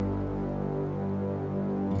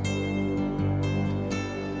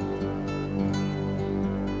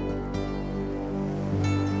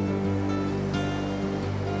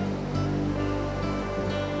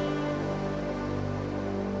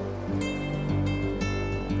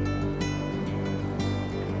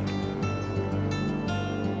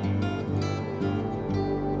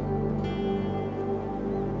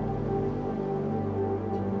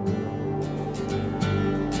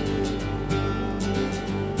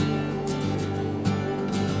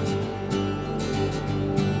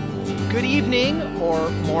Good evening or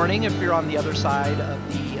morning if you're on the other side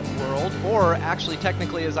of the world, or actually,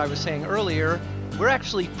 technically, as I was saying earlier, we're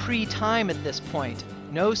actually pre-time at this point.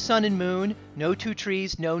 No sun and moon, no two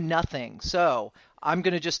trees, no nothing. So I'm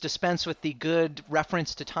going to just dispense with the good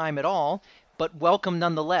reference to time at all, but welcome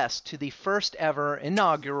nonetheless to the first ever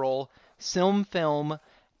inaugural Film,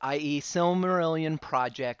 i.e. Silmarillion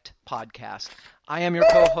Project podcast. I am your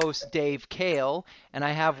co-host, Dave Kale, and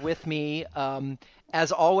I have with me,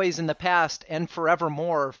 as always in the past and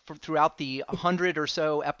forevermore throughout the 100 or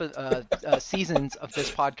so seasons of this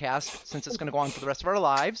podcast, since it's going to go on for the rest of our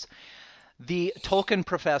lives, the Tolkien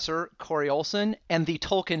professor, Corey Olson, and the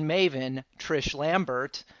Tolkien maven, Trish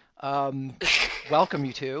Lambert. Welcome,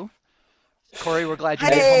 you two. Corey, we're glad you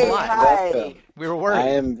made it home alive. Hi. We were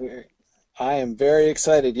worried. I am very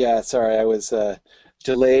excited. Yeah, sorry, I was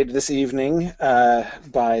delayed this evening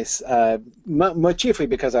chiefly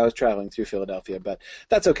because I was traveling through Philadelphia, but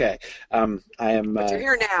that's okay. But you're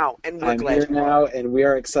here now, and we're glad here now, and we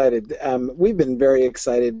are excited. We've been very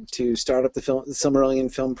excited to start up the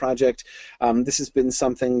Silmarillion Film Project. This has been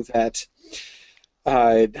something that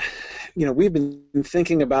we've been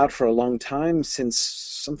thinking about for a long time, since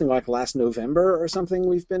something like last November or something.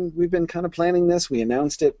 We've been kind of planning this. We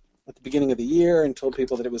announced it at the beginning of the year and told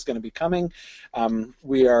people that it was going to be coming.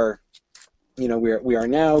 We are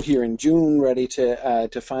now here in June, ready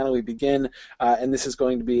to finally begin, and this is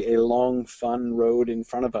going to be a long, fun road in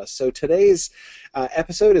front of us. So today's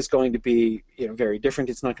episode is going to be very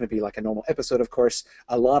different. It's not going to be like a normal episode, of course.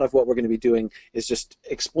 A lot of what we're going to be doing is just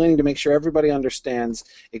explaining to make sure everybody understands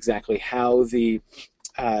exactly how the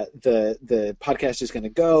podcast is going to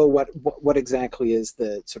go. What exactly is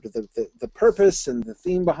the sort of the purpose and the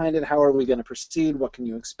theme behind it? How are we going to proceed? What can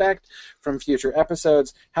you expect from future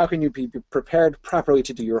episodes? How can you be prepared properly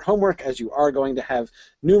to do your homework, as you are going to have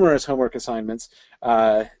numerous homework assignments?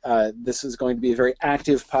 This is going to be a very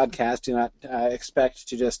active podcast. Do not expect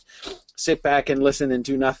to just sit back and listen and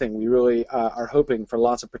do nothing. We really are hoping for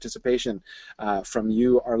lots of participation from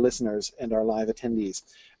you, our listeners, and our live attendees.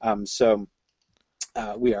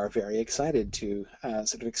 We are very excited to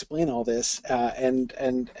sort of explain all this and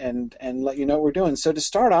let you know what we're doing. So to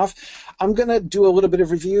start off, I'm going to do a little bit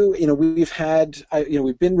of review.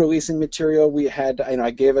 We've been releasing material.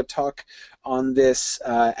 I gave a talk on this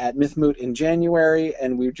at MythMoot in January,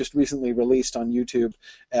 and we just recently released on YouTube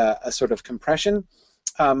a sort of compression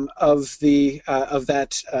of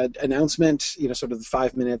that announcement, sort of the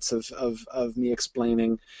 5 minutes of me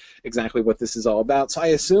explaining exactly what this is all about. So I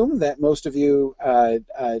assume that most of you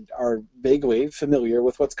are vaguely familiar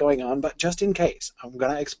with what's going on, but just in case, I'm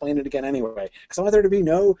going to explain it again anyway, because I want there to be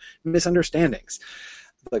no misunderstandings.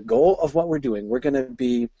 The goal of what we're doing, we're going to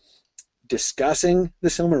be discussing the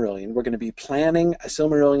Silmarillion. We're going to be planning a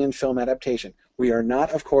Silmarillion film adaptation. We are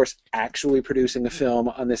not, of course, actually producing a film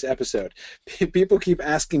on this episode. People keep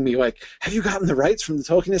asking me, like, have you gotten the rights from the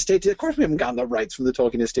Tolkien estate? Of course we haven't gotten the rights from the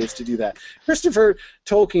Tolkien estates to do that. Christopher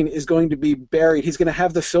Tolkien is going to be buried. He's going to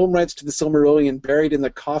have the film rights to the Silmarillion buried in the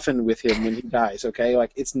coffin with him when he dies, okay?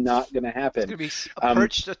 Like, it's not going to happen. It's going to be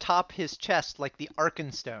perched atop his chest like the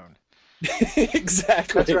Arkenstone.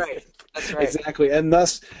 Exactly. That's right. Exactly, and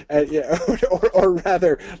thus, or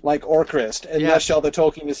rather, like Orcrist, and thus shall the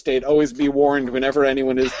Tolkien estate always be warned whenever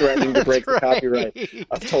anyone is threatening to break the copyright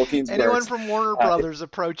of Tolkien's works. Anyone from Warner Brothers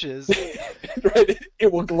approaches. Right,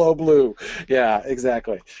 it will glow blue. Yeah,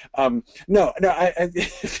 exactly. I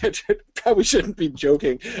probably shouldn't be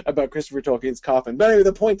joking about Christopher Tolkien's coffin. But anyway,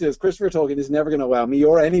 the point is, Christopher Tolkien is never going to allow me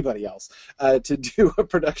or anybody else to do a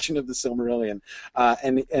production of the Silmarillion.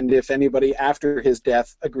 And if anybody after his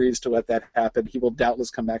death agrees to let that happen, he will doubtless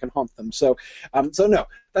come back and haunt them. So no,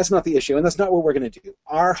 that's not the issue, and that's not what we're going to do.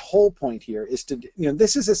 Our whole point here is to,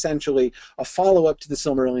 this is essentially a follow-up to the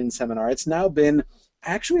Silmarillion seminar. It's now been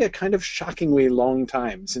actually a kind of shockingly long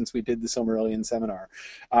time since we did the Silmarillion seminar.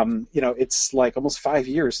 It's like almost 5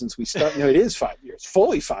 years since we started. It is 5 years,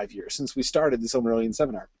 fully 5 years since we started the Silmarillion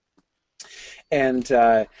seminar. And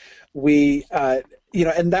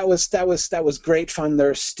and that was great fun.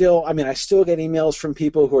 There's still, I still get emails from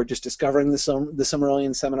people who are just discovering the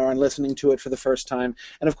Silmarillion seminar and listening to it for the first time.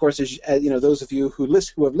 And of course, as those of you who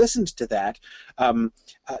have listened to that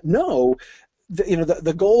know.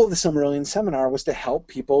 The goal of the Silmarillion seminar was to help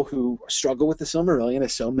people who struggle with the Silmarillion,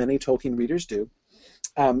 as so many Tolkien readers do,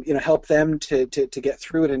 help them to get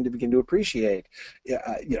through it and to begin to appreciate,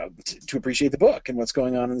 to appreciate the book and what's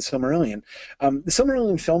going on in the Silmarillion. The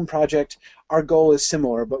Silmarillion Film Project, our goal is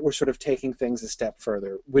similar, but we're sort of taking things a step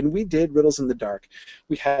further. When we did Riddles in the Dark,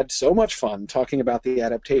 we had so much fun talking about the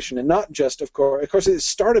adaptation, and not just, of course, it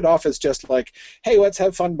started off as just like, hey, let's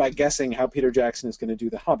have fun by guessing how Peter Jackson is going to do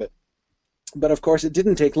The Hobbit. But of course, it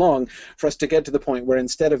didn't take long for us to get to the point where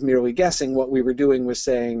instead of merely guessing, what we were doing was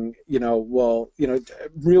saying,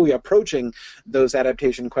 really approaching those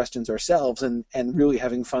adaptation questions ourselves and really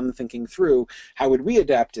having fun thinking through how would we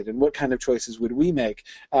adapt it and what kind of choices would we make.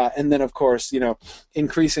 And then, of course,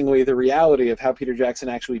 increasingly the reality of how Peter Jackson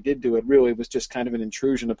actually did do it really was just kind of an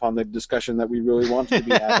intrusion upon the discussion that we really wanted to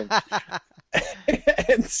be having.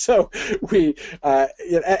 And so we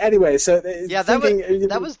anyway, so yeah,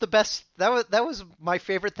 that was the best. That was my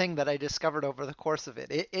favorite thing that I discovered over the course of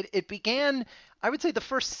it. It began, I would say, the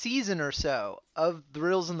first season or so of the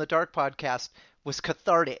Riddles in the Dark podcast was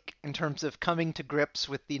cathartic in terms of coming to grips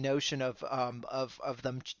with the notion of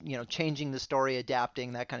them, changing the story,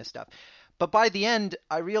 adapting, that kind of stuff. But by the end,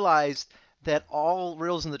 I realized that all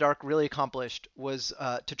Riddles in the Dark really accomplished was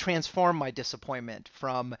to transform my disappointment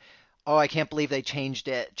from, oh, I can't believe they changed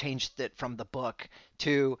it from the book,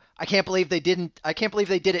 to I can't believe they did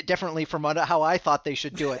it differently from how I thought they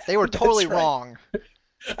should do it. They were totally wrong.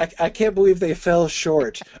 I can't believe they fell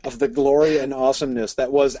short of the glory and awesomeness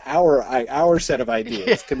that was our set of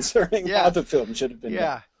ideas concerning how the film should have been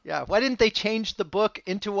done. Yeah. Why didn't they change the book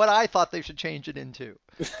into what I thought they should change it into?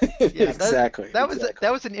 Exactly.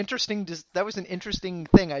 That was an interesting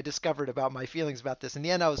thing I discovered about my feelings about this. In the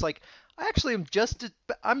end, I was like, I'm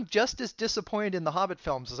just as disappointed in the Hobbit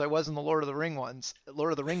films as I was in the Lord of the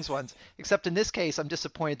Rings ones. Except in this case, I'm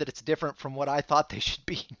disappointed that it's different from what I thought they should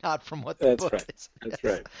be, not from what the book is. That's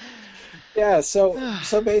right. Yeah.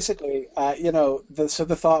 So basically,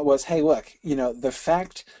 the thought was, hey, look, the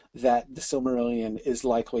fact that the Silmarillion is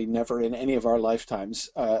likely never in any of our lifetimes,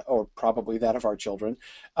 or probably that of our children,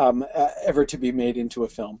 ever to be made into a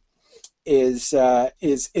film, is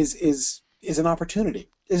an opportunity.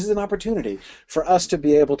 This is an opportunity for us to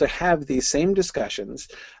be able to have these same discussions,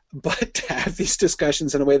 but to have these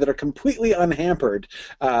discussions in a way that are completely unhampered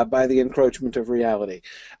by the encroachment of reality.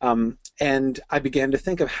 And I began to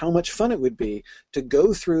think of how much fun it would be to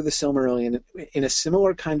go through the Silmarillion in a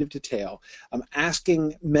similar kind of detail,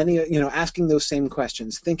 asking those same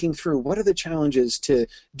questions, thinking through what are the challenges to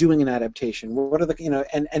doing an adaptation, what are the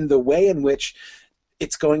and the way in which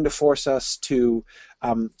it's going to force us to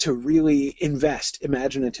really invest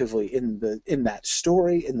imaginatively in that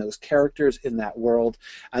story, in those characters, in that world.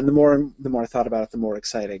 And the more I thought about it, the more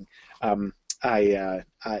exciting the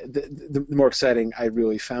more exciting I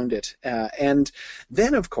really found it. And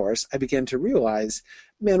then, of course, I began to realize,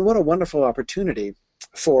 man, what a wonderful opportunity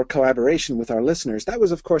for collaboration with our listeners. That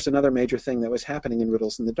was, of course, another major thing that was happening in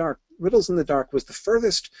Riddles in the Dark. Riddles in the Dark was the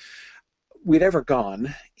furthest we'd ever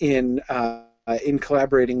gone in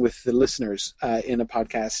collaborating with the listeners in a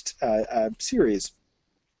podcast series.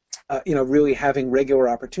 Really having regular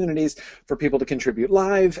opportunities for people to contribute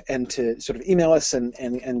live and to sort of email us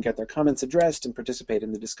and get their comments addressed and participate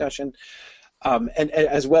in the discussion. And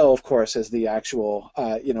as well, of course, as the actual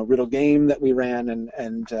riddle game that we ran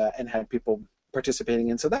and had people participating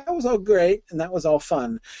in. So that was all great and that was all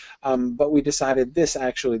fun. But we decided this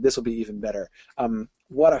will be even better.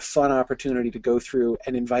 What a fun opportunity to go through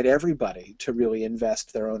and invite everybody to really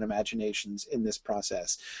invest their own imaginations in this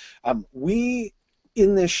process. We,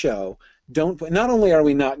 in this show, not only are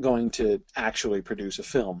we not going to actually produce a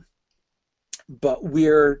film, but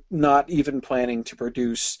we're not even planning to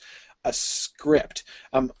produce a script.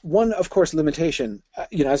 One, of course, limitation.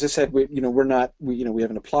 As I said, we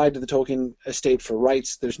haven't applied to the Tolkien estate for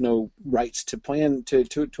rights. There's no rights to plan to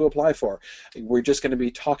apply for. We're just going to be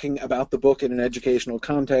talking about the book in an educational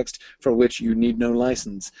context for which you need no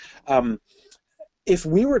license. If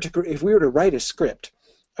we were to write a script,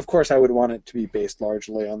 of course, I would want it to be based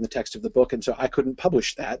largely on the text of the book, and so I couldn't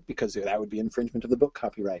publish that because that would be infringement of the book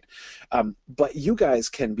copyright. But you guys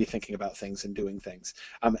can be thinking about things and doing things,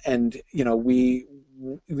 and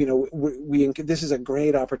this is a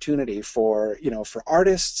great opportunity for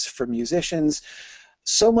artists, for musicians.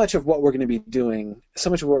 So much of what we're going to be doing, so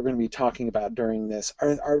much of what we're going to be talking about during this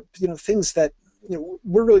are things that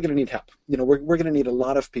we're really going to need help. We're going to need a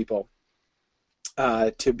lot of people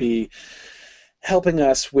to be helping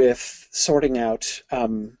us with sorting out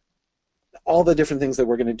all the different things that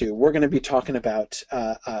we're going to do. We're going to be talking about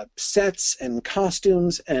sets and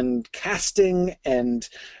costumes and casting and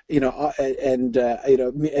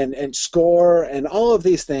score and all of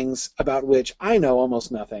these things about which I know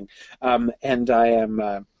almost nothing. And I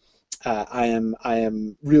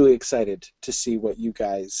am really excited to see what you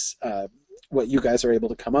guys are able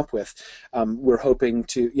to come up with. We're hoping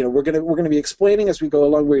to, we're going to be explaining as we go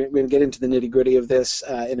along. We're going to get into the nitty-gritty of this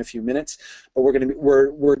in a few minutes, but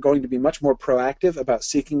we're going to be much more proactive about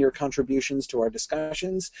seeking your contributions to our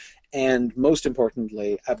discussions, and most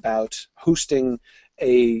importantly, about hosting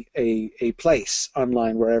a place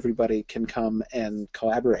online where everybody can come and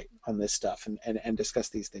collaborate on this stuff and discuss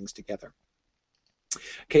these things together.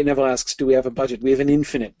 Kate Neville asks, do we have a budget? We have an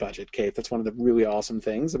infinite budget, Kate. That's one of the really awesome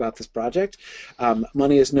things about this project.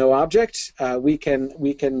 Money is no object. We can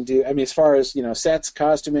do, I mean, as far as, sets,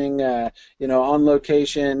 costuming, on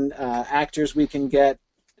location, actors we can get,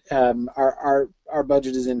 our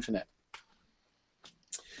budget is infinite.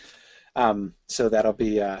 So that'll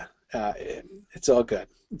be, it's all good.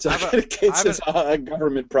 It's a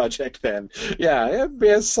government project then. Yeah,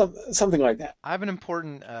 something like that. I have an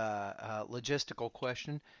important logistical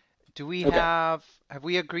question. Do we have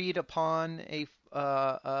we agreed upon a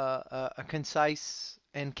concise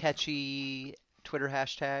and catchy Twitter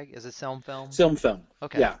hashtag? Is it SilmFilm? SilmFilm.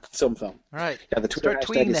 Okay. Yeah, SilmFilm. All right. Yeah, the Twitter Start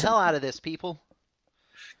tweeting the hell out of this, people.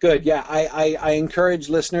 Good. Yeah, I encourage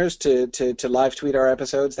listeners to live tweet our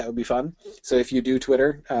episodes. That would be fun. So if you do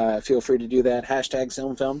Twitter, feel free to do that. Hashtag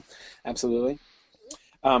SilmFilm. Absolutely.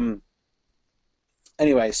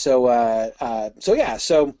 Anyway, so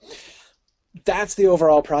that's the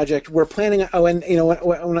overall project. We're planning. Oh, and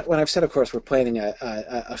when I've said, of course, we're planning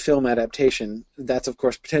a film adaptation. That's of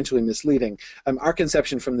course potentially misleading. Our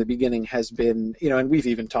conception from the beginning has been, and we've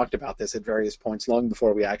even talked about this at various points long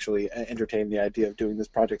before we actually entertained the idea of doing this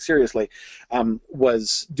project seriously.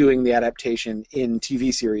 Was doing the adaptation in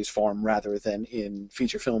TV series form rather than in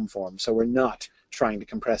feature film form. So we're not trying to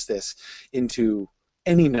compress this into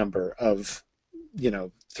any number of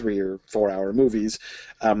 3 or 4 hour movies.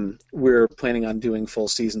 We're planning on doing full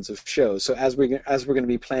seasons of shows. So as we're going to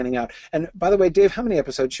be planning out. And by the way, Dave, how many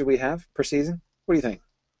episodes should we have per season? What do you think?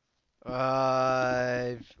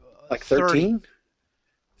 Like 13?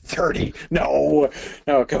 30? No,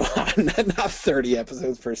 come on, not 30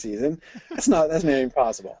 episodes per season. That's not even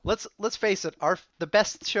possible. Let's face it. The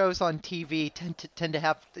best shows on TV tend to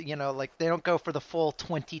have like they don't go for the full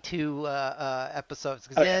 22 episodes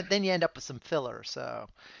because then you end up with some filler. So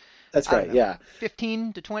that's right. Yeah,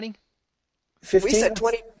 15 to 20. 15? We said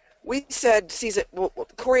 20. We said season. Well,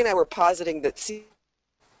 Corey and I were positing that season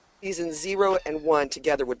 0 and 1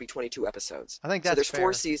 together would be 22 episodes. I think that's so. There's fair.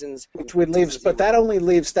 4 seasons. Which would leave, but that only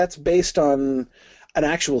leaves. That's based on an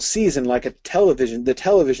actual season, like a television. The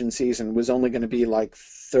television season was only going to be like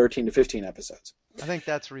 13 to 15 episodes. I think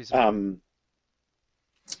that's reasonable.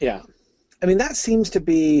 Yeah, I mean that seems to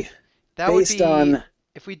be based on.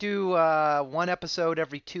 If we do one episode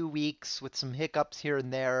every 2 weeks with some hiccups here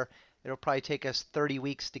and there, it'll probably take us 30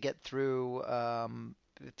 weeks to get through a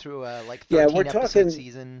like 13 episode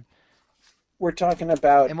season. We're talking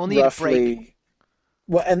about and we'll need roughly, a break.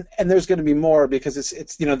 Well, and there's going to be more because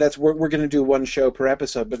it's that's we're going to do one show per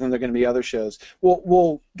episode, but then there are going to be other shows.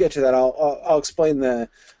 We'll get to that. I'll explain the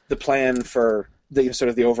plan for the sort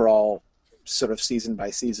of the overall sort of season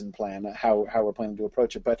by season plan, how we're planning to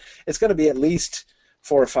approach it. But it's going to be at least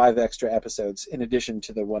 4 or 5 extra episodes in addition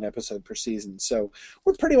to the 1 episode per season. So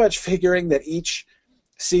we're pretty much figuring that each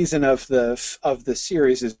season of the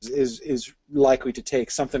series is likely to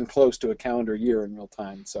take something close to a calendar year in real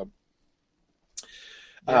time. So,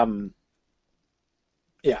 yeah.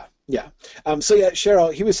 So yeah,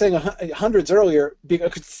 Cheryl, he was saying hundreds earlier,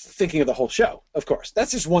 thinking of the whole show. Of course,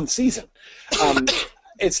 that's just one season.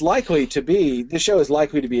 It's likely to be the show is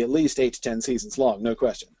likely to be at least 8 to 10 seasons long, no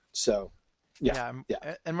question. So. Yeah.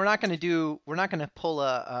 And we're not going to pull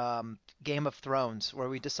a Game of Thrones where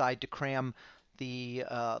we decide to cram the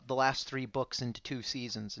last 3 books into 2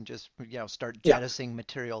 seasons and just start jettisoning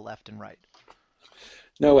material left and right.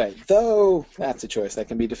 No way. Though that's a choice that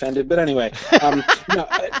can be defended. But anyway,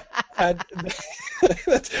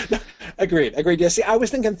 agreed. Yeah. See, I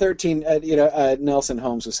was thinking 13. Nelson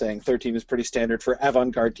Holmes was saying 13 is pretty standard for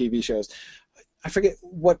avant-garde TV shows. I forget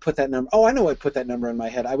what put that number. Oh, I know what put that number in my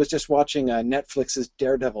head. I was just watching Netflix's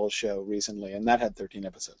Daredevil show recently, and that had 13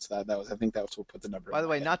 episodes. I think that was what put the number. By the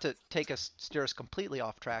way, not to steer us completely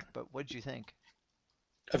off track, but what did you think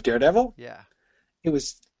of Daredevil? Yeah, it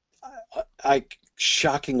was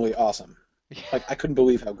shockingly awesome. Like I couldn't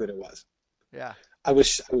believe how good it was. Yeah, I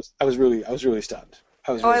was really stunned.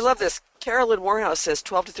 I love this. Carolyn Morehouse says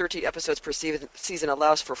 12 to 13 episodes per season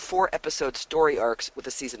allows for 4 episode story arcs with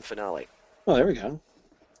a season finale. Well, there we go.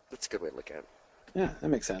 That's a good way to look at it. Yeah, that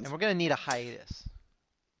makes sense. And we're going to need a hiatus.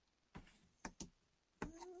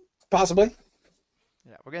 Possibly.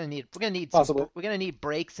 Yeah, we're going to need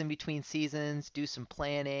breaks in between seasons, do some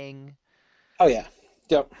planning. Oh yeah.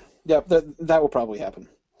 Yep. That will probably happen.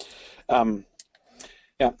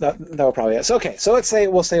 Yeah, that'll probably is. Okay, so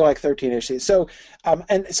we'll say like 13-ish seasons. So,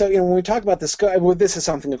 and so when we talk about the scope, well, this is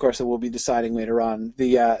something, of course, that we'll be deciding later on.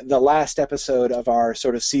 The last episode of our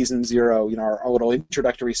sort of season 0, our little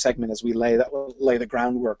introductory segment as we lay the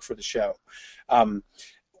groundwork for the show. Our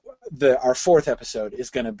 4th episode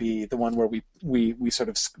is going to be the one where we sort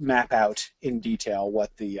of map out in detail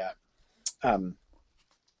what the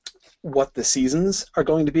seasons are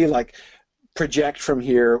going to be like. Project from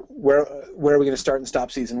here where are we going to start and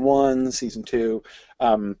stop season 1, season 2,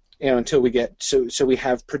 until we get so we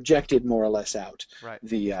have projected more or less out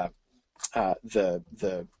the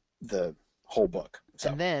whole book. So.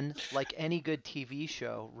 And then, like any good TV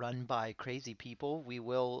show run by crazy people, we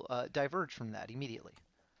will diverge from that immediately.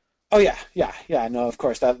 Oh yeah. No, of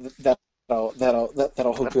course that'll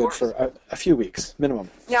hold good for a few weeks minimum.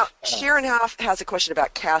 Now, Sharon Hoff has a question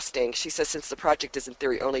about casting. She says, since the project is in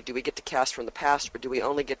theory only, do we get to cast from the past, or do we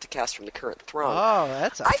only get to cast from the current throne? Oh,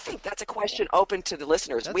 I think that's a question open to the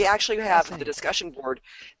listeners. We actually have the discussion board.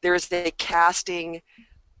 There is a casting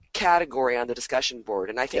category on the discussion board,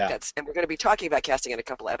 and I think and we're going to be talking about casting in a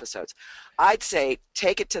couple of episodes. I'd say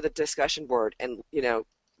take it to the discussion board and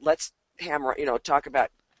let's hammer talk about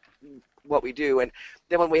what we do, and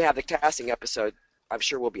then when we have the casting episode, I'm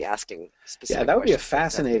sure we'll be asking specific questions. Yeah, that would be a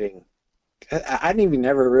fascinating. I didn't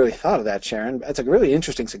never really thought of that, Sharon. That's a really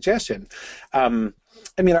interesting suggestion. I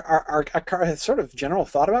mean, our sort of general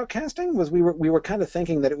thought about casting was we were kind of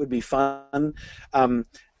thinking that it would be fun.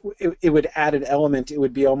 It would add an element. It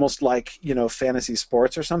would be almost like fantasy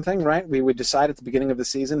sports or something, right? We would decide at the beginning of the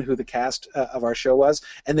season who the cast of our show was,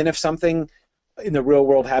 and then if something in the real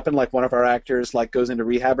world happened, like one of our actors goes into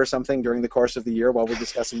rehab or something during the course of the year while we're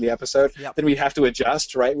discussing the episode, then we'd have to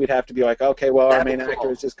adjust, right? We'd have to be like, okay, well, our main actor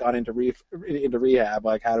has just gone into rehab.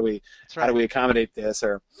 Like, how do we accommodate this,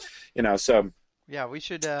 or so. Yeah, we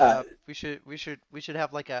should have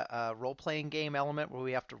like a role playing game element where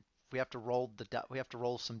we have to roll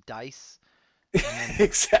some dice. And then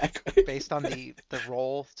exactly. Based on the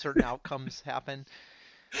roll, certain outcomes happen.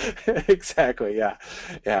 Exactly. Yeah.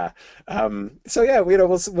 So yeah,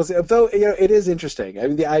 we'll see. Though it is interesting. I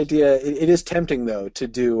mean, the idea it is tempting though to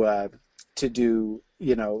do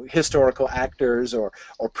historical actors or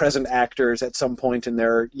present actors at some point in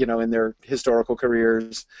their in their historical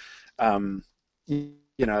careers. That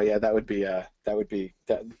would be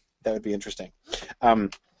interesting.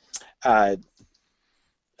 I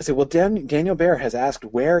said, well, Daniel Bear has asked,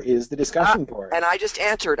 where is the discussion board? And I just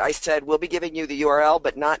answered. I said, we'll be giving you the URL,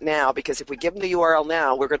 but not now, because if we give them the URL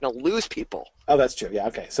now, we're going to lose people. Oh, that's true. Yeah,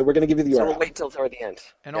 okay. So we're going to give you the URL. So we'll wait until toward the end.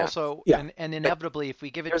 And also, and inevitably, if we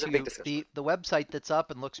give it to you, the website that's up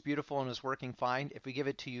and looks beautiful and is working fine, if we give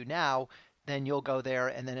it to you now, then you'll go there,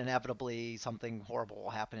 and then inevitably something horrible will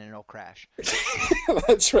happen and it'll crash.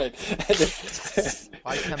 That's right.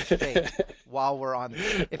 I tempt fate while we're on.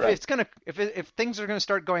 If things are gonna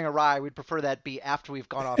start going awry, we'd prefer that be after we've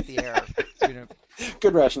gone off the air.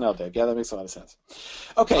 Good rationale, Dave. Yeah, that makes a lot of sense.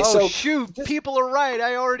 Okay, so shoot, people are right.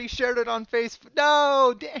 I already shared it on Facebook.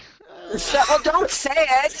 No, well, don't say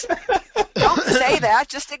it. Don't say that.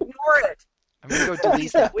 Just ignore it. I'm going to go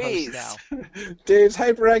delete that post now. Dave's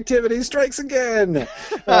hyperactivity strikes again.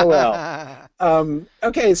 Oh, well.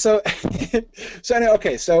 Okay, so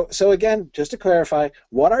again, just to clarify,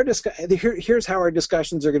 here's how our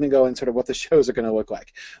discussions are going to go and sort of what the shows are going to look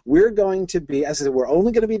like. We're going to be, as I said, we're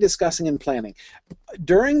only going to be discussing and planning.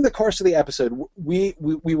 During the course of the episode, we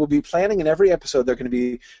will be planning in every episode. There are going to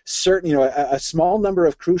be certain, a small number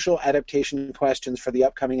of crucial adaptation questions for the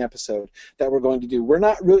upcoming episode that we're going to do. We're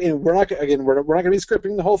not going to be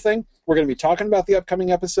scripting the whole thing. We're going to be talking about the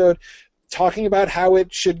upcoming episode, talking about how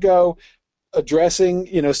it should go,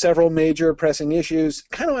 addressing several major pressing issues,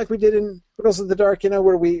 kind of like we did in Riddles of the Dark,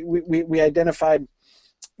 where we identified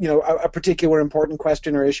a particular important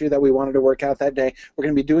question or issue that we wanted to work out that day. We're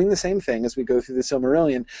going to be doing the same thing as we go through the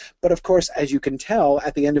Silmarillion. But of course, as you can tell,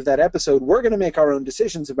 at the end of that episode, we're going to make our own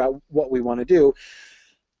decisions about what we want to do.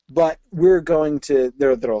 But we're going to,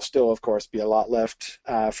 there'll still, of course, be a lot left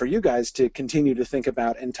for you guys to continue to think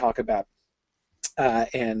about and talk about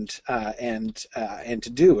and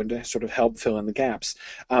to do and to sort of help fill in the gaps.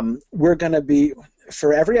 We're going to be,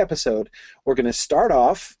 for every episode, we're going to start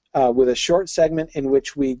off with a short segment in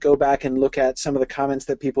which we go back and look at some of the comments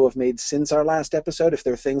that people have made since our last episode. If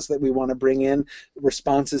there are things that we want to bring in,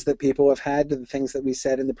 responses that people have had to the things that we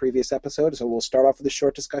said in the previous episode. So we'll start off with a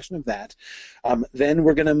short discussion of that. Then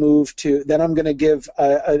we're going to move to. Then I'm going to give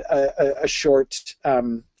a short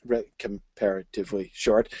comparatively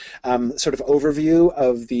short sort of overview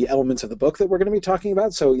of the elements of the book that we're going to be talking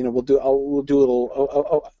about. So we'll do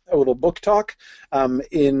a little book talk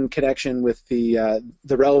in connection with the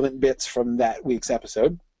relevant bits from that week's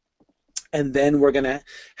episode. And then we're going to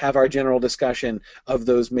have our general discussion of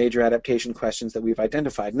those major adaptation questions that we've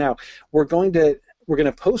identified. Now, we're going to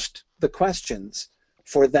post the questions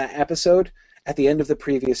for that episode at the end of the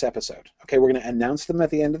previous episode. Okay, we're going to announce them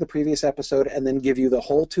at the end of the previous episode and then give you the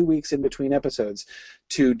whole 2 weeks in between episodes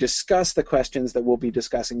to discuss the questions that we'll be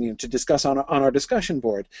discussing, to discuss on our discussion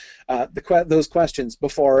board those questions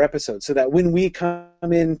before our episode, so that when we come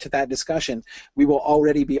into that discussion, we will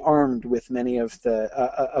already be armed with many of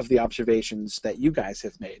the observations that you guys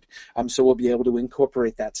have made. So we'll be able to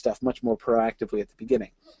incorporate that stuff much more proactively at the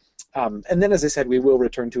beginning. And then, as I said, we will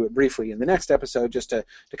return to it briefly in the next episode just to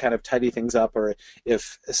kind of tidy things up, or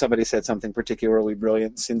if somebody said something particularly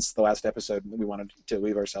brilliant since the last episode, we wanted to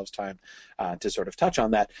leave ourselves time to sort of touch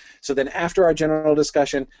on that. So then after our general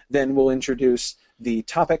discussion, then we'll introduce the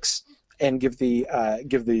topics and give the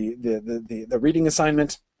reading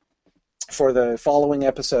assignment for the following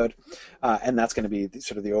episode, and that's going to be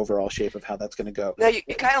sort of the overall shape of how that's going to go. Now, you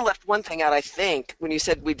kind of left one thing out, I think, when you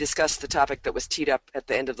said we discussed the topic that was teed up at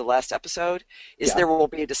the end of the last episode, there will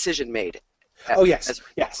be a decision made. Yes.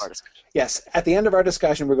 At the end of our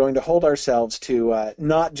discussion, we're going to hold ourselves to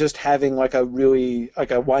not just having like a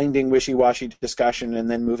winding, wishy-washy discussion and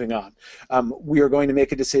then moving on. We are going to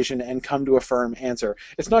make a decision and come to a firm answer.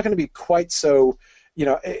 It's not going to be quite so,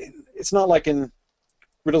 it's not like in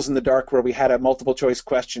Riddles in the Dark where we had a multiple choice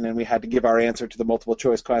question and we had to give our answer to the multiple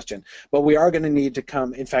choice question. But we are going to need to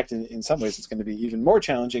come, in fact, in some ways it's going to be even more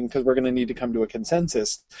challenging because we're going to need to come to a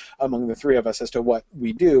consensus among the three of us as to what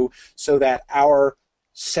we do, so that our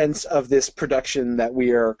sense of this production that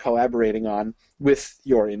we are collaborating on with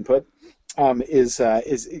your input is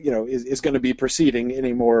going to be proceeding in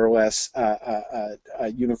a more or less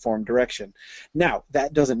uniform direction. Now,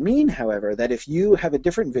 that doesn't mean, however, that if you have a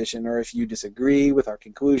different vision or if you disagree with our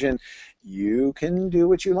conclusion, you can do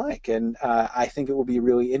what you like. And I think it will be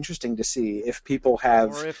really interesting to see if people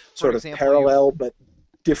have sort of parallel but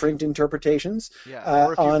different interpretations. Yeah,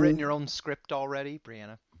 or if you've written your own script already,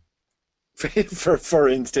 Brianna. For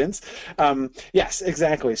instance, yes,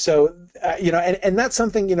 exactly. So and that's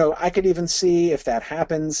something I could even see if that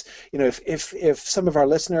happens. If some of our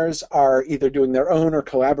listeners are either doing their own or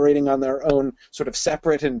collaborating on their own sort of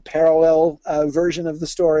separate and parallel version of the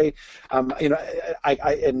story, and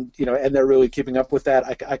they're really keeping up with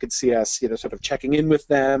that. I could see us sort of checking in with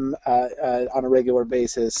them on a regular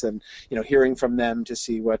basis, and hearing from them to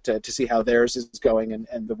see to see how theirs is going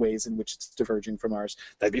and the ways in which it's diverging from ours.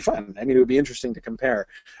 That'd be fun. I mean, it would be interesting to compare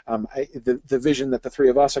the vision that the three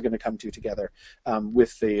of us are going to come to together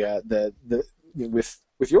with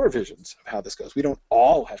with your visions of how this goes. We don't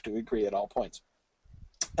all have to agree at all points.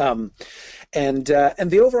 And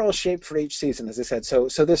the overall shape for each season, as I said, so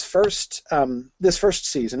this first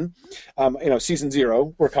season, season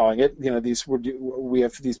 0, we're calling it. We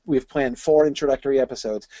have planned 4 introductory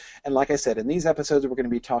episodes, and like I said, in these episodes we're going to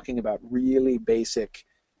be talking about really basic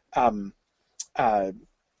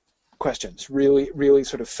questions, really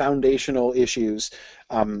sort of foundational issues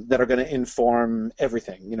that are going to inform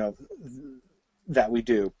everything that we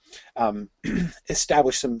do.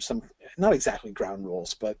 Establish some not exactly ground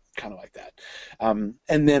rules, but kind of like that.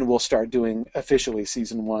 And then we'll start doing officially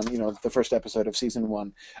season 1, the first episode of season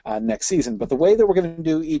 1 next season. But the way that we're going to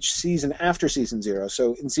do each season after season 0,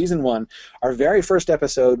 so in season 1, our very first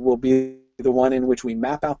episode will be the one in which we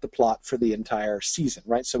map out the plot for the entire season,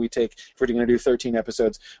 right? So we take, if we're going to do 13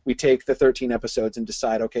 episodes, we take the 13 episodes and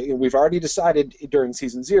decide, okay, we've already decided during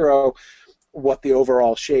season 0 what the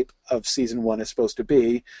overall shape of season 1 is supposed to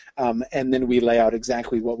be, and then we lay out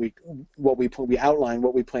exactly what we outline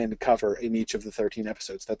what we plan to cover in each of the 13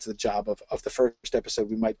 episodes. That's the job of the first episode.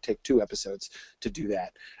 We might take 2 episodes to do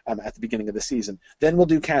that at the beginning of the season. Then we'll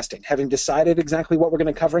do casting. Having decided exactly what we're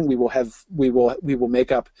going to cover, we will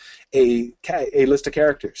make up a list of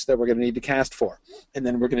characters that we're going to need to cast for, and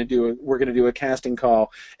then we're going to do a casting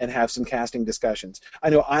call and have some casting discussions. I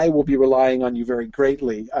know I will be relying on you very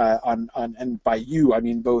greatly and by you I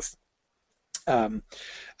mean both Dave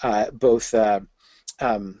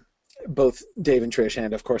and Trish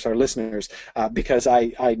and, of course, our listeners, because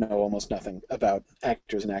I know almost nothing about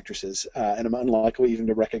actors and actresses, and I'm unlikely even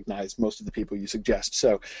to recognize most of the people you suggest.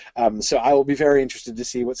 So I will be very interested to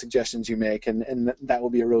see what suggestions you make, and that will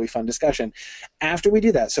be a really fun discussion. After we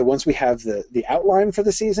do that, so once we have the outline for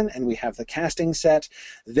the season and we have the casting set,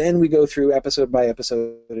 then we go through episode by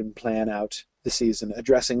episode and plan out the season,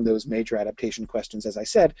 addressing those major adaptation questions, as I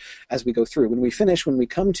said, as we go through. When we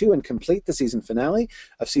come to and complete the season finale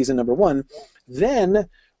of season number 1, then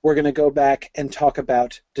we're going to go back and talk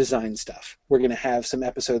about design stuff. We're going to have some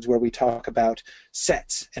episodes where we talk about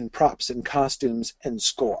sets and props and costumes and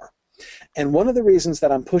score. And one of the reasons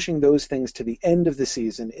that I'm pushing those things to the end of the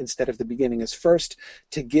season instead of the beginning is, first,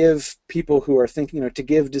 to give people who are thinking, to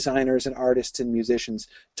give designers and artists and musicians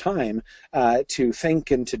time to think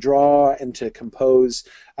and to draw and to compose,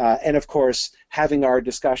 and of course having our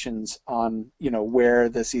discussions on where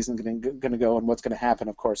the season's going to go and what's going to happen.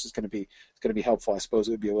 Of course, is going to be helpful. I suppose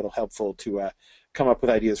it would be a little helpful to come up with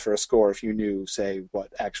ideas for a score if you knew, say,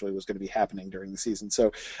 what actually was going to be happening during the season.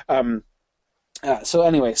 So so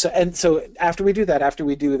after we do that, after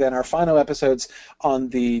we do then our final episodes on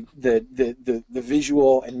the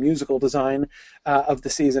visual and musical design of the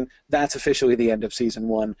season, that's officially the end of season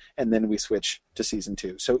 1, and then we switch to season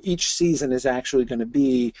 2. So each season is actually going to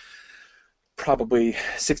be probably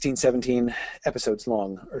 16, 17 episodes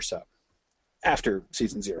long or so after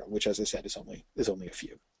season 0, which, as I said, is only a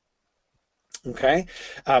few. Okay,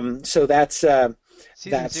 so that's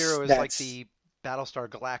season 0 is like the Battlestar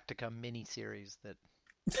Galactica miniseries that.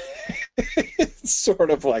 Sort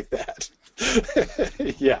of like that.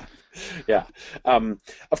 Yeah.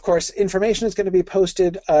 Of course, information is going to be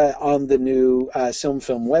posted on the new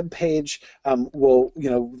SilmFilm webpage.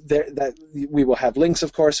 We will have links,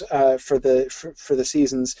 of course, for the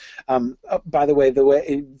seasons. By the way, the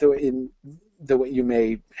way you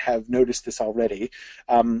may have noticed this already,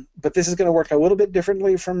 but this is going to work a little bit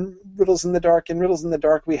differently from Riddles in the Dark. In Riddles in the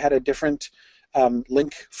Dark, we had a different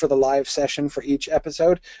link for the live session for each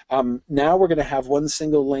episode. Now we're going to have one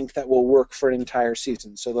single link that will work for an entire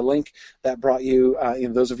season. So the link that brought you,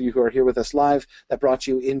 those of you who are here with us live, that brought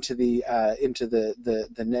you into the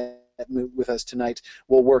net with us tonight,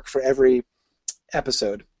 will work for every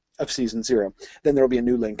episode of season 0. Then there will be a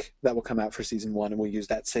new link that will come out for season 1, and we'll use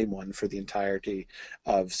that same one for the entirety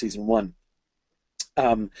of season 1.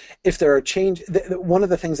 If there are one of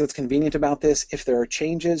the things that's convenient about this, if there are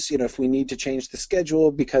changes, if we need to change the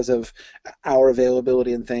schedule because of our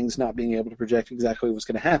availability and things, not being able to project exactly what's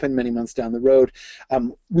going to happen many months down the road,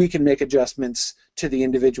 we can make adjustments to the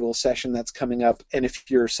individual session that's coming up. And if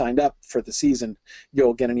you're signed up for the season,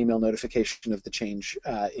 you'll get an email notification of the change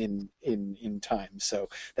in time. So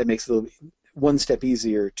that makes it one step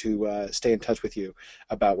easier to stay in touch with you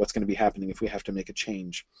about what's going to be happening if we have to make a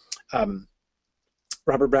change.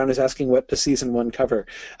 Robert Brown is asking, what does season 1 cover?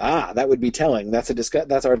 That would be telling. We're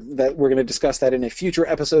going to discuss that in a future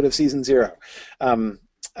episode of season 0.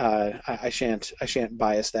 I shan't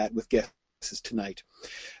bias that with guesses tonight.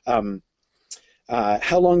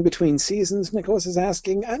 How long between seasons? Nicholas is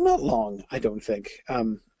asking. Not long, I don't think.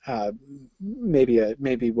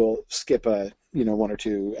 Maybe we'll skip 1 or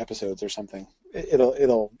 2 episodes or something.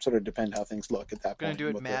 It'll sort of depend how things look at that point. We're going to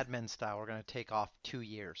do it Mad Men style. We're going to take off 2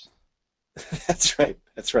 years. That's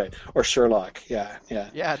right. Or Sherlock. Yeah. Yeah,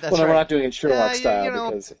 that's right. Well, we're not doing it Sherlock style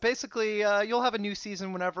because basically you'll have a new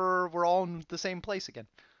season whenever we're all in the same place again.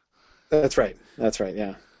 That's right.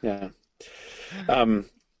 Yeah.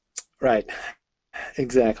 Right.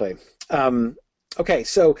 Exactly. Okay,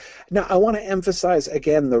 so now I want to emphasize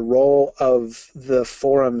again the role of the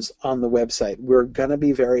forums on the website. We're going to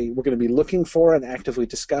be looking for and actively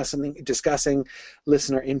discussing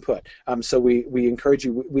listener input. So we encourage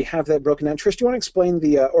you. We have that broken down. Trish, do you want to explain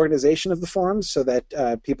the organization of the forums so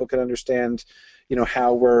that people can understand,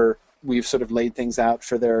 how we've sort of laid things out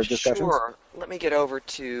for their discussions? Sure. Let me get over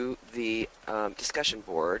to the discussion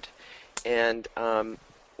board, and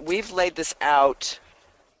we've laid this out.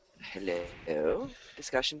 Hello,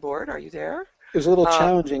 discussion board, are you there? It was a little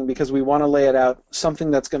challenging because we want to lay it out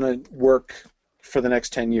something that's going to work for the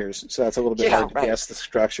next 10 years. So that's a little bit hard to guess the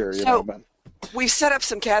structure. But we've set up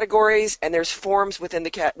some categories, and there's forms within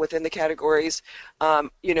the categories.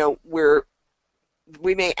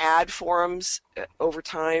 We may add forums over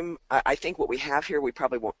time. I think what we have here, we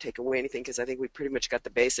probably won't take away anything because I think we pretty much got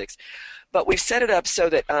the basics. But we've set it up so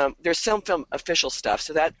that there's SilmFilm official stuff.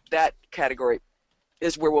 So that category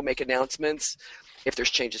is where we'll make announcements if there's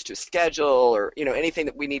changes to a schedule or anything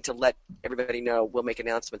that we need to let everybody know. We'll make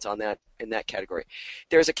announcements on that in that category.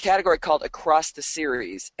 There's a category called Across the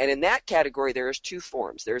Series, and in that category there's 2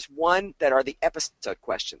 forms. There's one that are the episode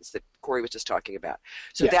questions that Corey was just talking about.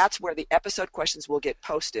 So that's where the episode questions will get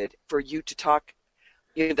posted for you to talk.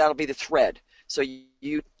 That'll be the thread. So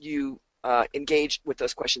you engage with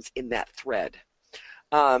those questions in that thread.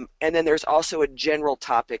 And then there's also a general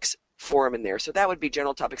topics forum in there. So that would be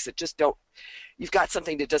general topics that just you've got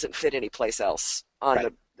something that doesn't fit any place else on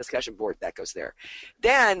discussion board, that goes there.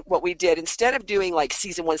 Then what we did, instead of doing like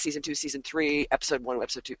season 1, season 2, season 3, episode 1,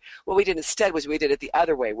 episode 2, what we did instead was we did it the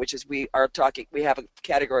other way, which is we have a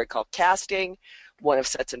category called casting, one of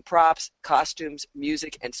sets and props, costumes,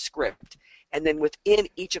 music, and script. And then within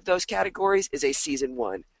each of those categories is a season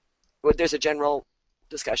 1. There's a general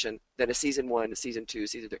discussion, then a season 1, a season 2,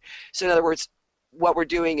 season 3. So in other words, what we're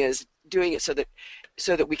doing is doing it so that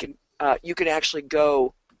we can you can actually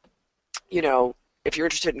go, if you're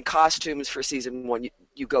interested in costumes for season 1,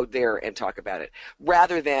 you go there and talk about it,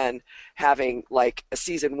 rather than having like a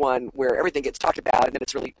season 1 where everything gets talked about and then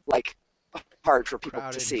it's really like hard for people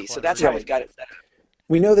to see. So that's how we've got it set up.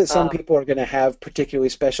 We know that some people are going to have particularly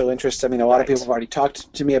special interests. I mean, a lot of people have already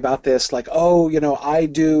talked to me about this, like, I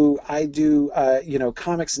do,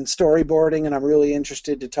 comics and storyboarding, and I'm really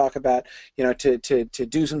interested to talk about, to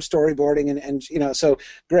do some storyboarding, and so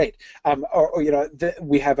great.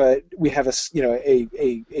 We have a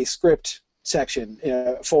script section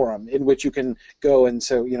forum in which you can go, and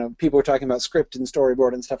so people are talking about script and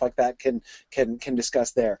storyboard and stuff like that can discuss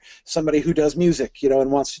there. Somebody who does music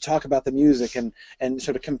and wants to talk about the music and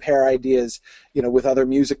sort of compare ideas with other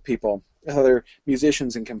music people, other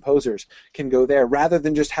musicians and composers, can go there, rather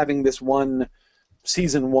than just having this one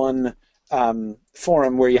season 1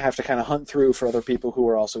 forum where you have to kind of hunt through for other people who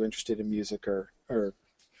are also interested in music or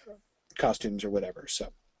costumes or whatever.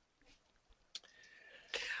 So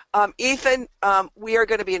Ethan, we are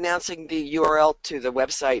going to be announcing the URL to the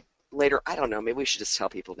website later. I don't know. Maybe we should just tell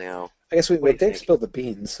people now. I guess Dave spilled the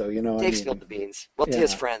beans, so Dave spilled the beans. Well, to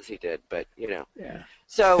his friends he did, but Yeah.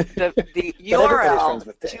 So the URL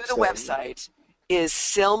to the website is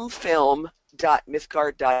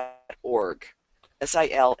silmfilm.mythgard.org.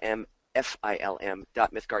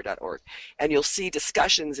 silmfilm.mythgard.org, and you'll see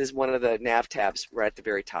discussions is one of the nav tabs right at the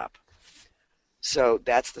very top. So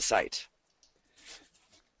that's the site.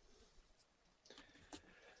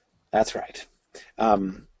 That's right.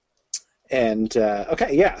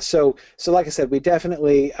 Okay, yeah. So like I said, we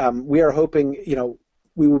definitely we are hoping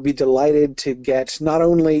we would be delighted to get not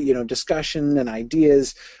only discussion and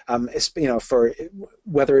ideas, for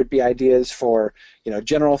whether it be ideas for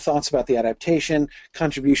general thoughts about the adaptation,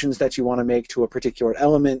 contributions that you want to make to a particular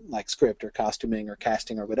element like script or costuming or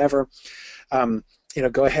casting or whatever.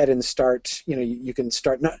 Go ahead and start, you can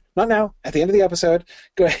start, not now, at the end of the episode,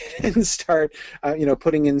 go ahead and start,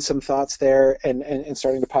 putting in some thoughts there and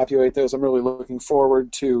starting to populate those. I'm really looking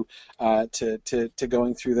forward to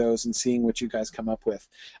going through those and seeing what you guys come up with.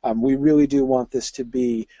 We really do want this to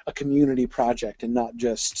be a community project and not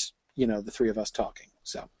just, the three of us talking.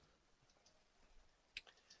 So,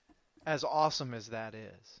 as awesome as that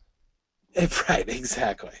is. Right,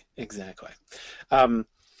 exactly.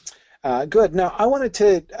 Good. Now, I wanted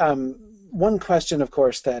to. One question, of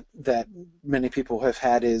course, that many people have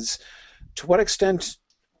had is, to what extent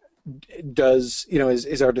does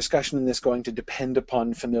is our discussion in this going to depend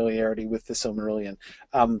upon familiarity with the Silmarillion?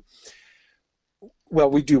 Well,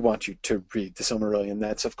 we do want you to read the Silmarillion.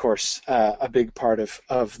 That's, of course, a big part of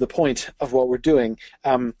the point of what we're doing.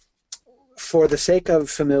 For the sake of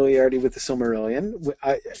familiarity with the Silmarillion,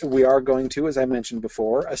 we are going to, as I mentioned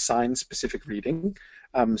before, assign specific reading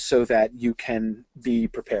so that you can be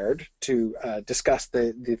prepared to discuss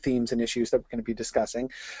the themes and issues that we're going to be discussing.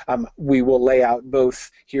 We will lay out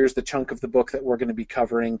both, here's the chunk of the book that we're going to be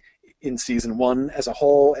covering in season 1 as a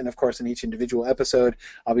whole, and of course in each individual episode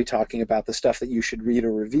I'll be talking about the stuff that you should read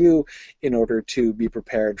or review in order to be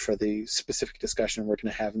prepared for the specific discussion we're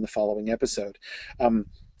going to have in the following episode.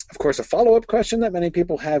 Of course, a follow-up question that many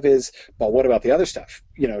people have is, well, what about the other stuff?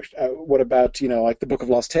 What about, like the Book of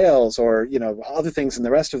Lost Tales or, other things in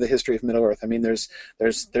the rest of the history of Middle-earth? I mean, there's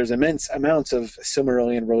immense amounts of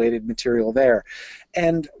Silmarillion-related material there.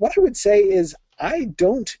 And what I would say is I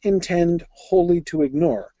don't intend wholly to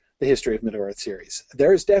ignore the History of Middle-earth series.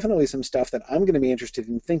 There's definitely some stuff that I'm going to be interested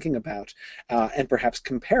in thinking about and perhaps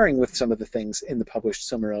comparing with some of the things in the published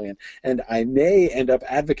Silmarillion. And I may end up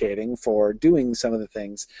advocating for doing some of the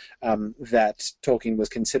things that Tolkien was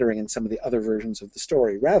considering in some of the other versions of the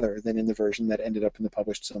story rather than in the version that ended up in the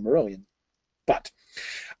published Silmarillion. But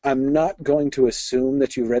I'm not going to assume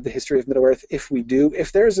that you've read the History of Middle-earth. If we do,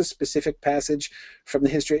 if there's a specific passage from the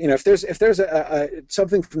history, if there's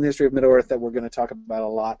something from the History of Middle-earth that we're going to talk about a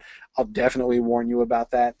lot, I'll definitely warn you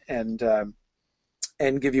about that and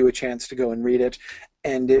give you a chance to go and read it.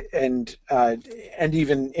 And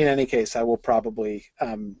even in any case, I will probably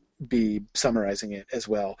be summarizing it as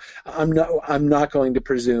well. I'm not going to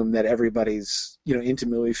presume that everybody's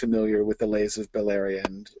intimately familiar with the Lays of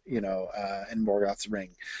Beleriand and Morgoth's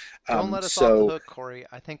Ring. Don't let us off the hook, Corey.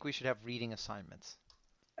 I think we should have reading assignments.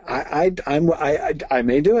 I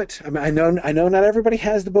may do it. I mean, I know not everybody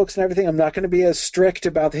has the books and everything. I'm not going to be as strict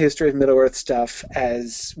about the history of Middle Earth stuff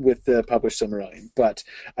as with the published Silmarillion, but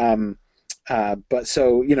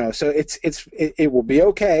so so it will be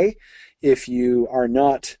okay if you are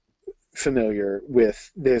not familiar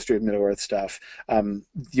with the history of Middle Earth stuff.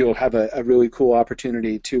 You'll have a really cool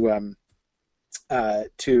opportunity to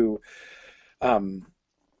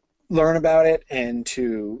learn about it and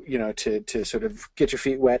to sort of get your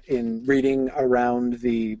feet wet in reading around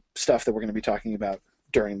the stuff that we're going to be talking about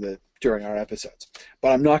during our episodes.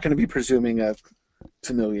 But I'm not going to be presuming a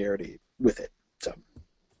familiarity with it. So,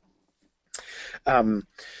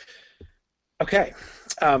 okay.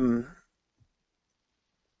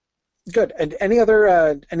 Good. And any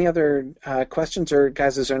other questions, or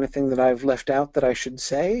guys? Is there anything that I've left out that I should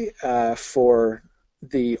say for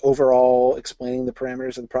the overall explaining the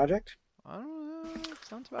parameters of the project? I don't know.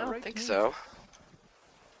 Sounds about right. I don't think so.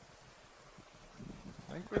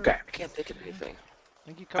 Okay. I can't think of anything. I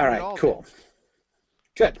think you covered it all. All right. Cool.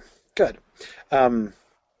 Good.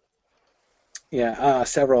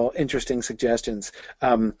 Several interesting suggestions.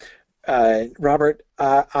 Robert,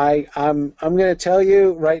 I'm going to tell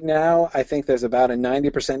you right now, I think there's about a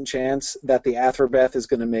 90% chance that the Athrorbeth is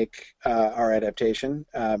going to make our adaptation.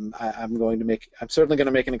 I'm certainly going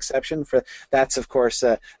to make an exception for that's, of course,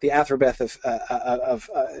 the Athrorbeth of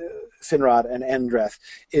Finrod and Endreth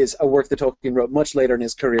is a work that Tolkien wrote much later in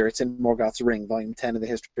his career. It's in Morgoth's Ring, Volume 10 of the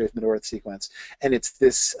History of Middle-earth sequence, and it's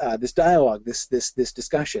this dialogue, this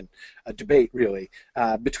discussion, a debate really,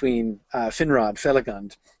 between Finrod,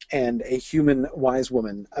 Felagund, and a human wise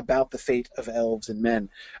woman about the fate of elves and men.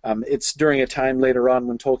 It's during a time later on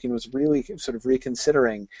when Tolkien was really sort of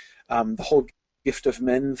reconsidering the whole gift of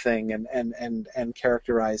men thing and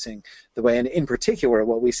characterizing the way, and in particular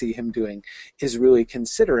what we see him doing is really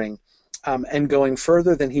considering and going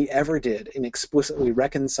further than he ever did in explicitly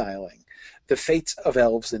reconciling the fates of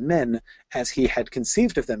elves and men as he had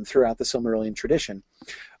conceived of them throughout the Silmarillion tradition,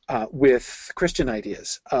 with Christian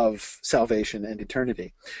ideas of salvation and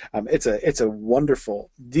eternity. It's a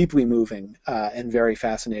wonderful, deeply moving, and very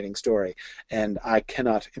fascinating story, and I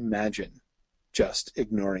cannot imagine just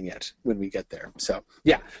ignoring it when we get there. So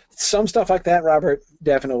yeah, some stuff like that, Robert,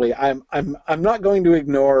 definitely. I'm not going to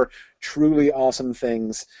ignore truly awesome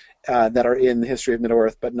things that are in the history of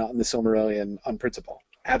Middle-earth, but not in the Silmarillion on principle.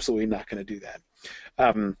 Absolutely not going to do that.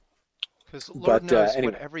 Because Lord knows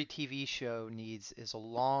anyway. what every TV show needs is a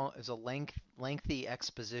lengthy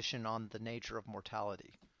exposition on the nature of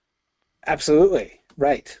mortality. Absolutely.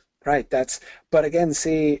 Right. But again,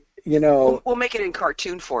 see, we'll make it in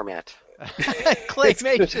cartoon format.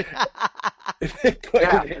 Claymation.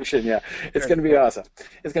 Claymation, yeah. It's going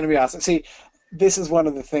to be awesome. See, this is one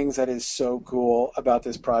of the things that is so cool about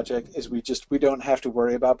this project is we don't have to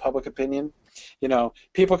worry about public opinion.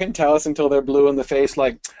 People can tell us until they're blue in the face,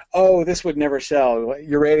 like, oh, this would never sell.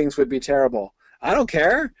 Your ratings would be terrible. I don't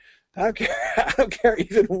care. I don't care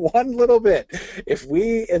even one little bit. If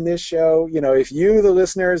we in this show, if you, the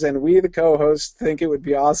listeners, and we, the co-hosts, think it would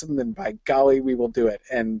be awesome, then by golly, we will do it.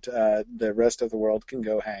 And the rest of the world can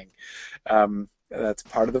go hang. That's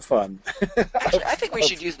part of the fun. Actually, I think we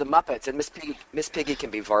should use the Muppets, and Miss Piggy can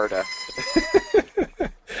be Varda.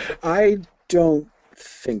 I don't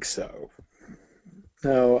think so.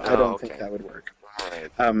 No, I don't think that would work. All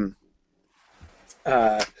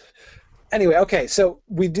right. Anyway, okay, so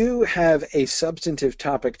we do have a substantive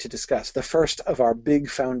topic to discuss, the first of our big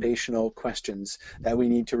foundational questions that we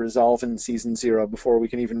need to resolve in Season 0 before we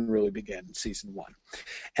can even really begin Season 1.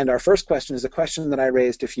 And our first question is a question that I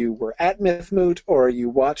raised if you were at MythMoot or you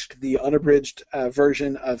watched the unabridged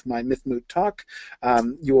version of my MythMoot talk.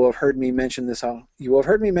 You will have heard me mention this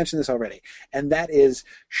already, and that is,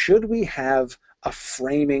 should we have a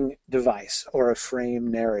framing device or a frame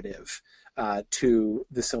narrative to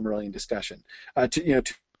the Silmarillion discussion, to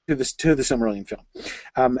the Silmarillion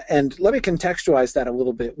film, and let me contextualize that a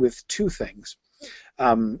little bit with two things,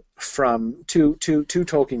 from two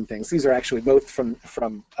Tolkien things. These are actually both from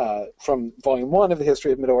Volume 1 of the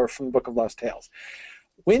History of Middle-earth, from the Book of Lost Tales.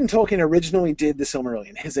 When Tolkien originally did the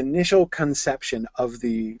Silmarillion, his initial conception of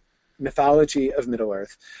the mythology of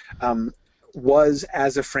Middle-earth was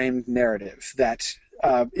as a framed narrative, that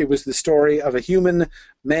it was the story of a human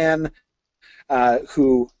man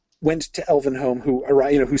who went to Elvenhome,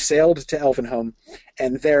 who sailed to Elvenhome,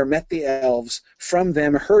 and there met the elves. From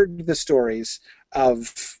them, heard the stories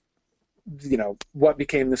of, what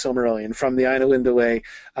became the Silmarillion, from the Ainulindalë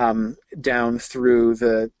down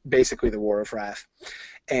through basically the War of Wrath.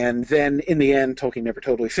 And then, in the end, Tolkien never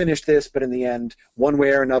totally finished this, but in the end, one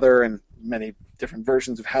way or another, and many different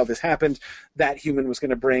versions of how this happened, that human was going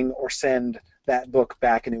to bring or send that book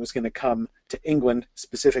back, and it was going to come to England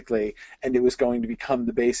specifically, and it was going to become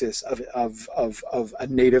the basis of a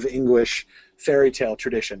native English fairy tale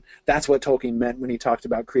tradition. That's what Tolkien meant when he talked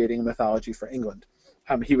about creating a mythology for England.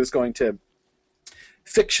 He was going to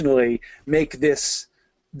fictionally make this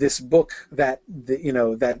book that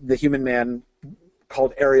the human man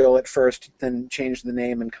called Ariel at first, then changed the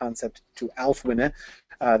name and concept to Alfwine,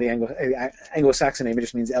 the Anglo-Saxon name. It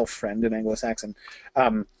just means elf friend in Anglo-Saxon.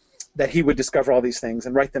 That he would discover all these things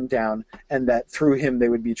and write them down, and that through him they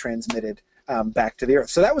would be transmitted back to the earth.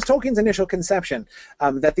 So that was Tolkien's initial conception,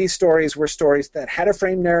 that these stories were stories that had a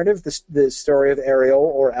frame narrative, the story of Ariel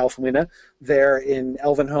or Alfwine there in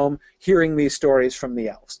Elvenhome, hearing these stories from the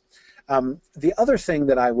elves. The other thing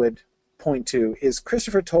that I would point to is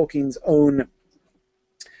Christopher Tolkien's own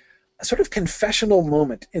sort of confessional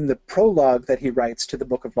moment in the prologue that he writes to the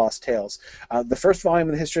Book of Lost Tales. The first volume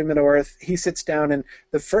of the History of Middle-earth, he sits down, and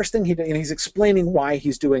the first thing he does, and he's explaining why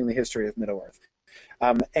he's doing the History of Middle-earth.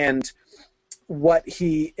 And what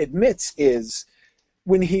he admits is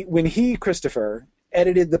when he, Christopher,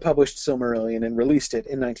 edited the published Silmarillion and released it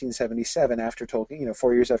in 1977 after Tolkien,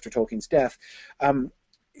 4 years after Tolkien's death,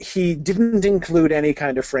 he didn't include any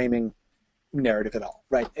kind of framing narrative at all,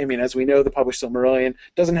 right? I mean, as we know, the published Silmarillion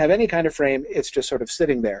doesn't have any kind of frame. It's just sort of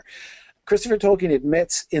sitting there. Christopher Tolkien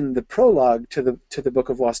admits in the prologue to the Book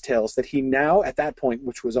of Lost Tales that he now, at that point,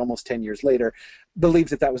 which was almost 10 years later,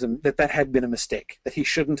 believes that had been a mistake, that he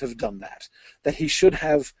shouldn't have done that he should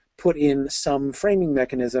have put in some framing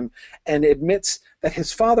mechanism, and admits that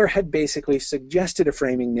his father had basically suggested a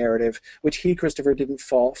framing narrative, which he, Christopher, didn't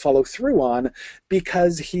follow through on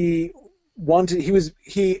because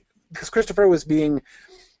because Christopher was being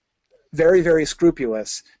very, very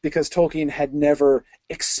scrupulous, because Tolkien had never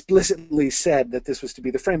explicitly said that this was to be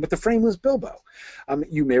the frame, but the frame was Bilbo.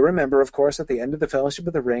 You may remember, of course, at the end of the Fellowship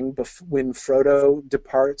of the Ring, when Frodo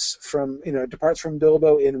departs from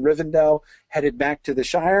Bilbo in Rivendell, headed back to the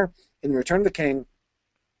Shire, in Return of the King,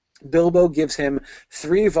 Bilbo gives him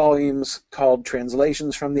 3 volumes called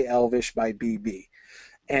Translations from the Elvish by B.B.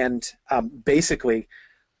 And basically,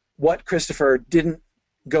 what Christopher didn't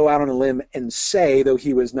go out on a limb and say, though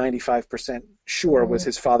he was 95% sure was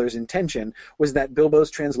his father's intention, was that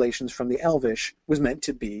Bilbo's translations from the Elvish was meant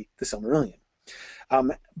to be the Silmarillion.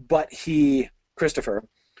 But he, Christopher,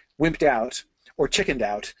 wimped out, or chickened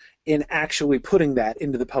out, in actually putting that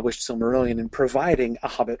into the published Silmarillion and providing a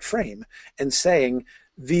Hobbit frame, and saying,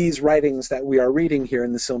 these writings that we are reading here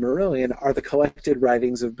in the Silmarillion are the collected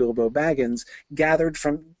writings of Bilbo Baggins, gathered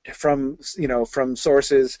from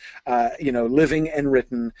sources, living and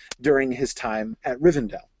written during his time at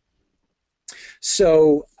Rivendell.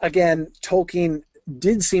 So again, Tolkien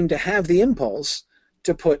did seem to have the impulse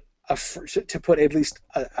to put at least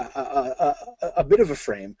a bit of a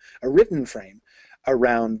frame, a written frame,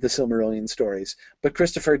 around the Silmarillion stories. But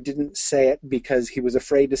Christopher didn't say it because he was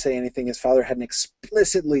afraid to say anything his father hadn't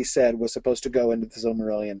explicitly said was supposed to go into the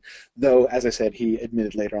Silmarillion, though, as I said, he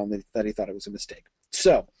admitted later on that he thought it was a mistake.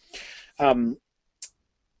 So,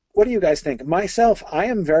 what do you guys think? Myself, I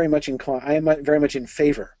am very much in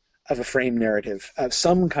favor of a frame narrative,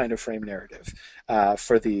 some kind of frame narrative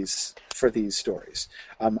for these stories.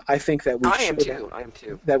 I think that I am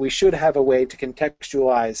too. That we should have a way to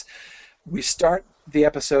contextualize. We start the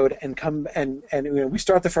episode and we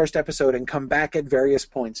start the first episode and come back at various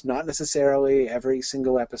points, not necessarily every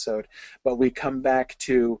single episode, but we come back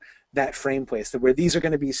to that frame place where these are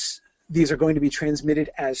going to be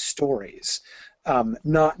transmitted as stories,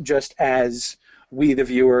 not just as we, the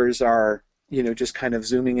viewers, are just kind of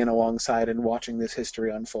zooming in alongside and watching this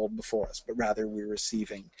history unfold before us, but rather we're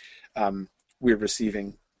receiving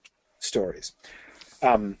stories.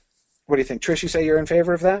 What do you think, Trish? You say you're in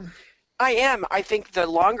favor of that? I am. I think the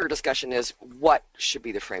longer discussion is what should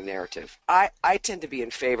be the frame narrative. I tend to be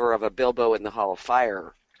in favor of a Bilbo in the Hall of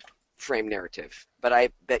Fire frame narrative, but I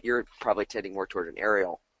bet you're probably tending more toward an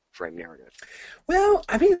Ariel frame narrative. Well,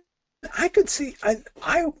 I mean, I could see.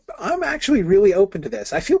 I'm actually really open to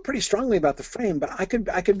this. I feel pretty strongly about the frame, but I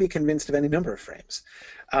could be convinced of any number of frames.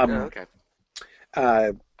 Okay.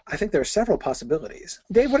 I think there are several possibilities.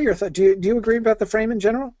 Dave, what are your thoughts? Do you agree about the frame in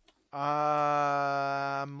general?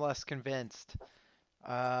 I'm less convinced.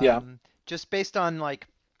 Yeah. Just based on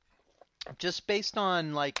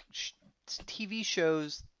TV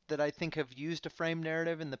shows that I think have used a frame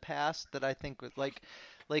narrative in the past, that I think would like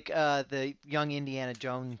the Young Indiana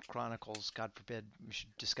Jones Chronicles. God forbid we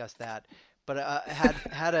should discuss that. but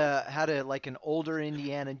had a like an older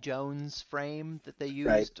Indiana Jones frame that they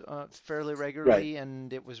Right. used fairly Right. regularly,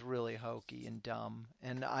 and it was really hokey and dumb.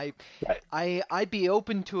 And Right. I'd be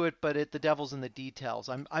open to it, but the devil's in the details.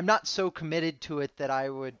 I'm not so committed to it that I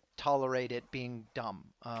would tolerate it being dumb.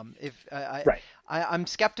 If Right. I'm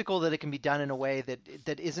skeptical that it can be done in a way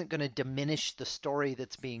that isn't going to diminish the story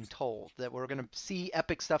that's being told. That we're going to see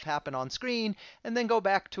epic stuff happen on screen and then go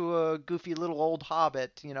back to a goofy little old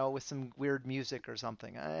hobbit, with some weird music or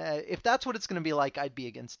something. If that's what it's going to be like, I'd be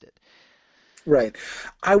against it. Right.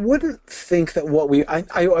 I wouldn't think that what we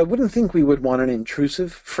I wouldn't think we would want an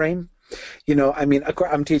intrusive frame. I mean,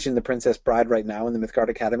 I'm teaching the Princess Bride right now in the Mythgard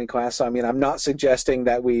Academy class. So, I mean, I'm not suggesting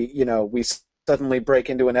that we suddenly break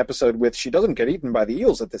into an episode with she doesn't get eaten by the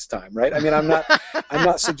eels at this time, right? I mean, I'm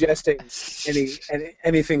not suggesting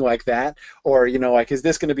anything like that, or like, is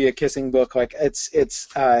this going to be a kissing book? Like,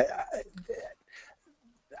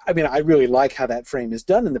 I mean, I really like how that frame is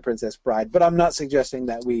done in the Princess Bride, but I'm not suggesting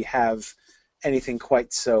that we have anything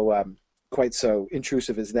quite so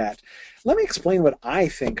intrusive as that. Let me explain what I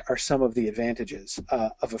think are some of the advantages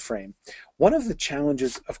of a frame. One of the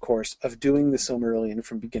challenges, of course, of doing the Silmarillion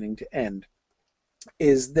from beginning to end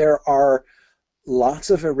is there are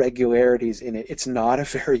lots of irregularities in it. It's not a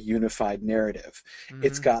very unified narrative. Mm-hmm.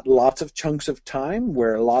 It's got lots of chunks of time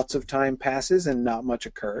where lots of time passes and not much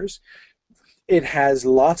occurs. It has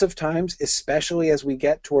lots of times, especially as we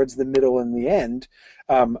get towards the middle and the end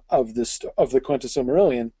of the Quenta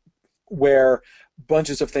Silmarillion, where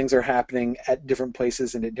bunches of things are happening at different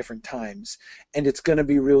places and at different times. And it's going to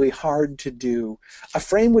be really hard to do. A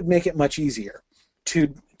frame would make it much easier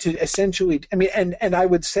to essentially, I mean, and I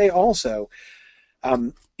would say also,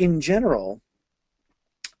 in general,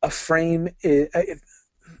 a frame,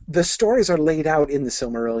 the stories are laid out in the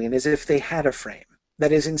Silmarillion as if they had a frame.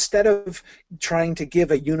 That is, instead of trying to give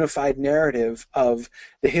a unified narrative of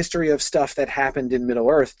the history of stuff that happened in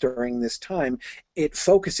Middle-earth during this time, it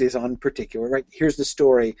focuses on particular, right? Here's the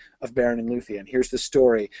story of Beren and Luthien. Here's the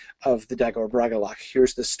story of the Dagor Bragollach.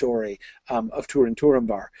 Here's the story of Turin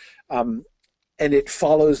Turambar. And it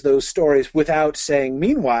follows those stories without saying,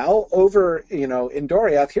 meanwhile, over, in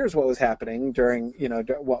Doriath, here's what was happening during,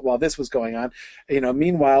 while this was going on.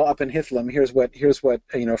 Meanwhile, up in Hithlum, here's what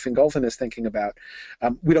Fingolfin is thinking about.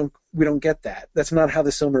 We don't get that. That's not how the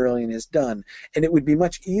Silmarillion is done. And it would be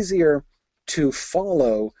much easier to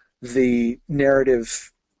follow the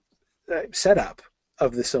narrative setup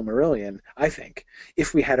of the Silmarillion, I think,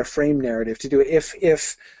 if we had a frame narrative to do it.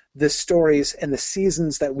 If the stories and the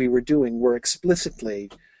seasons that we were doing were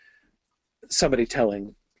explicitly somebody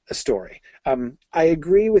telling a story. I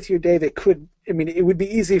agree with you, Dave. It would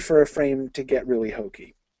be easy for a frame to get really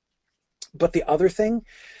hokey. But the other thing,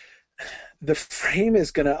 the frame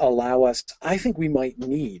is going to allow us, I think we might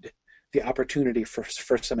need the opportunity for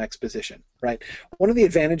some exposition, right? One of the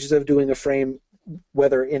advantages of doing a frame,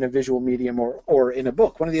 whether in a visual medium or in a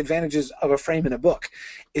book, one of the advantages of a frame in a book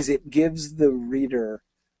is it gives the reader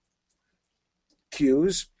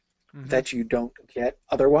cues that you don't get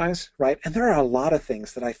otherwise, right? And there are a lot of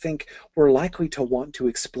things that I think we're likely to want to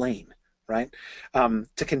explain, right? To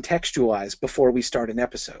contextualize before we start an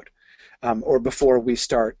episode, or before we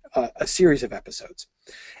start a series of episodes.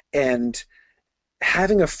 And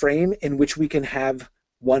having a frame in which we can have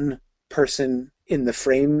one person in the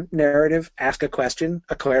frame narrative ask a question,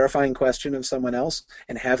 a clarifying question of someone else,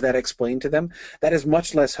 and have that explained to them, that is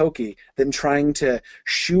much less hokey than trying to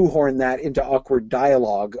shoehorn that into awkward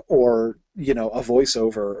dialogue or, a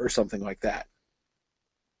voiceover or something like that.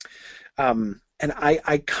 And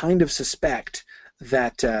I kind of suspect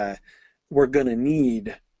that we're going to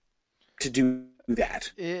need to do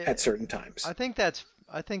that at certain times. I think that's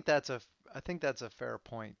a fair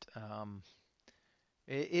point.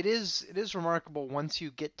 It is remarkable once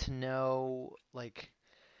you get to know, like,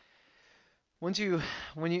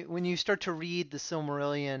 when you start to read the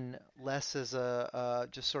Silmarillion less as a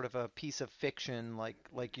just sort of a piece of fiction, like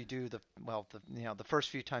you do the first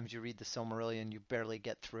few times you read the Silmarillion, you barely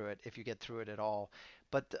get through it, if you get through it at all.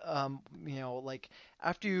 But like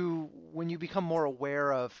when you become more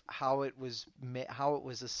aware of how it was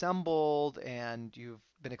assembled, and you've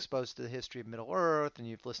been exposed to the history of Middle Earth, and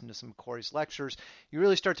you've listened to some of Corey's lectures, you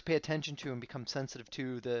really start to pay attention to and become sensitive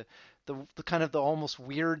to the kind of the almost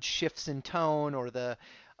weird shifts in tone, or the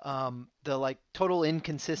like total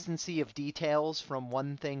inconsistency of details from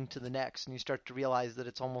one thing to the next, and you start to realize that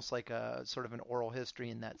it's almost like a sort of an oral history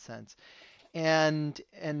in that sense. And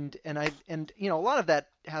a lot of that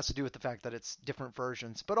has to do with the fact that it's different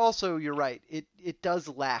versions, but also you're right, it does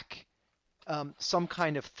lack some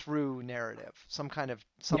kind of through narrative, some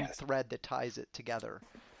Yes. thread that ties it together.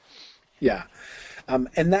 Yeah.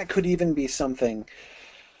 And that could even be something.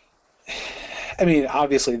 I mean,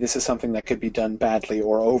 obviously, this is something that could be done badly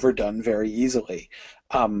or overdone very easily.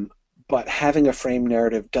 But having a frame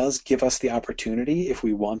narrative does give us the opportunity, if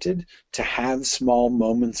we wanted, to have small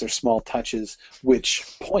moments or small touches which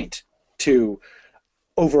point to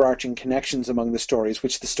overarching connections among the stories,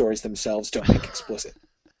 which the stories themselves don't make explicit.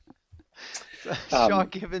 Sean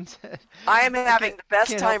Gibbons said, I am having the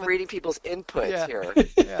best time reading people's inputs here.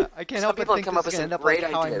 Yeah, I can't help but think come this up with is going to some end up like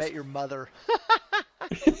great How ideas. I Met Your Mother.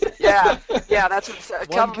 Yeah, that's what a One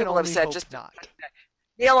couple can people have only said. hope Just not.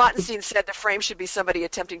 Neil Ottenstein said the frame should be somebody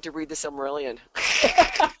attempting to read the Silmarillion.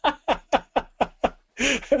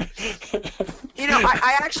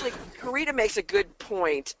 I actually, Karita makes a good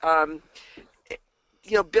point.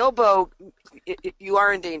 Bilbo, you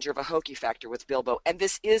are in danger of a hokey factor with Bilbo, and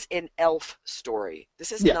this is an elf story.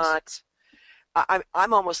 This is not.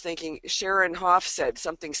 I'm almost thinking Sharon Hoff said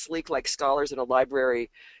something sleek like scholars in a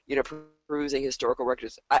library, perusing historical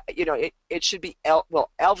records. It should be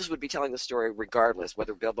elves would be telling the story regardless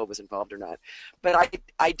whether Bilbo was involved or not. But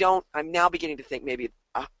I'm now beginning to think maybe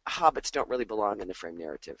hobbits don't really belong in the frame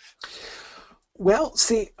narrative. Well,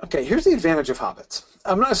 see, okay, here's the advantage of hobbits.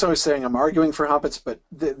 I'm not necessarily saying I'm arguing for hobbits, but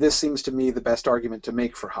this seems to me the best argument to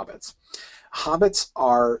make for hobbits. Hobbits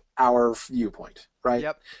are our viewpoint, right?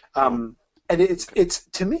 Yep. And it's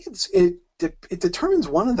to me it determines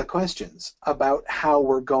one of the questions about how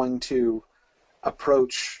we're going to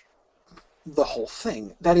approach the whole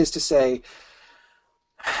thing. That is to say,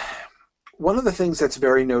 one of the things that's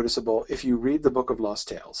very noticeable if you read the Book of Lost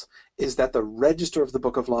Tales is that the register of the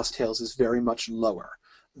Book of Lost Tales is very much lower.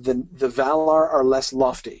 The Valar are less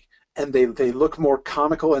lofty, and they look more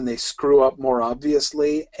comical, and they screw up more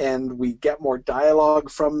obviously, and we get more dialogue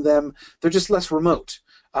from them. They're just less remote.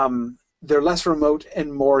 They're less remote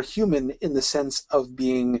and more human in the sense of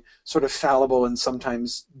being sort of fallible and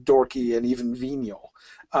sometimes dorky and even venial.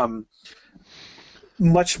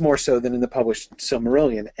 Much more so than in the published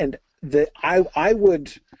Silmarillion. And I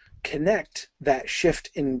would connect that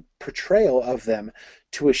shift in portrayal of them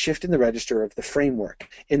to a shift in the register of the framework.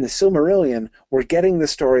 In the Silmarillion, we're getting the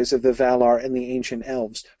stories of the Valar and the ancient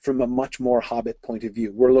elves from a much more Hobbit point of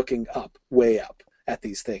view. We're looking up, way up, at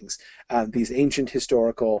these things, these ancient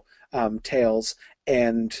historical tales,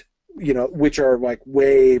 and which are like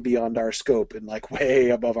way beyond our scope and like way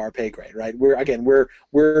above our pay grade, right? We're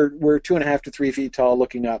 2.5 to 3 feet tall,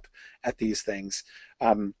 looking up at these things.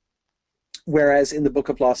 Whereas in the Book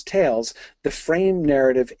of Lost Tales, the frame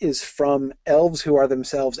narrative is from elves who are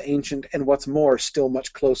themselves ancient, and what's more, still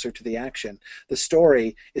much closer to the action. The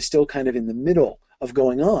story is still kind of in the middle of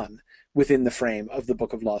going on within the frame of the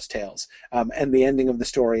Book of Lost Tales, and the ending of the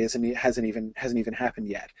story hasn't even happened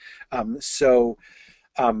yet. So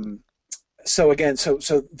the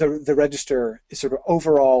register is sort of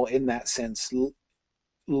overall in that sense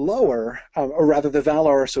lower, or rather the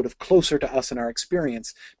Valar are sort of closer to us in our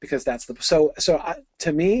experience, because that's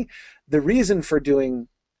to me, the reason for doing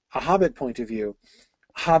a Hobbit point of view,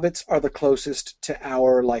 hobbits are the closest to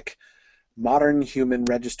our like modern human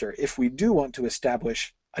register if we do want to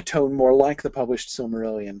establish a tone more like the published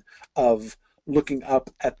Silmarillion of looking up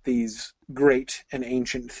at these great and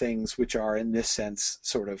ancient things which are in this sense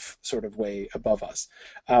sort of way above us.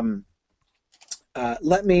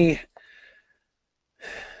 Let me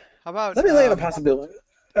lay out a possibility.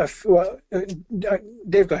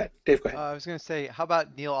 Dave, go ahead. I was going to say, how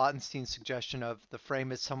about Neil Ottenstein's suggestion of the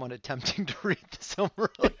frame as someone attempting to read the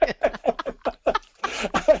Silmarillion?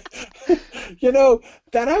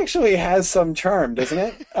 That actually has some charm, doesn't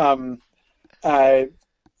it?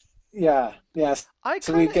 Yes.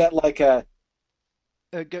 So we get like a.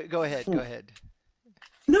 Go ahead. Go ahead.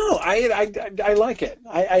 No, I like it.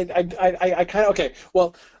 I kind of okay.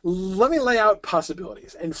 Well, let me lay out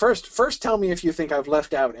possibilities, and first tell me if you think I've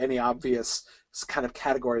left out any obvious kind of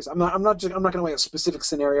categories. I'm not going to lay out specific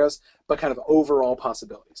scenarios, but kind of overall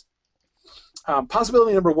possibilities.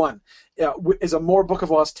 Possibility number one is a more Book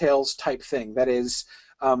of Lost Tales type thing. That is,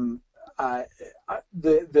 the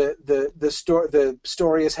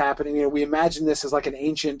story is happening. We imagine this as like an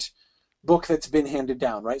ancient book that's been handed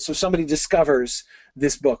down, right? So somebody discovers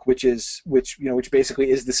this book, which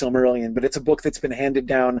basically is the Silmarillion, but it's a book that's been handed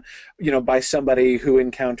down, by somebody who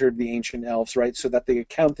encountered the ancient elves, right? So that the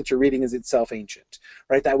account that you're reading is itself ancient,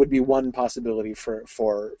 right? That would be one possibility for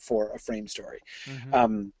a frame story.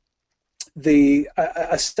 Mm-hmm.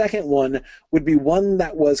 A second one would be one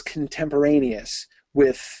that was contemporaneous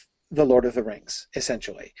with the Lord of the Rings,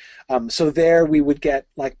 essentially. So there we would get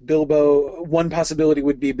like Bilbo. One possibility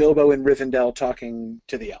would be Bilbo and Rivendell talking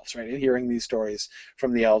to the elves, right, and hearing these stories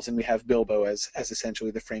from the elves, and we have Bilbo as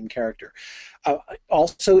essentially the frame character.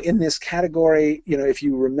 Also in this category, if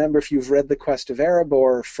you remember, if you've read The Quest of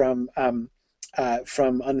Erebor from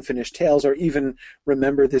Unfinished Tales, or even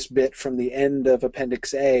remember this bit from the end of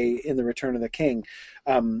Appendix A in The Return of the King,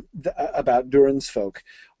 about Durin's folk,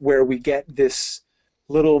 where we get this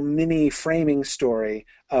little mini framing story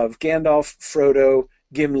of Gandalf, Frodo,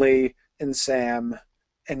 Gimli, and Sam,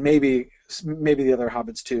 and maybe the other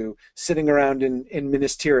hobbits too, sitting around in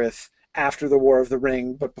Minas Tirith after the War of the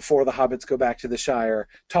Ring, but before the hobbits go back to the Shire,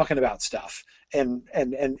 talking about stuff and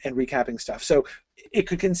recapping stuff. So it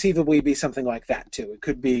could conceivably be something like that too. It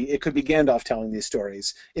could be Gandalf telling these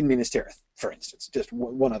stories in Minas Tirith, for instance. Just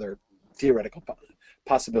one other theoretical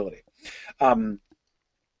possibility.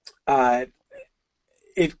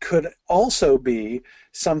 It could also be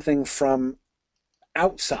something from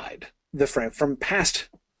outside the frame, from past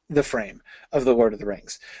the frame of the Lord of the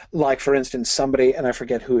Rings. Like, for instance, somebody, and I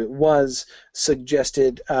forget who it was,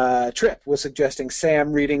 Tripp was suggesting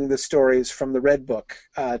Sam reading the stories from the Red Book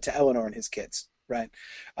to Eleanor and his kids, right?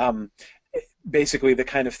 Basically the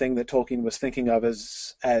kind of thing that Tolkien was thinking of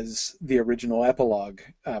as the original epilogue,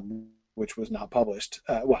 which was not published.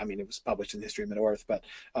 It was published in the History of Middle-earth, but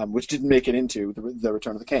which didn't make it into the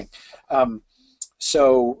Return of the King.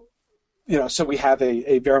 So we have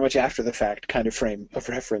a very much after the fact kind of frame of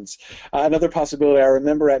reference. Another possibility, I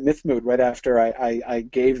remember at Mythmood, right after I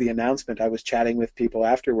gave the announcement, I was chatting with people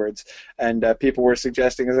afterwards, and people were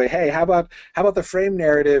suggesting, hey, how about the frame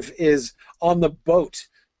narrative is on the boat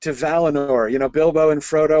to Valinor, Bilbo and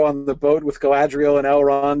Frodo on the boat with Galadriel and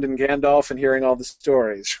Elrond and Gandalf and hearing all the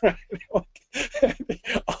stories, right?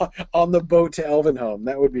 On the boat to Elvenhome.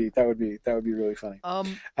 That would be really funny.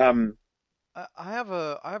 I have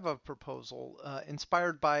a proposal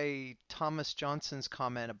inspired by Thomas Johnson's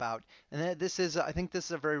comment about, and I think this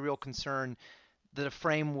is a very real concern, that a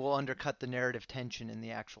frame will undercut the narrative tension in the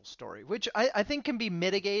actual story, which I think can be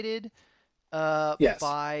mitigated yes.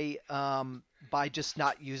 by just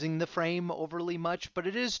not using the frame overly much. But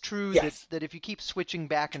it is true yes. that if you keep switching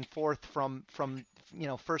back and forth from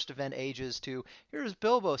first event ages to here's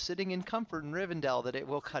Bilbo sitting in comfort in Rivendell, that it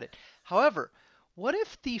will cut it. However, what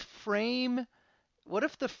if the frame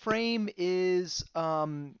is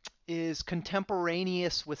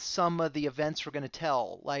contemporaneous with some of the events we're going to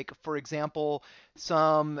tell? Like, for example,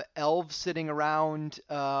 some elves sitting around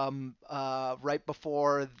right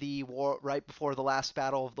before the last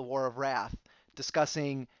battle of the War of Wrath,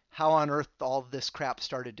 discussing how on earth all of this crap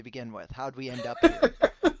started to begin with. How'd we end up here?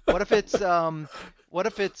 What if it's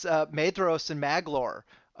Maedhros and Maglor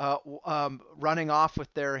running off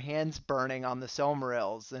with their hands burning on the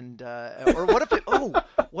Silmarils, and or what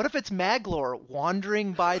if it's Maglor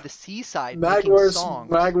wandering by the seaside making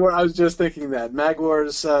songs? I was just thinking that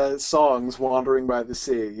Maglor's songs wandering by the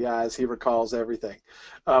sea, as he recalls everything.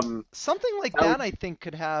 Something like that I think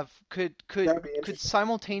could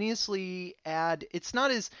simultaneously add. It's not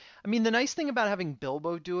as, the nice thing about having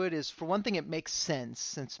Bilbo do it is, for one thing, it makes sense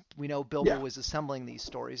since we know Bilbo was assembling these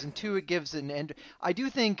stories, and two, it gives an end. I do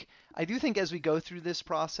think as we go through this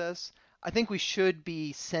process, I think we should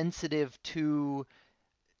be sensitive to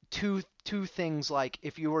two things, like,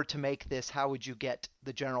 if you were to make this, how would you get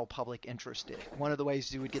the general public interested? One of the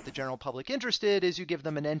ways you would get the general public interested is you give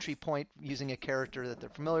them an entry point using a character that they're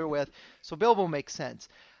familiar with. So Bilbo makes sense.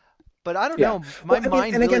 But I don't know. My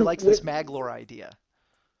mind really likes this Maglor idea.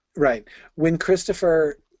 Right. When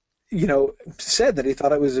Christopher, said that he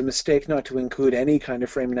thought it was a mistake not to include any kind of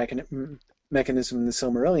framing mechanism in the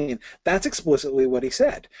Silmarillion, that's explicitly what he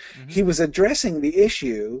said. Mm-hmm. He was addressing the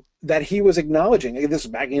issue that he was acknowledging. This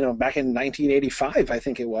was back in 1985, I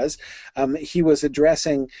think it was. He was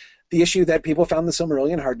addressing the issue that people found the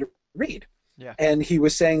Silmarillion hard to read. Yeah. And he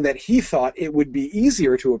was saying that he thought it would be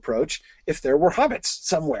easier to approach if there were hobbits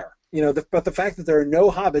somewhere. But the fact that there are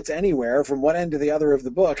no hobbits anywhere from one end to the other of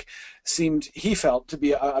the book he felt to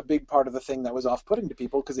be a big part of the thing that was off-putting to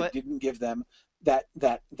people, because it didn't give them that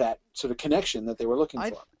sort of connection that they were looking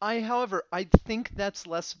for. However, I think that's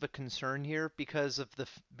less of a concern here because of the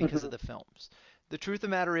films. The truth of the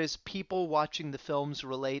matter is, people watching the films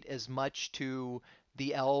relate as much to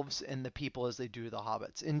the elves and the people as they do the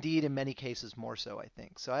hobbits. Indeed, in many cases, more so, I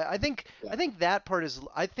think. So I think that part is.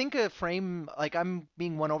 I think a frame, like, I'm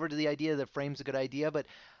being won over to the idea that frame's a good idea, but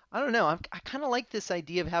I don't know. I kind of like this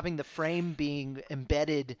idea of having the frame being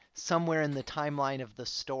embedded somewhere in the timeline of the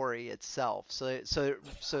story itself. So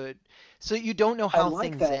you don't know how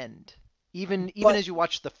things end. Even as you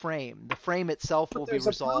watch the frame itself will be there's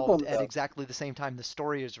a problem, resolved at though. exactly the same time the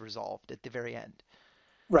story is resolved at the very end.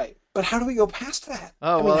 Right. But how do we go past that?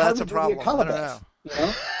 Oh, I mean, well, how that's do a we do problem. the I don't know. You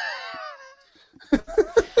know?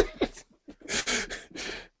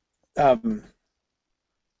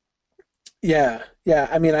 Yeah, yeah.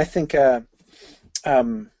 I mean, I think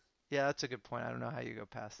Yeah, that's a good point. I don't know how you go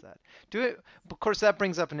past that. Of course, that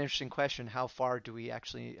brings up an interesting question. How far do we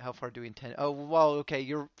intend? Oh, well,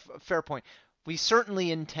 okay, fair point. We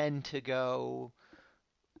certainly intend to go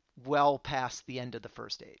well past the end of the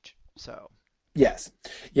first age. So, yes,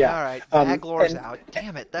 all yeah. right, Um, Maglor's and out.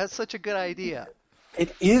 Damn it, that's such a good idea.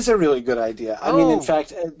 it is a really good idea. I mean, in Oh,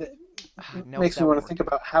 fact, it nope, makes me that want won't to work. think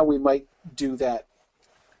about how we might do that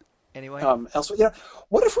Anyway, elsewhere.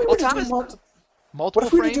 What if we Well, were to do Thomas, what multiple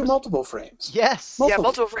if we were to do frames? multiple frames? Yes. yeah, Multiple.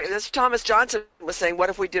 multiple frames. As Thomas Johnson was saying, what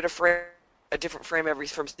if we did a different frame every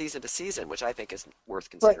from season to season, which I think is worth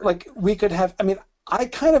Right, considering. like we could have. I mean, I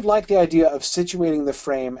kind of like the idea of situating the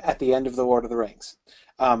frame at the end of the Lord of the Rings,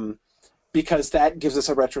 um, because that gives us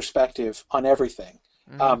a retrospective on everything.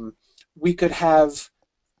 Hmm. Um, we could have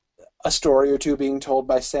a story or two being told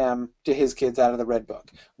by Sam to his kids out of the Red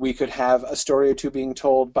Book. We could have a story or two being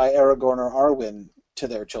told by Aragorn or Arwen to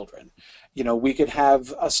their children. We could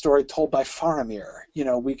have a story told by Faramir.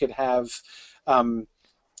 We could have, um,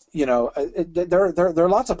 there are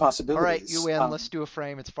lots of All right, you possibilities. win. Let's do a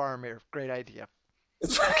frame. It's Faramir. Great idea.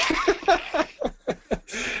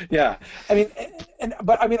 Yeah, I mean,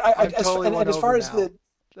 but I mean, I've totally won and as over far as now. the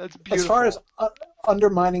That's as far as beautiful.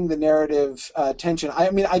 undermining the narrative tension, I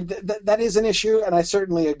mean, that is an issue, and I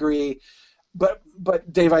certainly agree. But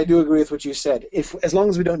Dave, I do agree with what you said. If as long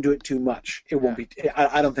as we don't do it too much, it won't Yeah. be.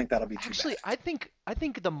 I don't think that'll be too Actually, bad. I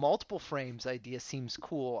think the multiple frames idea seems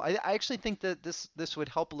cool. I actually think that this would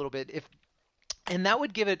help a little bit and that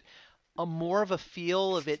would give it a more of a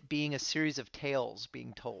feel of it being a series of tales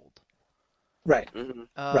being told. Right, Hmm.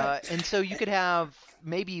 right, And so you could have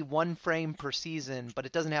maybe one frame per season, but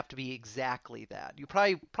it doesn't have to be exactly that. You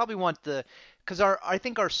probably want because I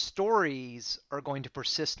think our stories are going to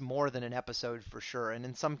persist more than an episode for sure, and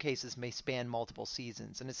in some cases may span multiple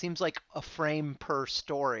seasons. And it seems like a frame per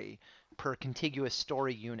story, per contiguous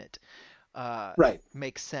story unit, uh, right,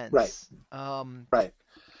 makes right, sense. right,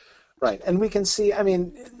 right. And we can see. I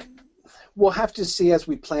mean, we'll have to see as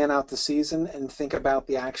we plan out the season and think about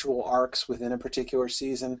the actual arcs within a particular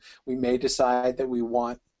season. We may decide that we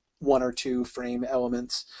want one or two frame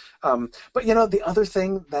elements. But the other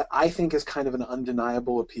thing that I think is kind of an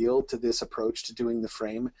undeniable appeal to this approach to doing the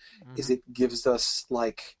frame is Hmm. it gives us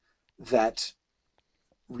like that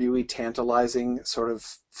really tantalizing sort of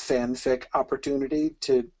fanfic opportunity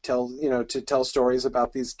to tell stories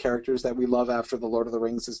about these characters that we love after the Lord of the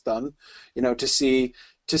Rings is done.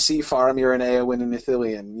 To see Faramir and Eowyn and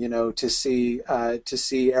Ithilien, to see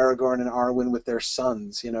Aragorn and Arwen with their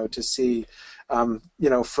sons, to see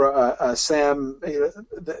Sam,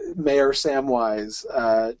 Mayor Samwise,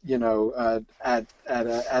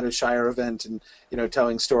 at a Shire event and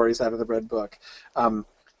telling stories out of the Red Book. I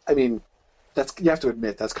mean, you have to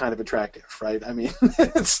admit that's kind of attractive, right? I mean,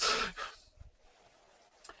 it's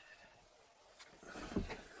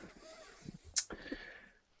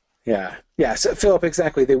yeah, yeah. So Philip,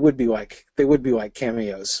 exactly. They would be like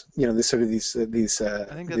cameos. This sort of these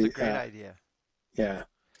I think that's a great uh, idea. yeah,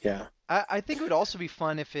 yeah. I think it would also be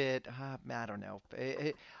fun if I don't know.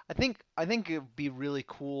 I think it would be really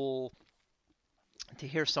cool to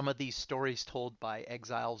hear some of these stories told by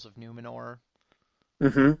exiles of Numenor,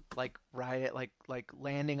 Hmm. like right like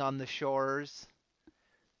landing on the shores.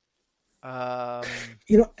 Um,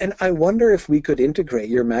 And I wonder if we could integrate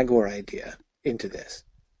your Magor idea into this.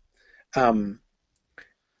 Um,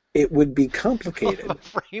 it would be a complicated.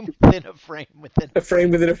 frame within a frame within a A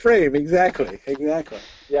frame frame. within a frame, exactly, exactly.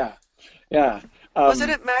 Yeah, yeah.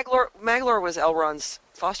 Wasn't Um, it Maglor? Maglor was Elrond's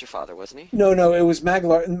foster father, wasn't he? no, no, it was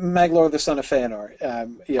Maglor the son of Feanor.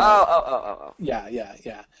 Oh, oh, oh, oh, oh. Yeah, yeah,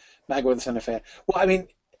 yeah. Maglor the son of Feanor. Well, I mean,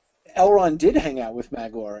 Elrond did hang out with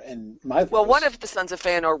Maglor and Well, one Mithras. of the sons of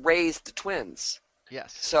Feanor raised the twins.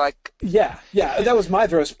 Yes. So I. Yeah, yeah, that was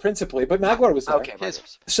Mithras principally, but Maglor was there. Okay, His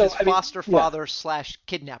brothers. So his I mean, foster yeah, father slash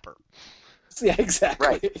kidnapper. yeah, exactly.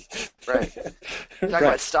 Right, right. Talking Right.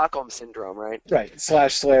 about Stockholm syndrome, right? Right,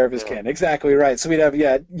 slash Slayer of his Yeah. kin. Exactly right. So we'd have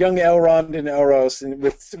young Elrond and Elros and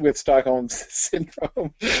with Stockholm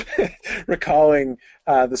syndrome, recalling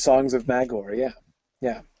the songs of Magor. Yeah,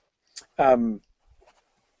 yeah. Um,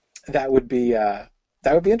 that would be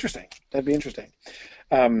interesting. That'd be interesting.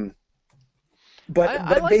 Um,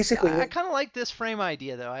 but basically, I kind of like this frame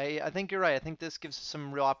idea though. I think you're right. I think this gives us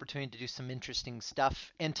some real opportunity to do some interesting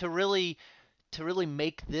stuff and to really to really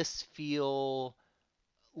make this feel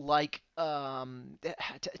like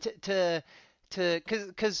because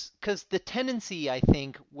the tendency I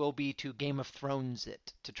think will be to Game of Thrones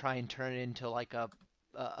it, to try and turn it into like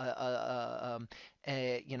like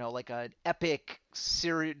an epic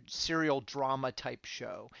serial drama type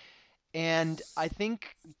show. And I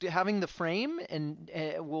think having the frame and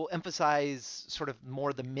will emphasize sort of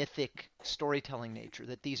more the mythic storytelling nature,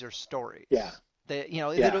 that these are stories. Yeah. That,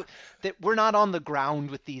 Yeah. that we're not on the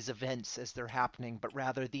ground with these events as they're happening, but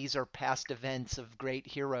rather these are past events of great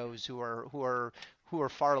heroes who are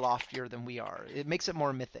far loftier than we are. It makes it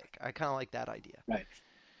more mythic. I kind of like that idea. Right.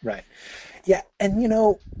 Right. Yeah, and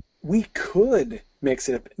we could mix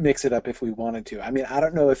it up if we wanted to. I mean, I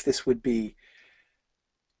don't know if it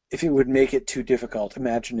would make it too difficult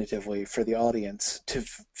imaginatively for the audience to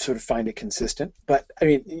sort of find it consistent. But I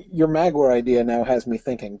mean, your Magwar idea now has me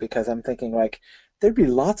thinking, because I'm thinking like there'd be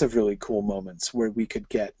lots of really cool moments where we could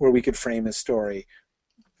frame a story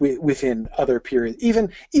within other periods, even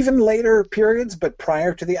later periods, but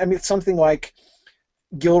prior to I mean, something like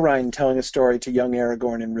Gilrain telling a story to young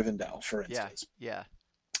Aragorn in Rivendell, for instance. Yeah.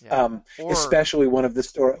 Especially one of the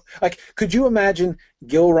story. Like, could you imagine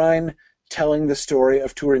Gilrain telling the story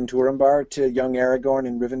of Turin Turambar to young Aragorn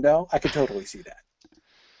in Rivendell? I could totally see that,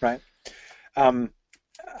 right?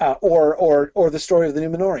 Or the story of the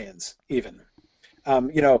Númenóreans, even.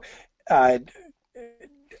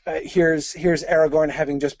 Here's Aragorn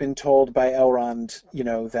having just been told by Elrond,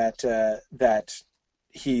 that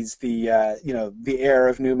he's the heir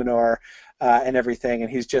of Númenor and everything, and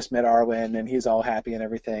he's just met Arwen, and he's all happy and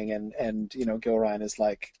everything, and Gilrain is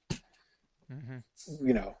like,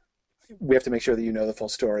 we have to make sure that you know the full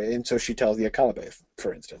story, and so she tells the Akalabath,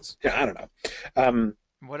 for instance. Yeah, I don't know.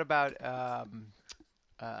 What about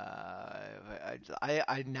I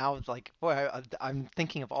now like, boy, I'm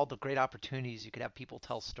thinking of all the great opportunities you could have people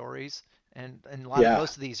tell stories, and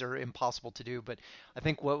most of these are impossible to do. But I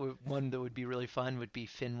think one that would be really fun would be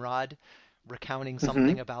Finrod recounting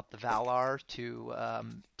something about the Valar to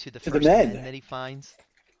the first men that he finds.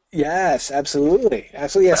 Yes, absolutely.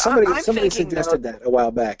 Yeah, somebody suggested that a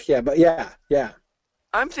while back. Yeah, but yeah.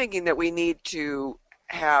 I'm thinking that we need to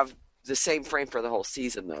have the same frame for the whole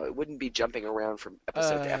season, though. It wouldn't be jumping around from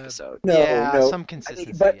episode to episode. No. Some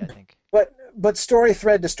consistency, I think. But story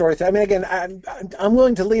thread to story thread. I mean, again, I'm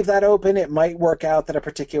willing to leave that open. It might work out that a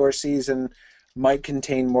particular season might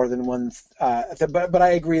contain more than one. But I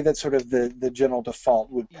agree that sort of the general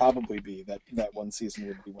default would probably be that one season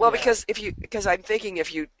would be one. Well, because I'm thinking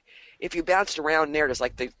if you bounced around narratives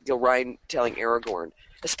like the Gilrain telling Aragorn,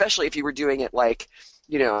 especially if you were doing it like,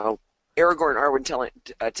 Aragorn and Arwen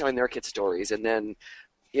telling their kids stories, and then,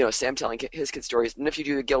 Sam telling his kids stories, and if you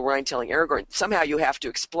do the Gilrain telling Aragorn, somehow you have to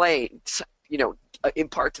explain,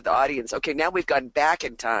 impart to the audience, okay, now we've gone back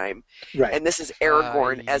in time, right, and this is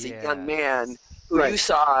Aragorn as a young man who you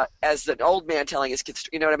saw as an old man telling his kids,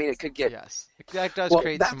 you know what I mean? It could get... Yes, that does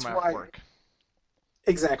create some work.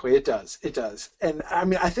 Exactly, it does. And I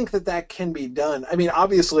mean, I think that can be done. I mean,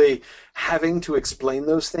 obviously, having to explain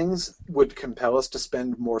those things would compel us to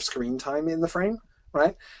spend more screen time in the frame,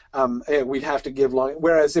 right? We'd have to give long.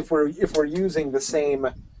 Whereas if we're using the same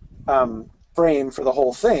frame for the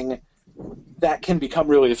whole thing, that can become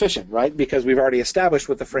really efficient, right? Because we've already established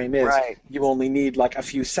what the frame is. Right. You only need like a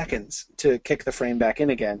few seconds to kick the frame back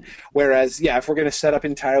in again. Whereas, if we're going to set up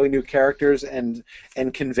entirely new characters and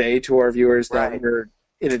convey to our viewers that we're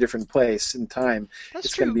in a different place and time,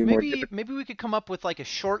 it's going to be more difficult. Maybe we could come up with like a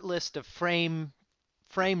short list of frame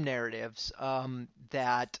narratives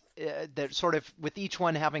that sort of, with each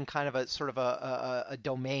one having kind of a sort of a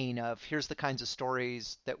domain of, here's the kinds of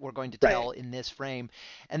stories that we're going to tell in this frame.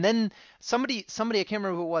 And then somebody I can't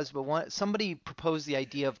remember who it was, but somebody proposed the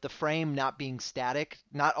idea of the frame not being static,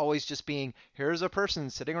 not always just being, here's a person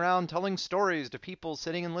sitting around telling stories to people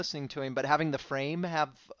sitting and listening to him, but having the frame have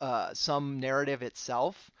some narrative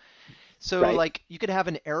itself. So like you could have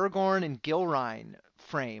an Aragorn and Gilrain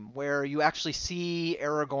frame where you actually see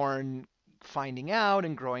Aragorn finding out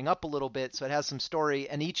and growing up a little bit, so it has some story,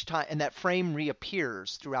 and each time, and that frame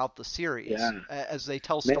reappears throughout the series as they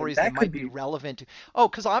tell stories that might be relevant to.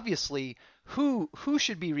 Because obviously, who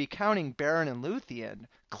should be recounting Beren and Luthien?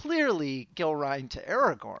 Clearly, Gilrain to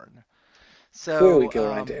Aragorn. So clearly,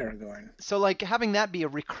 Gilrain to Aragorn. So like having that be a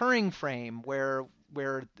recurring frame where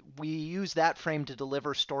we use that frame to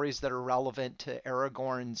deliver stories that are relevant to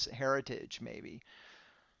Aragorn's heritage, maybe.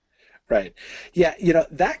 Right. Yeah,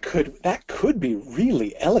 that could be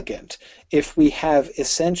really elegant if we have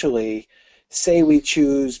essentially, say we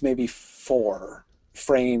choose maybe 4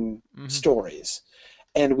 frame stories,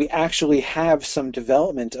 and we actually have some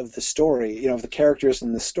development of the story, of the characters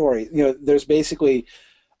in the story. There's basically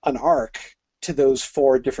an arc to those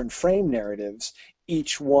 4 different frame narratives,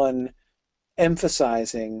 each one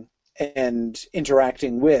emphasizing and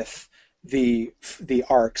interacting with the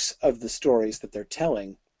arcs of the stories that they're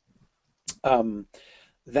telling. So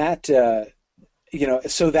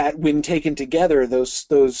that when taken together, those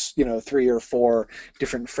 3 or 4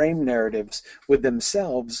 different frame narratives would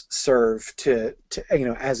themselves serve to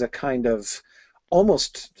as a kind of,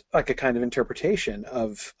 almost like a kind of interpretation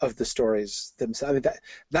of the stories themselves. I mean,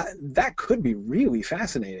 that could be really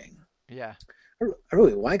fascinating. Yeah, I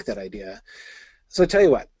really like that idea. So I tell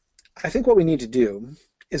you what, I think what we need to do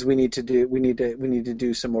is we need to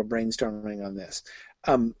do some more brainstorming on this.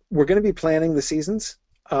 We're going to be planning the seasons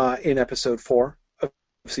in episode 4 of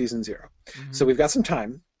season 0. Mm-hmm. So we've got some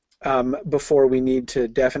time before we need to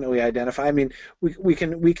definitely identify. I mean, we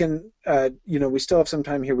can we still have some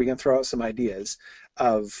time here. We can throw out some ideas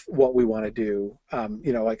of what we want to do.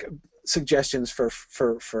 Like suggestions for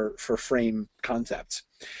frame concepts.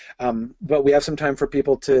 But we have some time for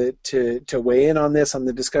people to weigh in on this on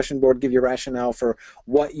the discussion board, give you rationale for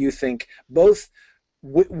what you think, both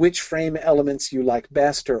which frame elements you like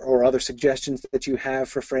best, or other suggestions that you have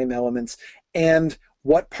for frame elements, and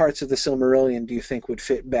what parts of the Silmarillion do you think would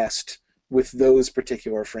fit best with those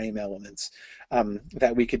particular frame elements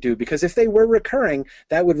that we could do. Because if they were recurring,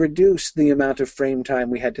 that would reduce the amount of frame time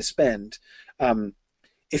we had to spend.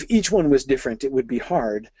 If each one was different, it would be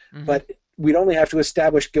hard, but we'd only have to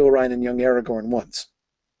establish Gilrain and young Aragorn once,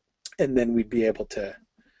 and then we'd be able to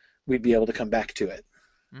come back to it.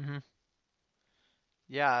 Mm-hmm.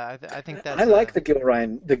 Yeah, I think that's. I like the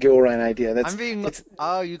Gilrain idea.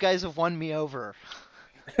 You guys have won me over.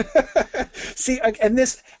 See, and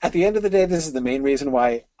this, at the end of the day, this is the main reason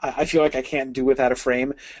why I feel like I can't do without a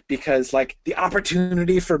frame, because like the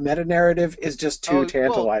opportunity for meta narrative is just too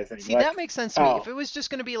tantalizing. See, that makes sense to me. If it was just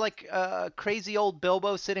going to be like crazy old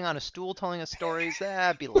Bilbo sitting on a stool telling us stories,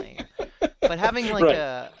 that'd be lame. But having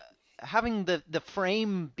like having the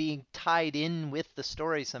frame being tied in with the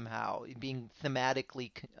story somehow, being thematically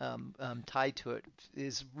tied to it,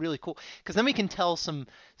 is really cool. Because then we can tell some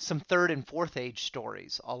 3rd and 4th age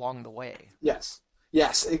stories along the way. Yes,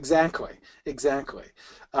 exactly.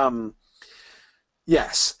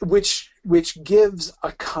 Yes, which gives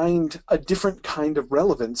a different kind of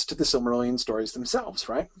relevance to the Silmarillion stories themselves,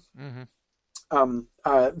 right? Mm-hmm.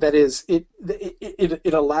 That is,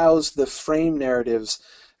 it allows the frame narratives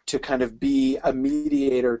to kind of be a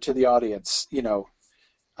mediator to the audience, a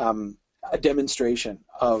demonstration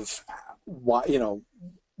of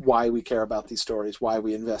why we care about these stories, why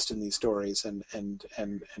we invest in these stories, and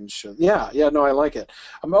show. No, I like it.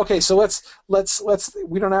 Okay, so let's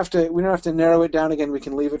we don't have to narrow it down again. We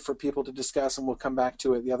can leave it for people to discuss, and we'll come back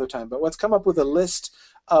to it the other time. But let's come up with a list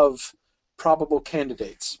of probable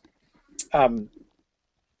candidates.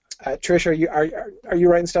 Trish, are you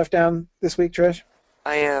writing stuff down this week, Trish?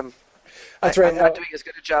 I am. That's right. I'm not doing as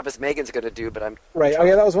good a job as Megan's going to do, but I'm right. Oh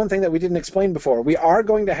yeah, that was one thing that we didn't explain before. We are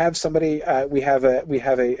going to have somebody. We have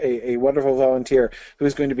a wonderful volunteer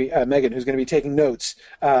who's going to be Megan, who's going to be taking notes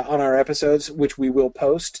on our episodes, which we will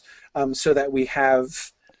post, so that we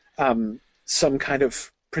have some kind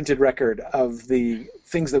of printed record of the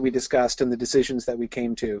things that we discussed and the decisions that we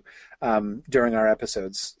came to during our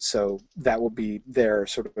episodes. So that will be there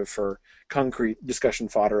sort of for concrete discussion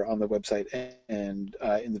fodder on the website and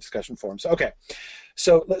in the discussion forums. Okay,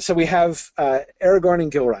 so we have Aragorn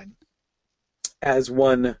and Gilrain as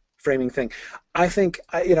one framing thing. I think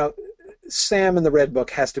Sam in the Red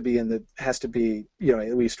Book has to be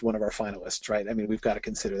at least one of our finalists, right? I mean, we've got to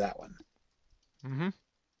consider that one. Mm-hmm.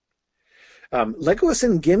 Legolas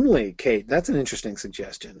and Gimli, Kate. That's an interesting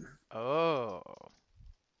suggestion. Oh.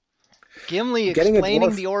 Gimli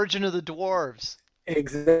explaining the origin of the dwarves.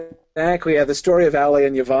 Exactly. Yeah, the story of Ale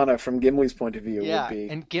and Yavanna from Gimli's point of view would be.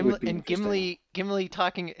 And Gimli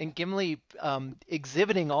talking, and Gimli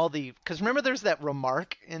exhibiting all the. Because remember, there's that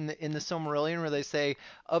remark in the Silmarillion where they say,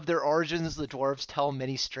 of their origins, the dwarves tell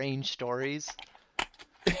many strange stories.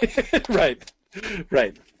 Right.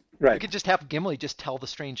 You could just have Gimli just tell the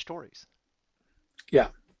strange stories. Yeah.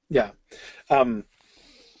 No,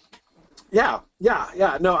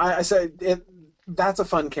 I said that's a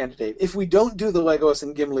fun candidate. If we don't do the Legolas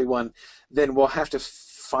and Gimli one, then we'll have to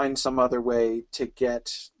find some other way to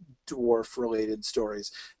get dwarf-related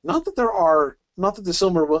stories. Not that the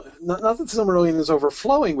Silmarillion is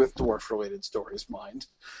overflowing with dwarf-related stories, mind,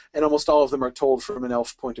 and almost all of them are told from an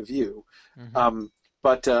elf point of view. Mm-hmm.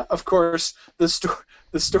 But of course, the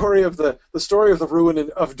story of the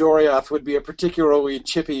ruin of Doriath would be a particularly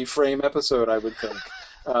chippy frame episode, I would think,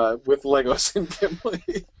 with Legolas and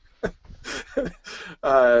Gimli,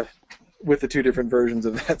 with the two different versions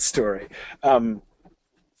of that story.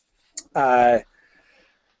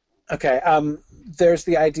 There's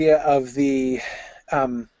the idea of the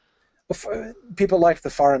people like the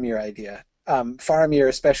Faramir idea. Faramir,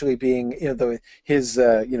 especially being his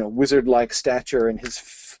wizard-like stature and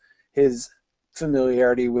his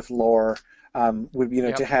familiarity with lore, would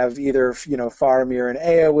to have either Faramir and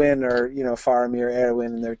Éowyn, or Faramir, Éowyn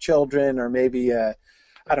and their children, or maybe I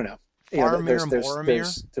don't know. Faramir and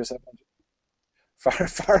Boromir. There's a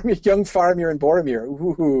Faramir, young Faramir and Boromir.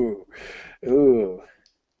 Ooh,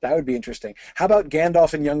 that would be interesting. How about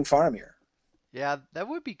Gandalf and young Faramir? Yeah, that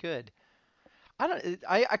would be good.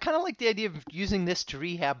 I kind of like the idea of using this to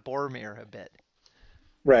rehab Boromir a bit.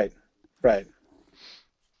 Right.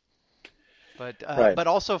 But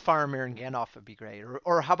also Faramir and Gandalf would be great.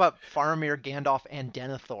 Or how about Faramir, Gandalf, and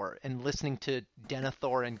Denethor, and listening to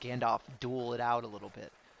Denethor and Gandalf duel it out a little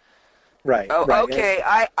bit. Right. Oh, right. Okay.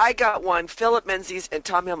 I got one. Philip Menzies and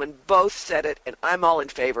Tom Hillman both said it, and I'm all in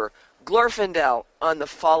favor. Glorfindel on the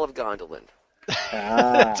Fall of Gondolin.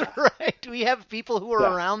 That's right. We have people who are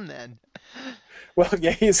around then. Well,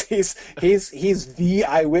 yeah, he's the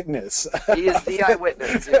eyewitness. He is the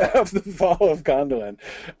eyewitness of the Fall of Gondolin.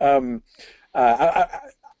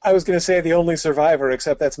 I was going to say the only survivor,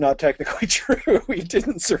 except that's not technically true. He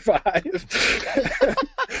didn't survive.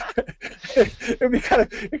 It'd be kind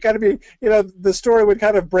of be, the story would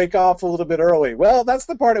kind of break off a little bit early. Well, that's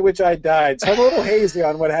the part at which I died, so I'm a little hazy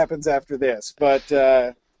on what happens after this. But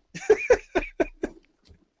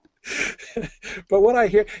but what I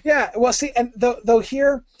hear, see, and though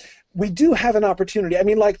here we do have an opportunity. I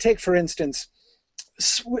mean, like, take for instance,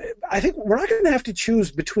 I think we're not going to have to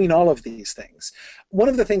choose between all of these things. One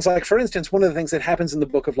of the things that happens in the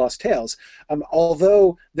Book of Lost Tales,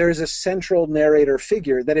 although there's a central narrator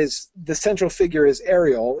figure, that is, the central figure is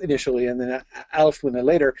Ariel initially, and then Alfwine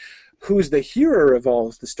later, who's the hearer of all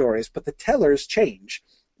of the stories, but the tellers change,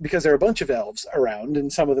 because there are a bunch of elves around,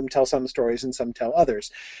 and some of them tell some stories and some tell others.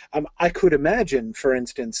 I could imagine, for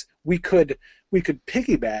instance, we could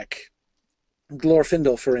piggyback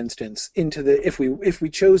Glorfindel, for instance, into the if we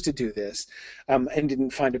chose to do this, and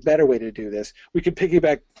didn't find a better way to do this, we could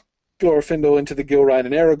piggyback Glorfindel into the Gilraen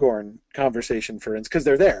and Aragorn conversation, for instance, because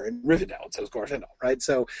they're there in Rivendell, and so is Glorfindel, right?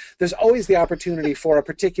 So there's always the opportunity for a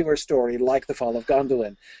particular story, like the Fall of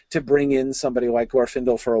Gondolin, to bring in somebody like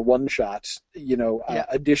Glorfindel for a one-shot,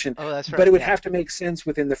 addition. Oh, that's right. But it would have to make sense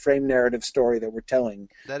within the frame narrative story that we're telling.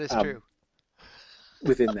 That is true.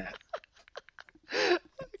 Within that.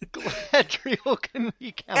 Galadriel can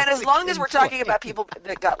recount. And as long as we're talking about people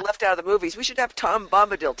that got left out of the movies, we should have Tom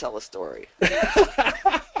Bombadil tell a story.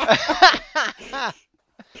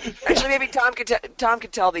 Actually, maybe Tom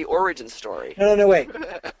could tell the origin story. No, wait.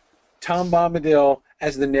 Tom Bombadil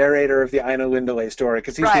as the narrator of the Ainulindale story,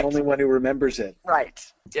 because he's the only one who remembers it. Right.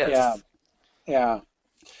 Yes. Yeah.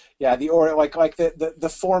 The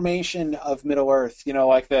formation of Middle Earth.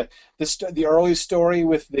 Like the early story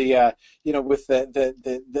with the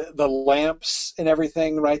the lamps and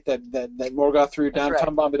everything, right? That Morgoth threw down. Right.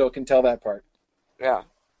 Tom Bombadil can tell that part. Yeah.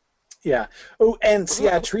 Yeah. Oh, and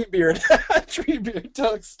Treebeard. Treebeard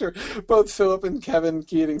tells story. Both Philip and Kevin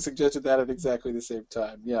Keating suggested that at exactly the same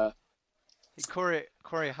time. Yeah. Hey, Corey,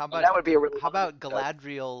 how about that would be a really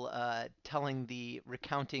Galadriel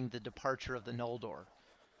recounting the departure of the Noldor?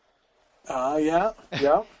 Yeah.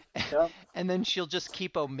 And then she'll just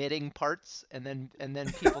keep omitting parts, and then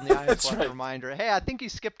people in the audience will remind her, "Hey, I think you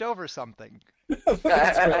skipped over something." That's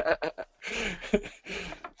right.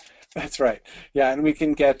 That's right. Yeah, and we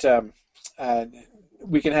can get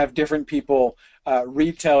we can have different people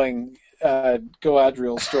retelling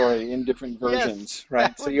Galadriel's story in different versions,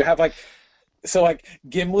 right? So you have like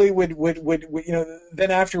Gimli would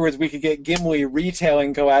then afterwards we could get Gimli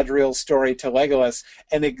retelling Galadriel's story to Legolas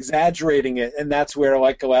and exaggerating it, and that's where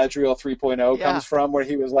like Galadriel 3.0 comes from, where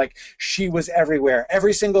he was like, she was everywhere.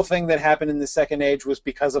 Every single thing that happened in the Second Age was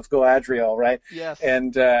because of Galadriel, right? Yes.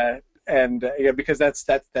 And because that's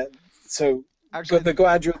so actually, the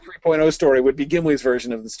Galadriel 3.0 story would be Gimli's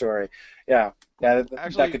version of the story. Yeah. Yeah,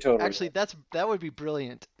 that could totally. Actually, that would be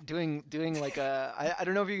brilliant. Doing like I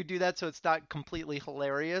don't know if you could do that so it's not completely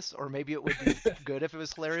hilarious, or maybe it would be good if it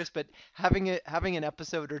was hilarious. But having an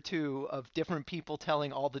episode or two of different people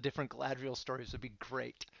telling all the different Galadriel stories would be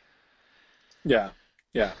great. Yeah.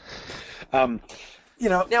 Now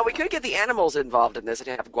we could get the animals involved in this and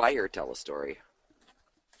have Gwyer tell a story.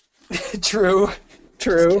 True.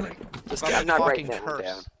 I'm not writing talking that one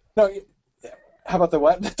down. curse. No, how about the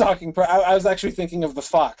what? The talking. I was actually thinking of the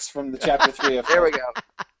fox from the chapter 3 of. There we go.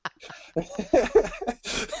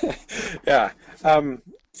 Yeah.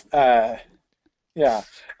 Yeah.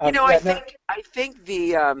 I think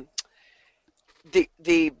the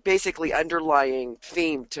basically underlying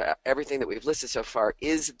theme to everything that we've listed so far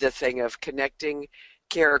is the thing of connecting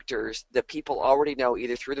characters that people already know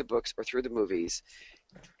either through the books or through the movies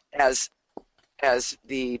as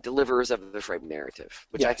the deliverers of the frame narrative,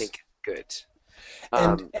 which I think is good.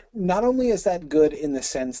 And not only is that good in the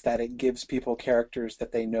sense that it gives people characters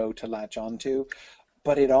that they know to latch onto,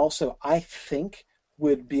 but it also, I think,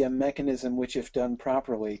 would be a mechanism which, if done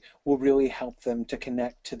properly, will really help them to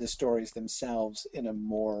connect to the stories themselves in a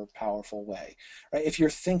more powerful way. Right? If you're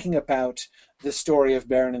thinking about the story of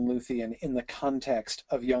Beren and Luthien in the context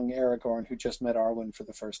of young Aragorn who just met Arwen for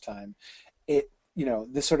the first time, the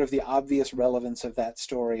sort of the obvious relevance of that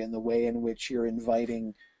story and the way in which you're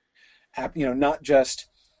inviting, not just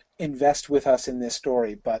invest with us in this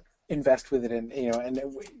story, but invest with it and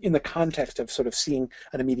in the context of sort of seeing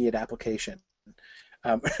an immediate application.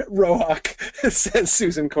 Rohak, says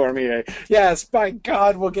Susan Cormier. Yes, by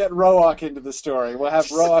God, we'll get Rohak into the story. We'll have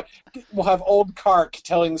Rohak. We'll have old Kark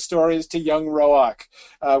telling stories to young Rohak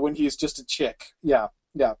when he's just a chick. Yeah,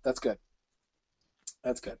 that's good.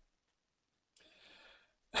 That's good.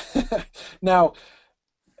 Now,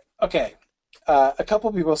 okay. A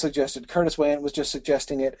couple people suggested. Curtis Wayant was just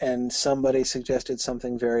suggesting it, and somebody suggested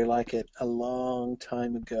something very like it a long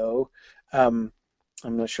time ago.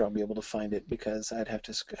 I'm not sure I'll be able to find it because I'd have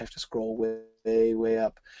to scroll way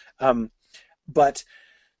up. But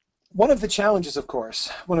one of the challenges, of course,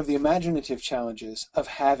 one of the imaginative challenges of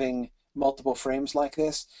having multiple frames like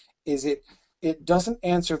this is it doesn't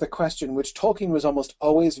answer the question which Tolkien was almost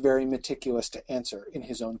always very meticulous to answer in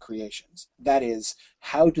his own creations. That is,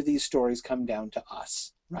 how do these stories come down to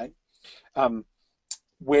us, right?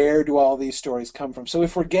 Where do all these stories come from? So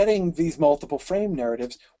if we're getting these multiple frame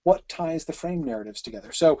narratives, what ties the frame narratives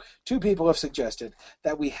together? So two people have suggested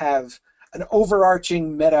that we have an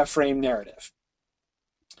overarching meta frame narrative.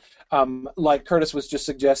 Like Curtis was just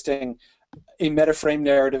suggesting, a meta frame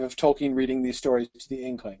narrative of Tolkien reading these stories to the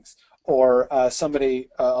Inklings. Or somebody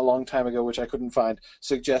a long time ago, which I couldn't find,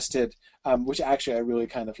 suggested, which actually I really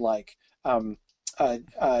kind of like, J.R.R.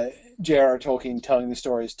 Tolkien telling the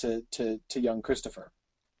stories to young Christopher.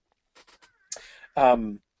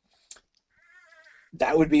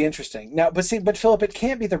 That would be interesting. Now, but Philip, it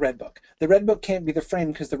can't be the Red Book. The Red Book can't be the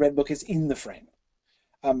frame because the Red Book is in the frame.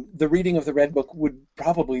 The reading of the Red Book would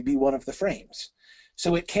probably be one of the frames.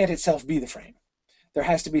 So it can't itself be the frame. There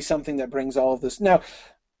has to be something that brings all of this. Now,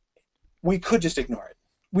 we could just ignore it.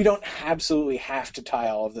 We don't absolutely have to tie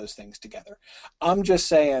all of those things together. I'm just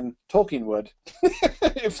saying Tolkien would.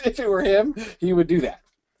 if it were him, he would do that.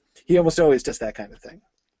 He almost always does that kind of thing.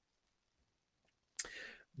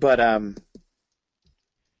 But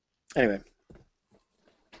anyway,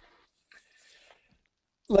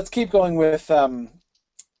 let's keep going with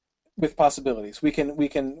possibilities. We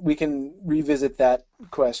can revisit that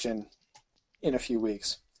question in a few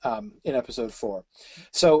weeks in episode 4.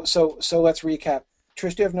 So let's recap.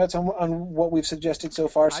 Trish, do you have notes on what we've suggested so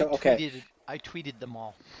far? I tweeted them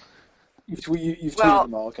all. You've tweeted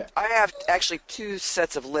them all. Okay. I have actually 2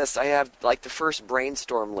 sets of lists. I have like the first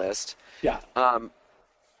brainstorm list. Yeah.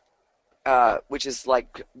 Which is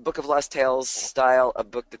like Book of Lost Tales style, a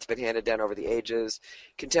book that's been handed down over the ages.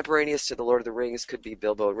 Contemporaneous to The Lord of the Rings could be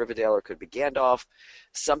Bilbo and Rivendell, or could be Gandalf.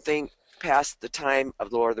 Something past the time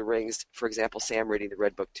of The Lord of the Rings, for example, Sam reading the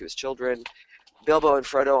Red Book to his children. Bilbo and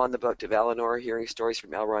Frodo on the boat to Valinor, hearing stories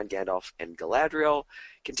from Elrond, Gandalf, and Galadriel.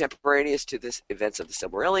 Contemporaneous to the events of the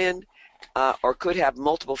Silmarillion. Or could have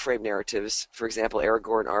multiple frame narratives, for example,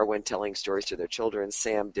 Aragorn, Arwen telling stories to their children,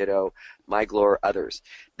 Sam, ditto, Mygloor, others.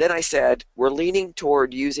 Then I said, we're leaning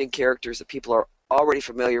toward using characters that people are already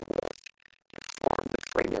familiar with to form the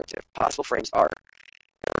frame narrative. Possible frames are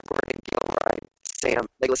Aragorn and Gilride, Sam,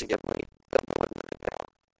 Legolas and Gimli, Bilbo and Rivendell,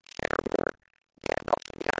 Faramir, Gandalf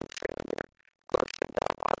and Faramir,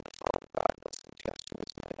 Glorfindel on the Fall of God.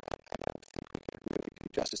 I don't think we can really do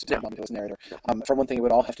justice to Tom Bombadil's narrator. For one thing, it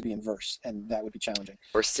would all have to be in verse, and that would be challenging.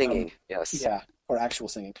 Or singing, yes. Yeah, or actual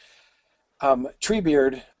singing.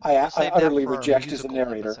 Treebeard, I utterly reject as a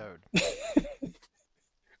narrator.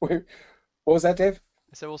 Wait, what was that, Dave?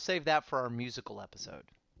 I said we'll save that for our musical episode.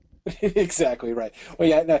 Exactly right. Well,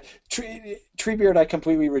 yeah, no, Treebeard I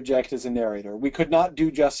completely reject as a narrator. We could not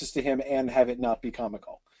do justice to him and have it not be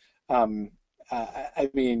comical. I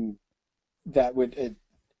mean, that would...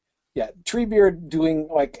 Treebeard doing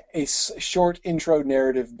like a short intro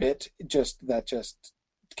narrative bit, just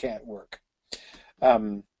can't work.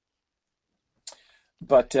 Um,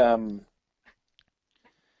 but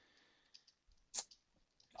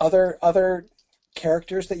other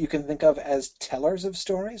characters that you can think of as tellers of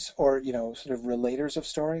stories, or sort of relators of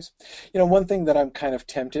stories. One thing that I'm kind of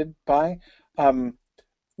tempted by,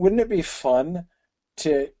 wouldn't it be fun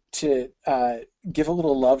to give a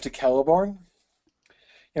little love to Celeborn?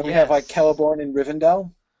 We have like Yes. Celeborn in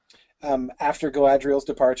Rivendell after Galadriel's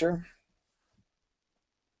departure.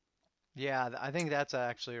 Yeah, I think that's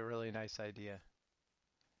actually a really nice idea.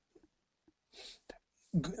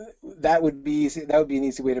 That would be easy. That would be an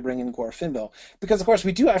easy way to bring in Glorfindel, because of course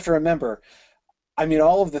we do have to remember. I mean,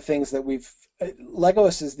 all of the things that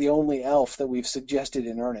Legolas is the only elf that we've suggested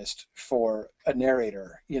in earnest for a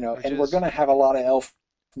narrator, Which and we're is going to have a lot of elf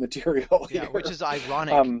material Yeah, which here. is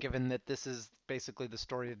ironic Um, given that this is basically the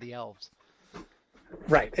story of the elves.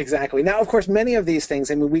 Right, exactly. Now, of course, many of these things,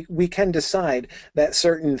 I mean, we can decide that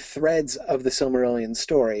certain threads of the Silmarillion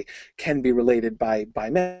story can be related by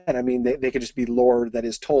men. I mean, they could just be lore that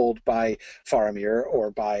is told by Faramir or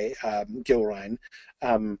by Gilrain.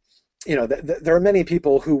 Um, there are many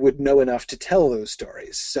people who would know enough to tell those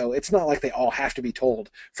stories. So it's not like they all have to be told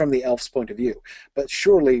from the elf's point of view. But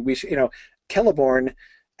surely we should, Celeborn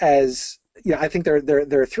as I think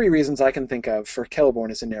there are three reasons I can think of for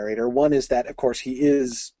Celeborn as a narrator. One is that, of course, he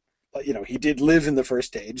is, he did live in the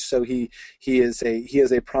First Age, so he is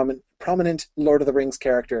a prominent Lord of the Rings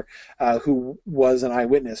character who was an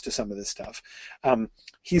eyewitness to some of this stuff.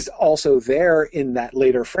 He's also there in that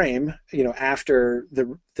later frame, after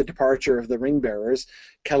the departure of the ring bearers.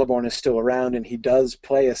 Celeborn is still around, and he does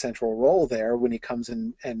play a central role there when he comes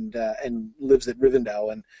in and lives at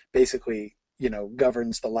Rivendell and basically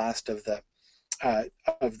governs the last of the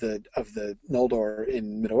Noldor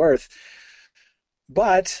in Middle Earth.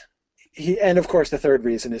 But and of course the third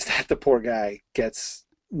reason is that the poor guy gets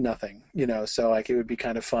nothing, so like it would be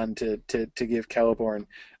kind of fun to give Celeborn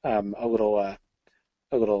a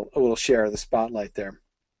little share of the spotlight there.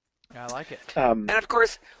 Yeah, I like it. And of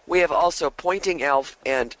course, we have also Pointing Elf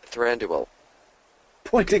and Thranduil.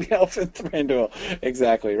 Pointing Elf and Thranduil,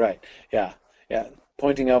 exactly right. Yeah, yeah.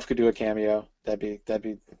 Pointing Elf could do a cameo. That'd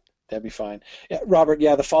be fine. Yeah, Robert.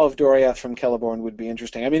 Yeah, the Fall of Doriath from Celeborn would be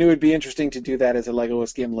interesting. I mean, it would be interesting to do that as a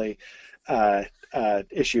Legolas Gimli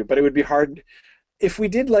issue, but it would be hard if we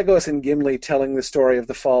did Legolas and Gimli telling the story of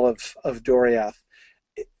the fall of Doriath.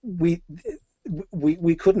 We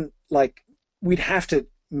couldn't, like, we'd have to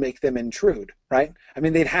make them intrude, right? I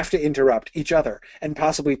mean, they'd have to interrupt each other and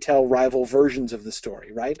possibly tell rival versions of the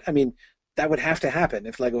story, right? I mean, that would have to happen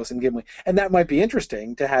if Legolas and Gimli, and that might be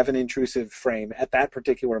interesting to have an intrusive frame at that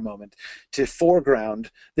particular moment to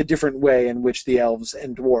foreground the different way in which the elves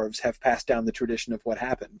and dwarves have passed down the tradition of what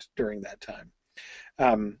happened during that time.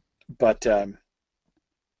 But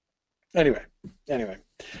anyway,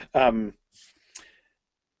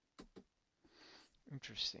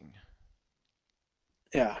 Interesting.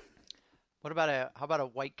 yeah. How about a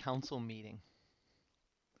White Council meeting?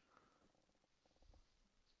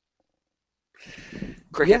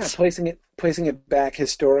 Crickets. Yeah, placing it back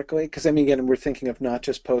historically, because I mean, again, we're thinking of not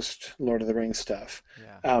just post Lord of the Rings stuff.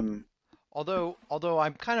 Yeah. Um, Although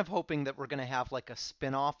I'm kind of hoping that we're going to have like a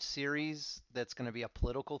spin-off series that's going to be a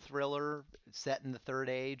political thriller set in the Third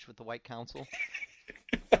Age with the White Council.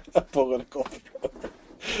 a political thriller.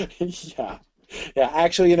 Yeah, yeah.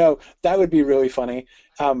 Actually, that would be really funny.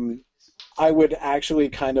 I would actually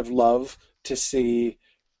kind of love to see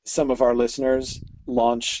some of our listeners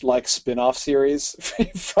launch like spin-off series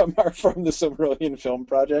from the Silmarillion film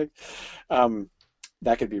project.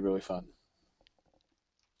 That could be really fun.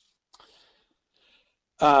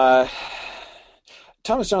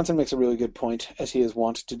 Thomas Johnson makes a really good point, as he is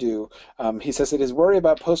wont to do. He says that his worry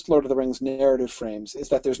about post-Lord of the Rings narrative frames is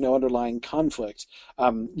that there's no underlying conflict.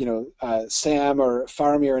 Sam or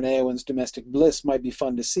Faramir and Eowyn's domestic bliss might be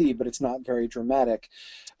fun to see, but it's not very dramatic.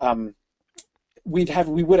 We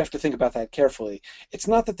would have to think about that carefully. It's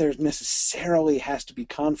not that there necessarily has to be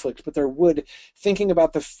conflict, but there would, thinking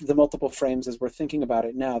about the multiple frames as we're thinking about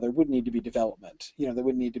it now, there would need to be development. There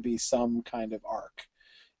would need to be some kind of arc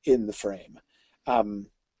in the frame.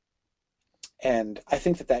 And I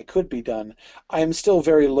think that could be done. I am still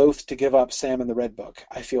very loath to give up Sam and the Red Book.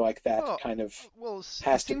 I feel like that kind of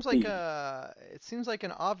has to be. It seems like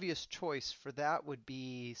an obvious choice for that would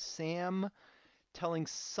be Sam telling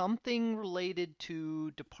something related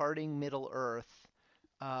to departing Middle Earth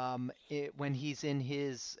when he's in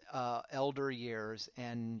his elder years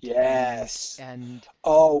and yes and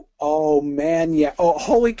oh man, yeah, oh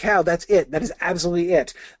holy cow, that's it, that is absolutely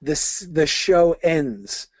it. The show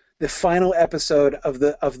ends The final episode of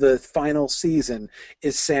the final season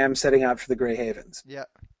is Sam setting out for the Grey Havens. Yeah.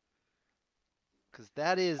 Because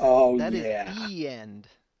that is the end.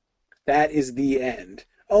 That is the end.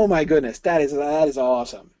 Oh my goodness, that is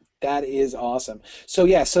awesome. That is awesome. So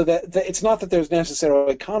yeah, so that it's not that there's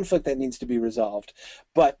necessarily conflict that needs to be resolved,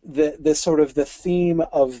 but the sort of the theme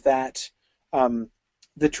of that,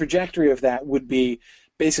 the trajectory of that would be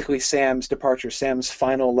basically Sam's departure, Sam's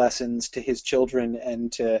final lessons to his children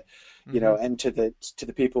and to, and to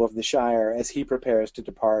the people of the Shire as he prepares to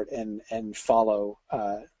depart and follow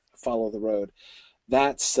the road.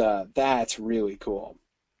 That's really cool.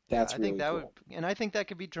 That's really cool. And I think that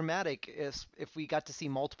could be dramatic if we got to see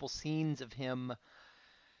multiple scenes of him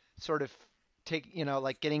sort of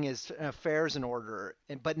like getting his affairs in order,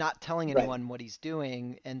 but not telling anyone what he's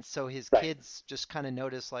doing, and so his kids just kind of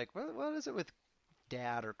notice, like, what is it with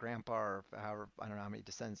Dad or Grandpa or however, I don't know how many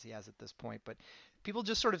descendants he has at this point, but people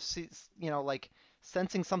just sort of see, like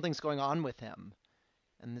sensing something's going on with him.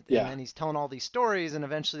 And then he's telling all these stories, and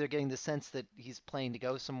eventually they're getting the sense that he's planning to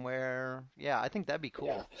go somewhere. Yeah, I think that'd be cool.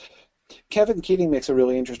 Yeah. Kevin Keating makes a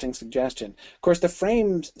really interesting suggestion. Of course, the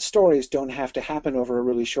frame stories don't have to happen over a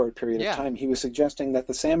really short period of time. He was suggesting that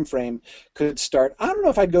the Sam frame could start, I don't know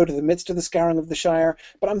if I'd go to the midst of the Scouring of the Shire,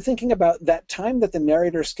 but I'm thinking about that time that the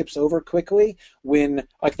narrator skips over quickly when,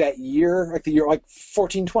 like that year, like the year, like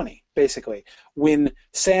 1420, basically, when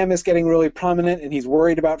Sam is getting really prominent and he's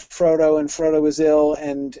worried about Frodo and Frodo is ill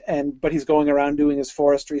but he's going around doing his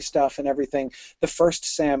forestry stuff and everything. The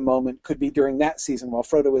first Sam moment could be during that season while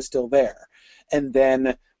Frodo is still there. And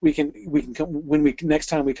then we can when next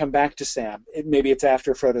time we come back to Sam, maybe it's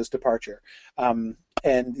after Frodo's departure. And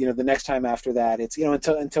the next time after that, it's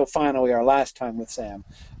until finally our last time with Sam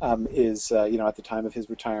is at the time of his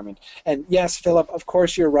retirement. And yes, Philip, of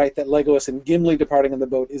course you're right that Legolas and Gimli departing on the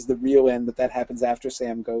boat is the real end. That happens after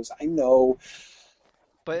Sam goes. I know.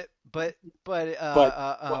 But Sam's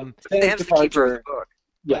the keeper of the book.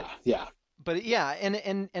 Yeah. But yeah,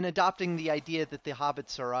 and adopting the idea that the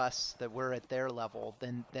hobbits are us, that we're at their level,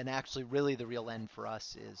 then actually really the real end for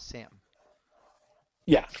us is Sam.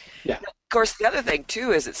 Yeah. Of course, the other thing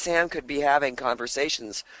too is that Sam could be having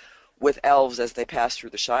conversations with elves as they pass through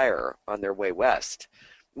the Shire on their way west.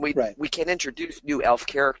 We can introduce new elf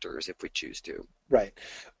characters if we choose to. Right.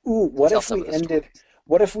 Ooh, what if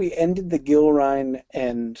we ended the Gilrain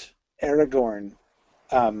and Aragorn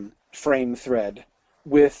frame thread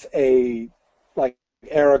with a like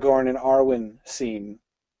Aragorn and Arwen scene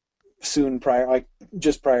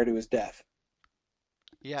just prior to his death?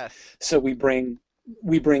 Yes. So we bring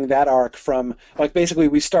that arc from, like, basically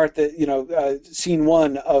we start scene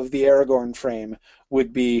one of the Aragorn frame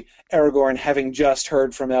would be Aragorn having just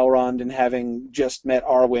heard from Elrond and having just met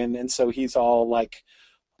Arwen, and so he's all like,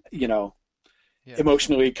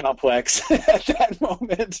 emotionally complex at that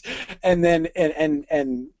moment, and then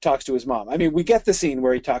and talks to his mom. I mean, we get the scene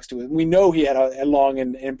where he talks to him. We know he had a long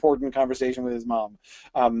and important conversation with his mom.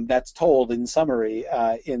 That's told in summary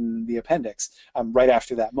in the appendix right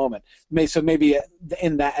after that moment. So maybe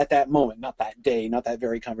at that moment, not that day, not that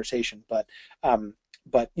very conversation, but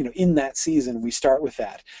in that season we start with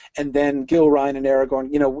that, and then Gilrain and Aragorn.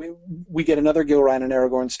 We get another Gilrain and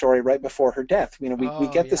Aragorn story right before her death. We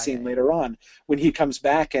get the scene later on when he comes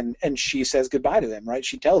back and she says goodbye to him. Right,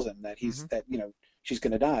 she tells him that he's she's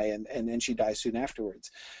going to die, and she dies soon afterwards.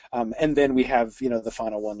 And then we have the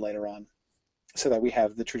final one later on, so that we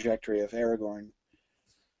have the trajectory of Aragorn.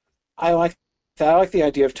 I like the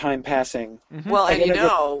idea of time passing. Mm-hmm.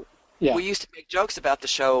 Well, we used to make jokes about the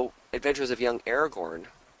show Adventures of Young Aragorn,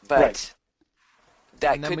 but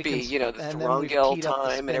that could be, the Thorongil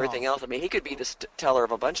time and everything else. I mean, he could be the teller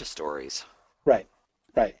of a bunch of stories. Right.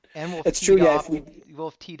 And it's true. Yeah, we'll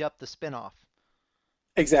have teed up the spin-off.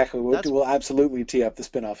 Exactly. We'll absolutely tee up the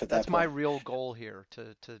spin-off at that point. That's my real goal here,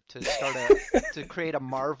 to start to create a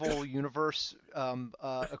Marvel Universe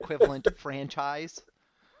equivalent franchise.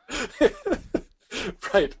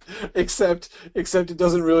 Right, except it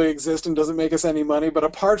doesn't really exist and doesn't make us any money. But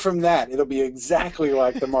apart from that, it'll be exactly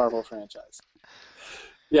like the Marvel franchise.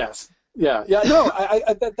 Yes, yeah. No,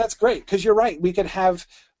 that's great, because you're right. We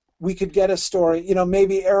could get a story.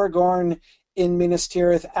 Maybe Aragorn in Minas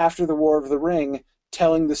Tirith after the War of the Ring,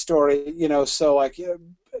 telling the story. So like,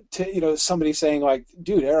 somebody saying like,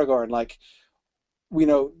 "Dude, Aragorn, like,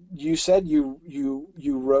 you said you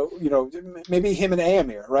rode, maybe him and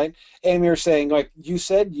Éomer, right? Éomer saying, like, you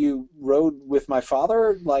said you rode with my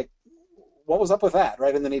father, like, what was up with that,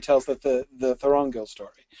 right? And then he tells the Thorongil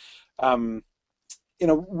story.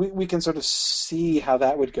 We can sort of see how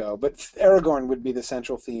that would go, but Aragorn would be the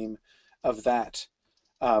central theme of that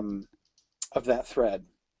thread.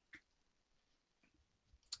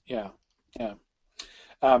 Yeah. Yeah.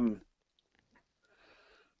 Um,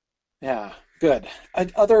 yeah. Good.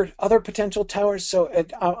 Other potential towers. So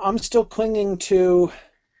I'm still clinging to.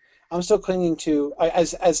 I'm still clinging to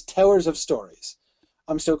as tellers of stories.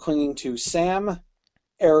 I'm still clinging to Sam,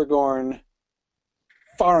 Aragorn,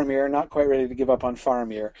 Faramir. Not quite ready to give up on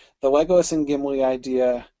Faramir. The Legolas and Gimli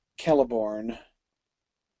idea. Celeborn.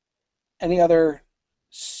 Any other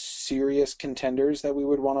serious contenders that we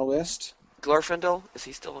would want to list? Glorfindel, is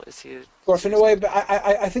he still? Is he? Glorfindel, but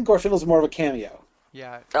I think Glorfindel's more of a cameo.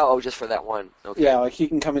 Yeah. Oh, just for that one. Okay. Yeah, like he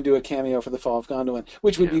can come and do a cameo for the Fall of Gondolin,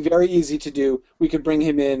 which would be very easy to do. We could bring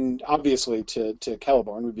him in, obviously, to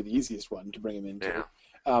Celeborn would be the easiest one to bring him into.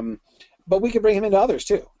 Yeah. But we could bring him into others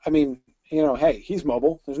too. I mean, hey, he's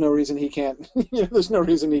mobile. There's no reason he can't. There's no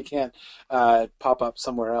reason he can't pop up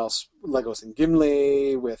somewhere else. Legolas and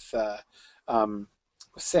Gimli with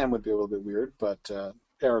Sam would be a little bit weird, but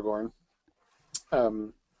Aragorn.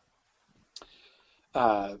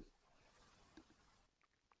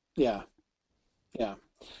 Yeah. Yeah.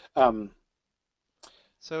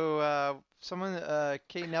 So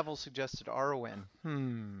Kate Neville suggested Arwen.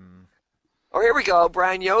 Oh, here we go.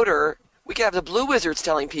 Brian Yoder. We could have the Blue Wizards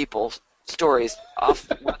telling people stories off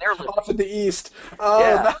where they're living. Off in the east. Oh,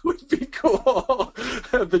 yeah. That would be cool.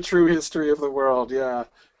 The true history of the world. Yeah.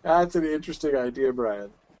 That's an interesting idea,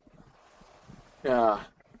 Brian. Yeah.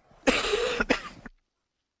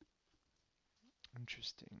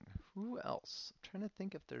 Interesting. Who else? I'm trying to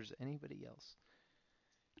think if there's anybody else.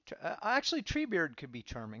 Actually, Treebeard could be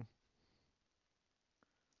charming.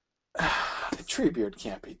 Treebeard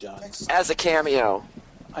can't be done as a cameo.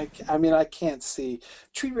 I mean, I can't see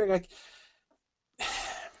Treebeard.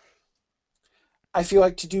 I feel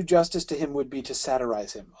like to do justice to him would be to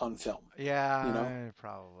satirize him on film. Yeah,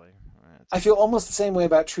 probably. I feel almost the same way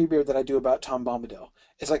about Treebeard that I do about Tom Bombadil.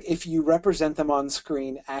 It's like if you represent them on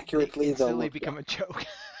screen accurately, they'll become a joke.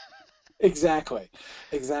 Exactly.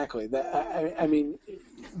 I mean,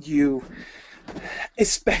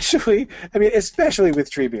 especially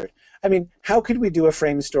with Treebeard. I mean, how could we do a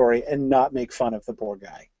frame story and not make fun of the poor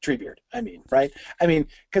guy, Treebeard? I mean, right? I mean,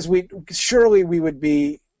 because surely we would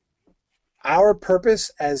be. Our purpose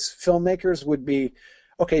as filmmakers would be,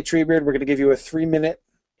 okay, Treebeard, we're going to give you a 3-minute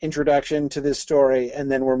introduction to this story,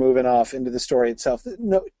 and then we're moving off into the story itself.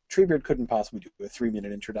 No, Treebeard couldn't possibly do a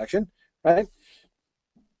 3-minute introduction, right?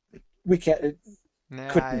 We can't.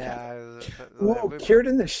 Couldn't happen. Whoa,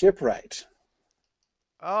 Círdan the Shipwright.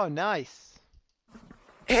 Oh, nice.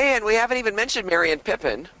 Hey, and we haven't even mentioned Merry and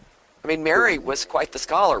Pippin. I mean, Merry was quite the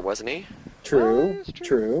scholar, wasn't he? True.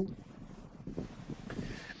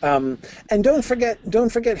 And don't forget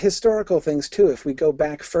historical things too. If we go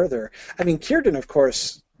back further, I mean, Círdan, of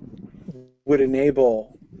course, would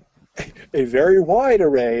enable a very wide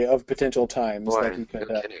array of potential times that he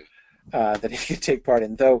could take part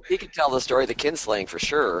in. Though he could tell the story of the kinslaying for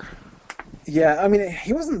sure. Yeah, I mean,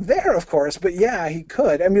 he wasn't there, of course, but yeah, he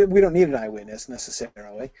could. I mean, we don't need an eyewitness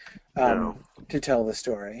necessarily to tell the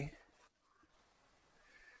story.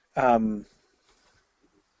 And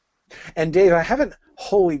Dave, I haven't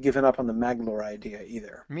wholly given up on the Maglor idea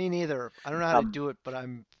either. Me neither. I don't know how to do it, but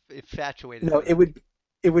I'm infatuated. No, it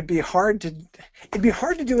would be hard to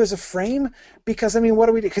do as a frame because I mean, what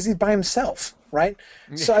do we do? Because he's by himself, right?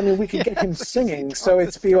 So I mean, we could get him singing. So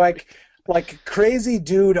it's be like crazy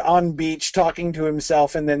dude on beach talking to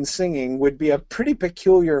himself and then singing would be a pretty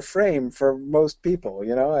peculiar frame for most people,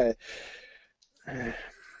 you know.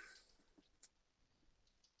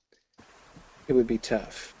 It would be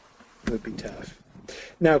tough.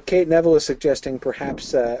 Now, Kate Neville is suggesting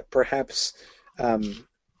perhaps Aragorn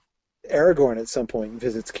at some point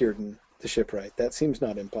visits Círdan the Shipwright. That seems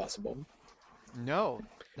not impossible. No,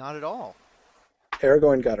 not at all.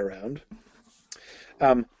 Aragorn got around.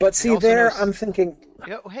 But see, there I'm thinking.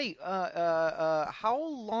 Hey, how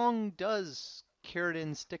long does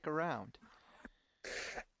Círdan stick around?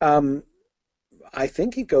 I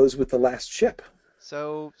think he goes with the last ship.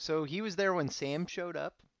 So he was there when Sam showed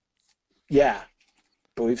up? Yeah,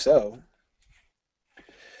 believe so.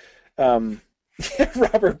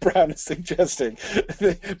 Robert Brown is suggesting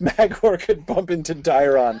that Maglor could bump into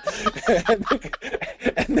Dairon,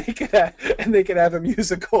 and they could have a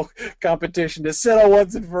musical competition to settle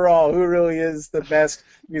once and for all who really is the best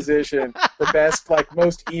musician, the best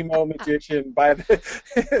most emo magician, by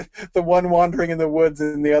the one wandering in the woods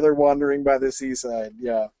and the other wandering by the seaside.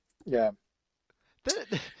 Yeah.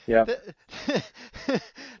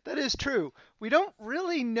 That is true. We don't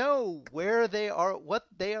really know where they are,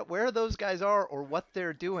 where those guys are, or what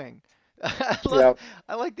they're doing. I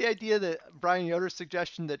like the idea that Brian Yoder's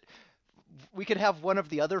suggestion that we could have one of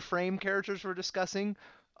the other frame characters we're discussing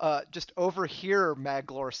just overhear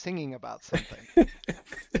Maglor singing about something.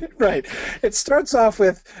 Right. It starts off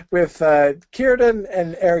with Círdan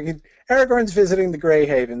and Aragorn. Aragorn's visiting the Grey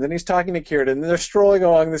Haven. Then he's talking to Círdan. And they're strolling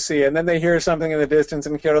along the sea, and then they hear something in the distance,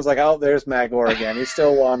 and Círdan's like, "Oh, there's Maglor again. He's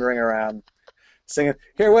still wandering around, singing.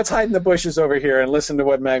 Here, what's hiding in the bushes over here, and listen to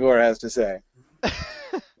what Maglor has to say."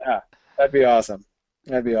 Yeah, that'd be awesome.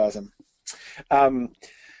 That'd be awesome. I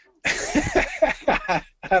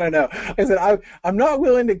don't know. Like I said, I'm not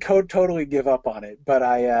willing to totally give up on it, but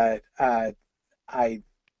I'm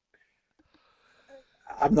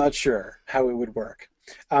not sure how it would work.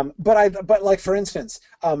 But like for instance,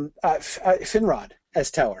 Finrod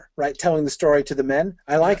as Teller, right, telling the story to the men.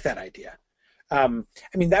 I like that idea. I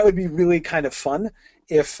mean, that would be really kind of fun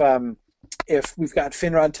if we've got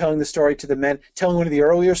Finrod telling the story to the men, telling one of the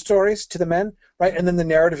earlier stories to the men, right, and then the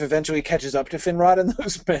narrative eventually catches up to Finrod and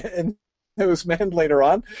those men later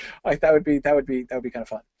on. Like that would be kind of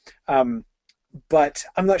fun. But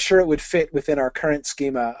I'm not sure it would fit within our current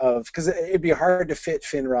schema because it'd be hard to fit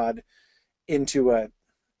Finrod into a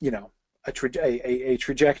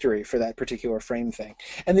trajectory for that particular frame thing.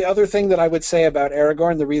 And the other thing that I would say about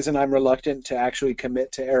Aragorn, the reason I'm reluctant to actually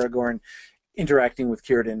commit to Aragorn interacting with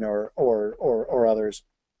Círdan or others,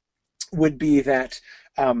 would be that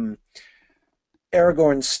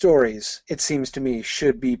Aragorn's stories, it seems to me,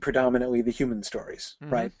 should be predominantly the human stories,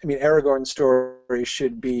 right? I mean, Aragorn's stories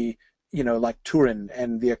should be, like Turin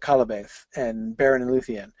and the Akallabeth and Beren and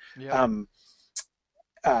Luthien. Yeah.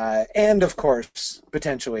 And, of course,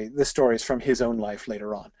 potentially the stories from his own life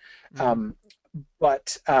later on.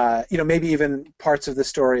 But, maybe even parts of the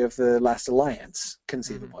story of the Last Alliance,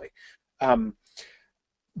 conceivably. But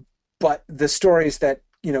the stories that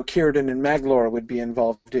Círdan and Maglor would be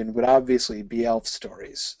involved in would obviously be elf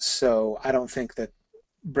stories. So I don't think that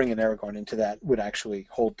bringing Aragorn into that would actually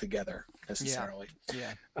hold together necessarily.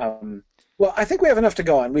 Yeah. Well, I think we have enough to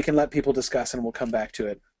go on. We can let people discuss, and we'll come back to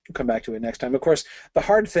it. Next time. Of course, the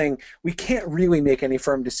hard thing, we can't really make any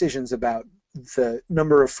firm decisions about the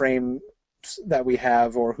number of frames that we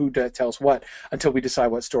have or who tells what until we decide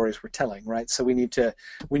what stories we're telling, right? So we need to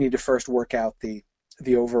first work out the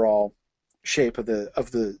overall shape of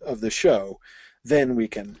the show. Then we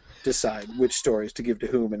can decide which stories to give to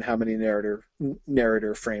whom and how many narrator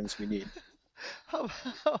frames we need. How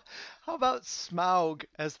about Smaug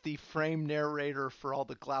as the frame narrator for all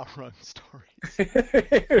the Glaurung stories?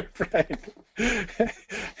 Right.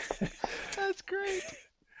 That's great.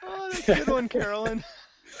 Oh, that's a good one, Carolyn.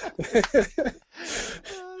 That'd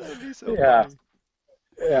be so funny.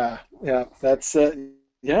 Yeah. That's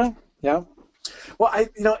yeah. Well,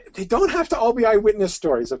 they don't have to all be eyewitness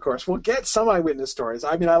stories, of course. We'll get some eyewitness stories.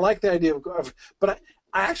 I mean, I like the idea of but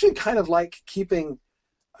I actually kind of like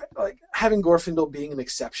having Glorfindel being an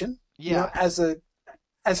exception. Yeah. As an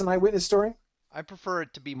eyewitness story. I prefer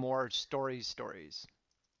it to be more stories.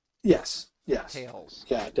 Yes. Tales.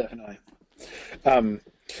 Yeah, definitely.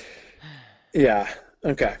 Yeah.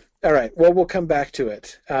 Okay. All right. Well, we'll come back to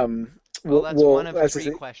it. That's one of 3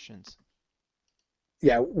 questions.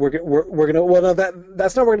 Yeah, we're gonna. Well, no,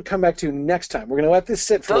 that's not what we're gonna come back to next time. We're gonna let this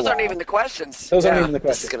sit for a while. Those aren't even the questions. Those aren't even the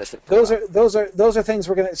questions. This is gonna sit for a while. Those are things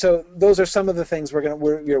we're gonna. So those are some of the things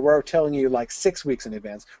we're telling you like 6 weeks in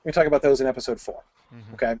advance. We're gonna talk about those in episode 4.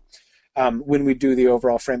 Okay. When we do the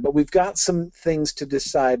overall frame, but we've got some things to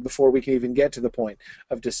decide before we can even get to the point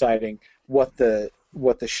of deciding what the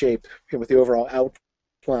shape, what the overall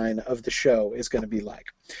outline of the show is going to be like.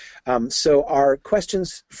 So our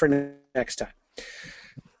questions for next time.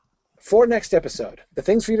 For next episode, the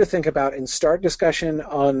things for you to think about and start discussion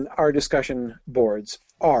on our discussion boards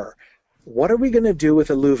are: what are we going to do with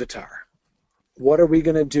Iluvatar? What are we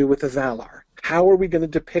going to do with the Valar? How are we going to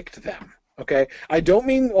depict them? Okay, I don't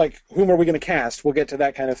mean like whom are we going to cast. We'll get to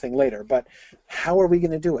that kind of thing later. But how are we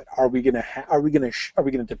going to do it? Are we going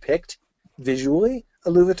to depict visually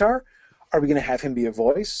Iluvatar? Are we going to have him be a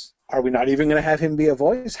voice? Are we not even going to have him be a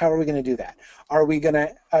voice? How are we going to do that? Are we going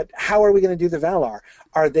to? How are we going to do the Valar?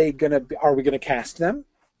 Are we going to cast them?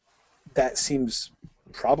 That seems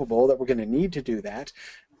probable that we're going to need to do that.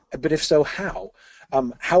 But if so, how?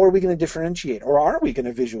 How are we going to differentiate, or are we going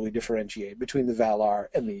to visually differentiate between the Valar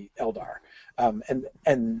and the Eldar, and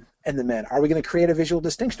the men? Are we going to create a visual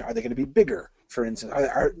distinction? Are they going to be bigger, for instance?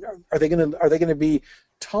 Are they going to be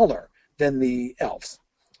taller than the elves?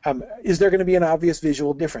 Is there going to be an obvious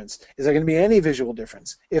visual difference? Is there going to be any visual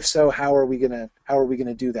difference? If so, how are we going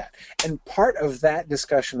to do that? And part of that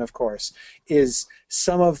discussion, of course, is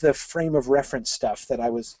some of the frame of reference stuff that I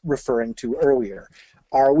was referring to earlier.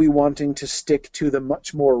 Are we wanting to stick to the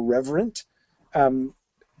much more reverent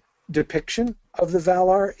depiction of the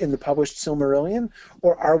Valar in the published Silmarillion,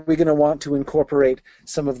 or are we going to want to incorporate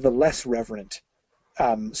some of the less reverent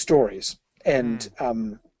stories and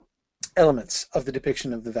elements of the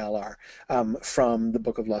depiction of the Valar from the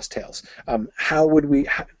Book of Lost Tales? How do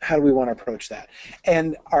we want to approach that?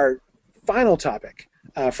 And our final topic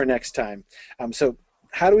for next time. So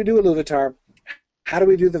how do we do Iluvatar? How do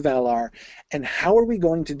we do the Valar? And how are we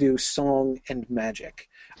going to do song and magic?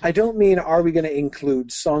 I don't mean are we going to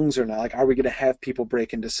include songs or not. Like, are we going to have people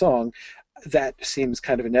break into song? That seems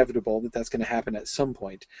kind of inevitable that that's going to happen at some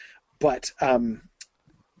point. But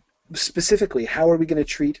specifically, how are we going to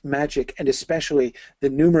treat magic, and especially the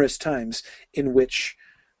numerous times in which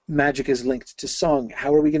magic is linked to song?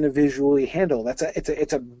 How are we going to visually handle?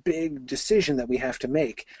 It's a big decision that we have to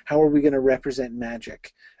make. How are we going to represent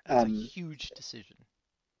magic? It's a huge decision.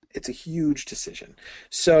 It's a huge decision.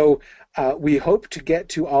 So we hope to get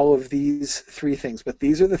to all of these three things, but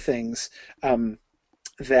these are the things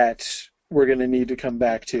that we're going to need to come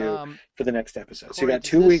back to for the next episode. Corey, so you got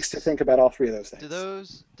 2 weeks to think about all three of those things.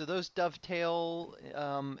 Do those dovetail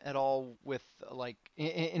at all with, like,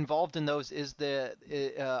 involved in those is the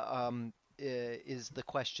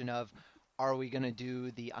question of, are we going to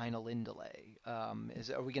do the Ainulindalë?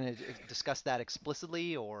 Are we going to discuss that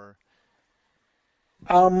explicitly, or?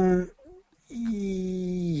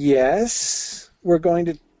 Yes, we're going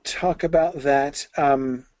to talk about that.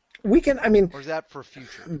 We can, I mean... Or is that for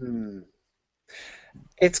future?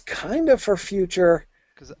 It's kind of for future.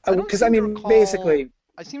 Because, I mean, basically...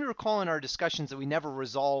 I seem to recall in our discussions that we never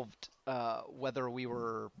resolved whether we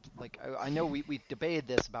were, like, I know we debated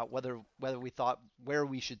this about whether we thought where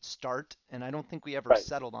we should start, and I don't think we ever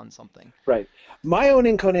settled on something. Right. My own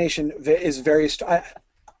inclination is very...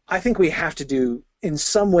 I think we have to do, in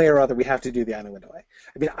some way or other, we have to do the Ainulindalë.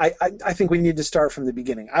 I mean, I think we need to start from the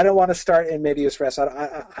beginning. I don't want to start in Medias Res.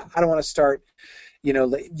 I don't want to start,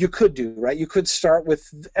 you could do, right? You could start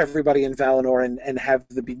with everybody in Valinor and have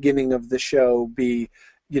the beginning of the show be,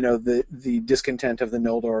 the discontent of the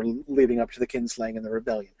Noldor leading up to the kinslaying and the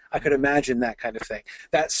rebellion. I could imagine that kind of thing.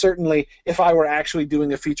 That certainly, if I were actually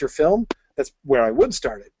doing a feature film, that's where I would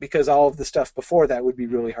start it, because all of the stuff before that would be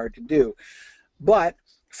really hard to do. But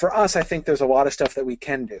for us, I think there's a lot of stuff that we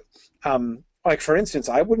can do. Like, for instance,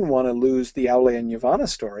 I wouldn't want to lose the Aule and Yavanna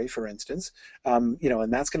story, for instance, and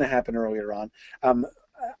that's going to happen earlier on.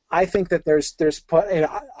 I think that there's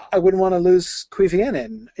I wouldn't want to lose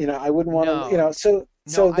Cuiviénen. I wouldn't want to,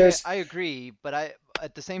 so there's. I agree, but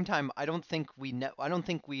at the same time, I don't think we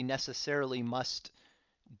necessarily must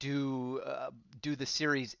do the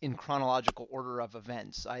series in chronological order of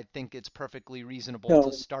events. I think it's perfectly reasonable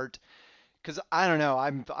to start. Because I don't know,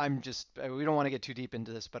 I'm just, we don't want to get too deep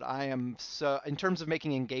into this, but I am so, in terms of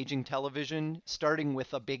making engaging television, starting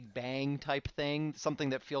with a Big Bang type thing, something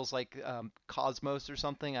that feels like Cosmos or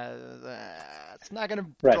something, it's not going to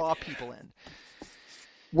draw people in.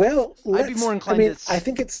 Well, I'd be more inclined I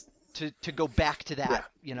think it's to go back to that,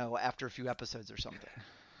 after a few episodes or something.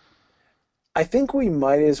 I think we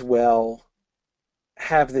might as well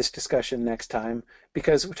have this discussion next time,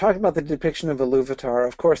 because we're talking about the depiction of Iluvatar.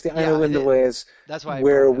 Of course, the Ainulindalë is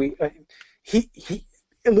where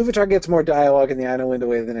Iluvatar gets more dialogue in the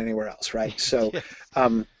Ainulindalë than anywhere else, right? So,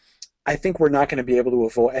 I think we're not going to be able to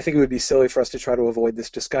avoid. I think it would be silly for us to try to avoid this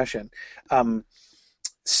discussion.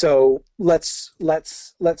 So let's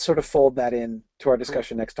sort of fold that in to our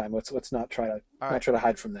discussion next time. Let's not try to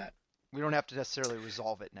hide from that. We don't have to necessarily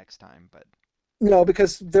resolve it next time, but. No,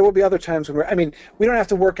 because there will be other times when we don't have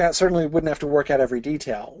to work out, certainly wouldn't have to work out every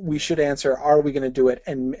detail. We should answer, are we going to do it,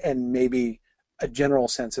 and maybe a general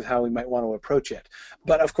sense of how we might want to approach it.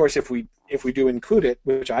 But of course, if we do include it,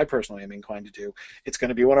 which I personally am inclined to do, it's going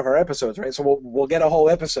to be one of our episodes, right? So we'll get a whole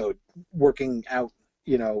episode working out,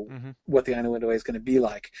 what the Ainulindalë is going to be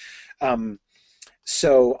like. I'm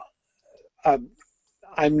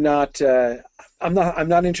not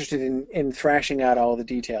interested in thrashing out all the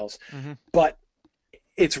details, but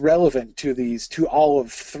it's relevant to all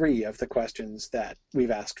of three of the questions that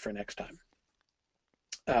we've asked for next time.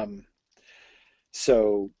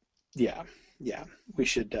 We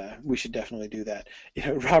should definitely do that.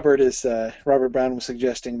 Robert Brown was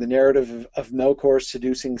suggesting the narrative of Melkor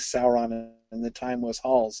seducing Sauron in the timeless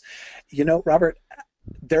halls. Robert,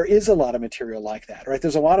 there is a lot of material like that, right?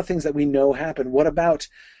 There's a lot of things that we know happen. What about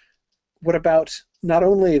not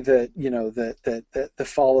only the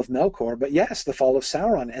fall of Melkor, but yes, the fall of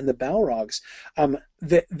Sauron and the Balrogs.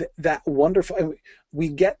 That wonderful. We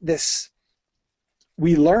get this.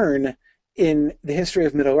 We learn in the history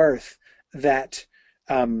of Middle Earth that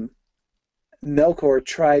Melkor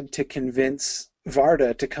tried to convince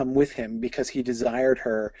Varda to come with him because he desired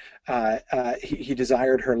her. He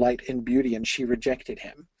desired her light and beauty, and she rejected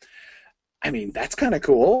him. I mean, that's kind of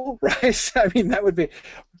cool, right? I mean, that would be.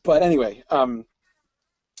 But anyway,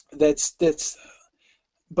 that's.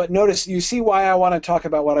 But notice, you see why I want to talk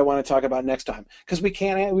about what I want to talk about next time, because we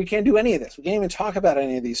can't do any of this. We can't even talk about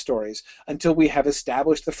any of these stories until we have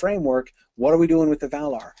established the framework. What are we doing with the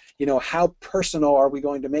Valar? You know, how personal are we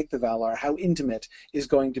going to make the Valar? How intimate is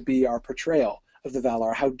going to be our portrayal of the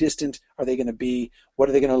Valar? How distant are they going to be? What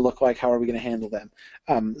are they going to look like? How are we going to handle them?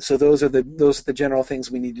 So those are the general things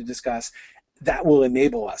we need to discuss. That will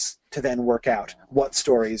enable us to then work out what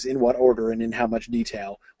stories, in what order, and in how much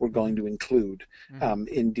detail we're going to include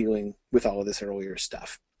in dealing with all of this earlier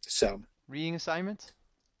stuff. So, reading assignments?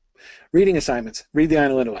 Reading assignments. Read the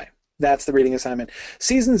Ainulindalë. That's the reading assignment.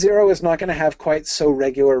 Season 0 is not going to have quite so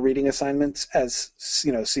regular reading assignments as,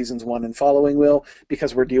 you know, seasons 1 and following will,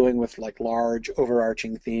 because we're dealing with like large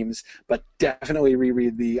overarching themes. But definitely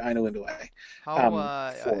reread the Ainulindalë.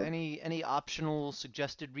 Any optional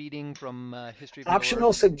suggested reading from History of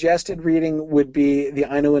Optional suggested reading would be the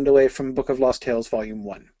Ainulindalë from Book of Lost Tales, Volume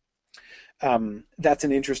 1. That's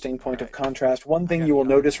an interesting point of contrast. One thing you will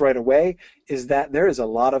notice right away is that there is a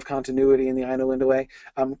lot of continuity in the Ainulindalë.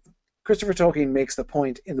 Christopher Tolkien makes the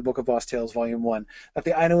point in the Book of Lost Tales, Volume 1, that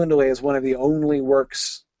the Ainulindalë is one of the only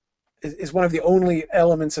works, is one of the only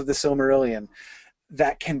elements of the Silmarillion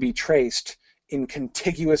that can be traced in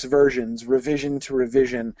contiguous versions, revision to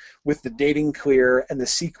revision, with the dating clear and the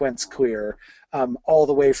sequence clear, all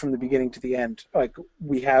the way from the beginning to the end. Like,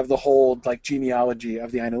 we have the whole like genealogy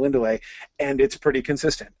of the Ainulindalë, and it's pretty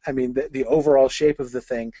consistent. I mean, the overall shape of the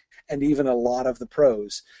thing, and even a lot of the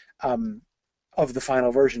prose of the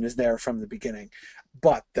final version is there from the beginning.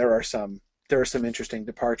 But there are some interesting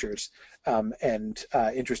departures and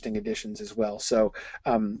interesting additions as well. So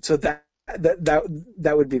that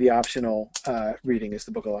would be the optional reading, is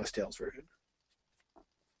the Book of Lost Tales version.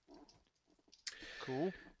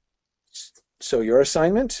 Cool. So your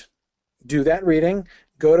assignment, do that reading.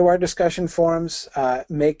 Go to our discussion forums.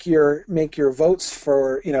 Make your votes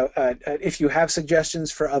for, you know, if you have suggestions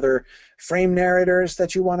for other frame narrators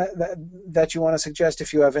that you want to suggest.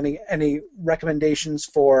 If you have any recommendations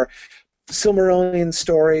for Silmarillion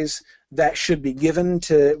stories that should be given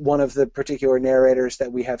to one of the particular narrators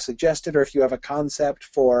that we have suggested, or if you have a concept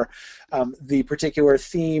for the particular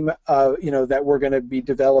theme, you know, that we're going to be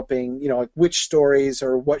developing, you know, like which stories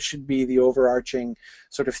or what should be the overarching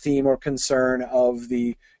sort of theme or concern of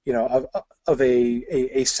the, you know, of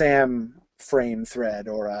a Sam frame thread,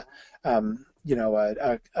 or a you know,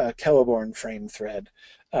 a Celeborn frame thread,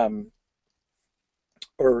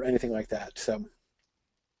 or anything like that. So.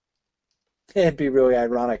 It'd be really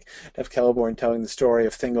ironic to have Celeborn telling the story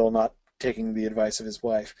of Thingol not taking the advice of his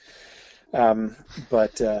wife.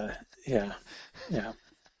 But yeah.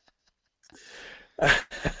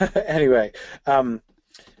 Anyway, and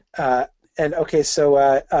okay, so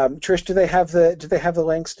Trish, do they have the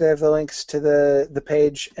links? Do they have the links to the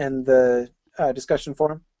page and the discussion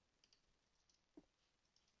forum?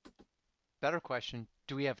 Better question: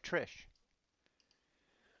 do we have Trish?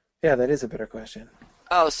 Yeah, that is a better question.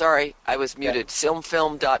 Oh, sorry, I was muted. Yeah.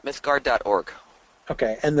 Silmfilm.mythgard.org.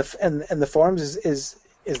 Okay, and the forums is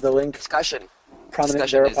the link discussion prominent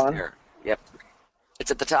discussion thereupon? Is there. Yep,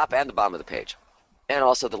 it's at the top and the bottom of the page, and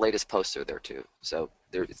also the latest posts are there too. So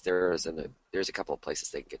there's a couple of places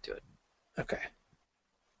they can get to it. Okay.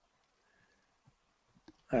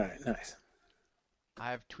 All right, nice.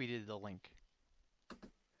 I have tweeted the link.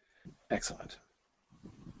 Excellent.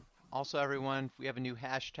 Also, everyone, we have a new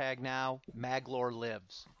hashtag now, Maglore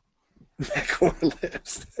Lives. Maglore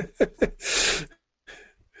Lives.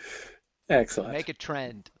 Excellent. Make a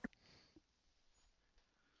trend.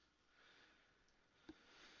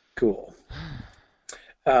 Cool.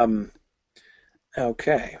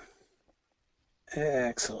 Okay.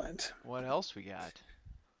 Excellent. What else we got?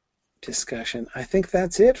 Discussion. I think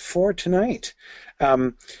that's it for tonight.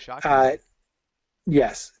 Shocking.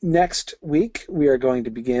 Yes. Next week, we are going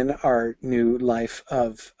to begin our new life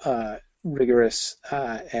of rigorous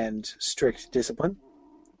and strict discipline.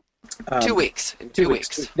 2 weeks. In 2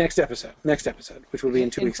 weeks. Next episode, which will be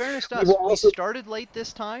in 2 weeks. In fairness to us, we started late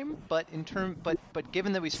this time, but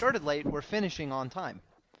given that we started late, we're finishing on time.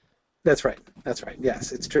 That's right.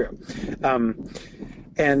 Yes, it's true.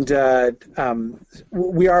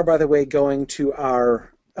 We are, by the way, going to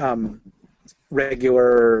our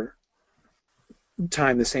regular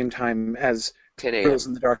time, the same time as 10 a.m. Girls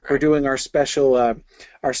in the Dark. We're doing our special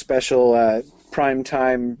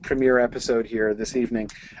primetime premiere episode here this evening.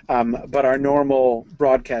 But our normal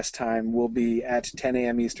broadcast time will be at 10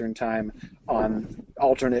 a.m. Eastern Time on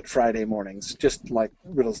alternate Friday mornings, just like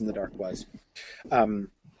Riddles in the Dark was.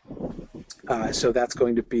 So that's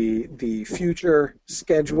going to be the future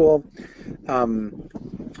schedule.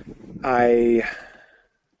 I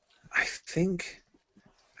think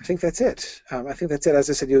that's it. I think that's it. As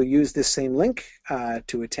I said, you'll use this same link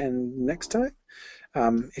to attend next time.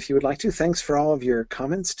 If you would like to. Thanks for all of your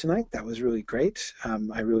comments tonight. That was really great.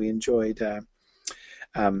 I really enjoyed.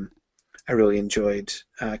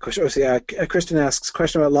 Kristen asks,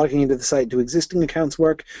 question about logging into the site. Do existing accounts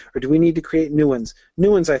work, or do we need to create new ones?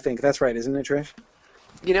 New ones, I think. That's right, isn't it, Trish?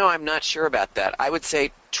 I'm not sure about that. I would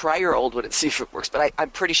say try your old one and see if it works, but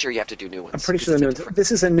I'm pretty sure you have to do new ones. I'm pretty sure the new ones.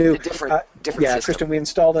 This is a new... different yeah, system. Kristen, we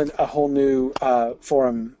installed a whole new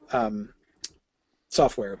forum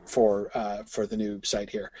software for the new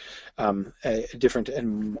site here. A different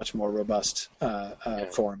and much more robust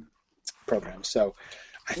forum program. So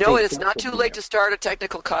it's not too late to start a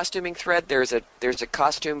technical costuming thread. There's a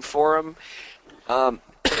costume forum.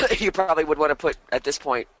 You probably would want to put, at this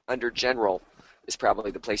point, under general, is probably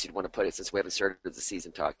the place you'd want to put it, since we haven't started the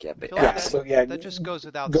season talk yet. But that just goes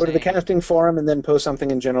without saying. Go to the casting forum and then post something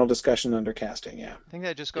in general discussion under casting, yeah. I think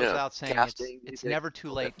that just goes without saying. It's never too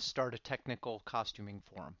late to start a technical costuming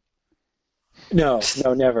forum. No,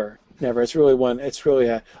 never. It's really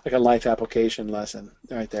like a life application lesson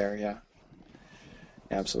right there, yeah.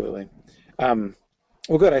 Absolutely. Well,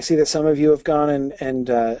 good. I see that some of you have gone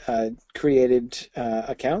and created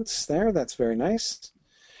accounts there. That's very nice.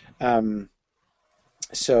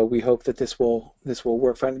 So we hope that this will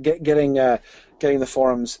work fine. Getting the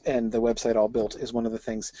forums and the website all built is one of the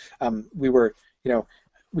things.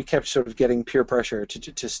 We kept sort of getting peer pressure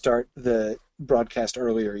to start the broadcast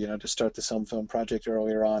earlier, to start the Film project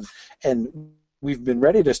earlier on, and we've been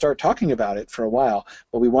ready to start talking about it for a while,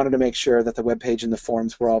 but we wanted to make sure that the webpage and the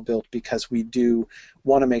forums were all built, because we do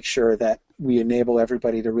want to make sure that we enable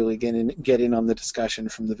everybody to really get in on the discussion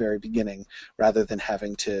from the very beginning, rather than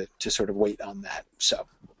having to sort of wait on that. So,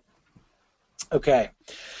 okay.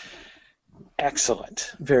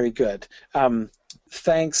 Excellent. Very good.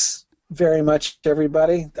 Thanks very much,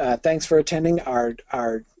 everybody. Thanks for attending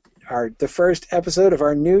the first episode of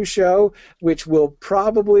our new show, which will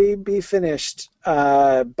probably be finished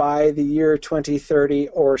by the year 2030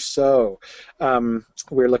 or so.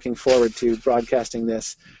 We're looking forward to broadcasting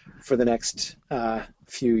this for the next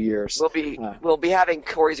few years. We'll be having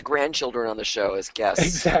Corey's grandchildren on the show as guests.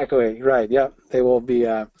 Exactly right. Yep, they will be.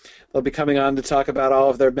 They'll be coming on to talk about all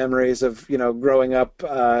of their memories of growing up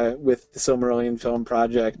with the Silmarillion Film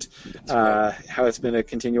Project, how it's been a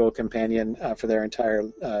continual companion for their entire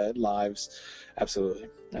lives. Absolutely.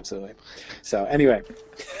 So anyway.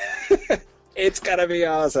 It's gonna be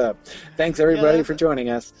awesome. Thanks everybody for joining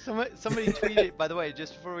us. Somebody tweeted, by the way,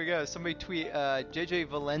 just before we go, JJ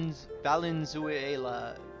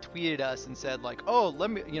Valenzuela tweeted us and said, like, oh,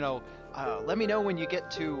 let me know when you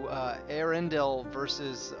get to Arendelle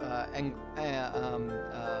versus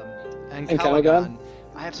Ancalagon.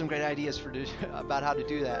 I have some great ideas about how to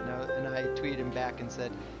do that. And I tweeted him back and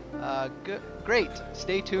said, great,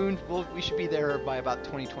 stay tuned. We should be there by about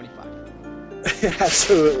 2025.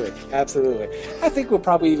 Absolutely. I think we'll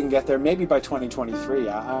probably even get there maybe by 2023.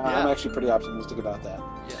 I'm actually pretty optimistic about that.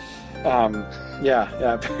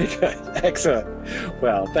 Yeah, very good. Excellent.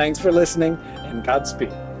 Well, thanks for listening, and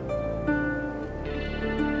Godspeed.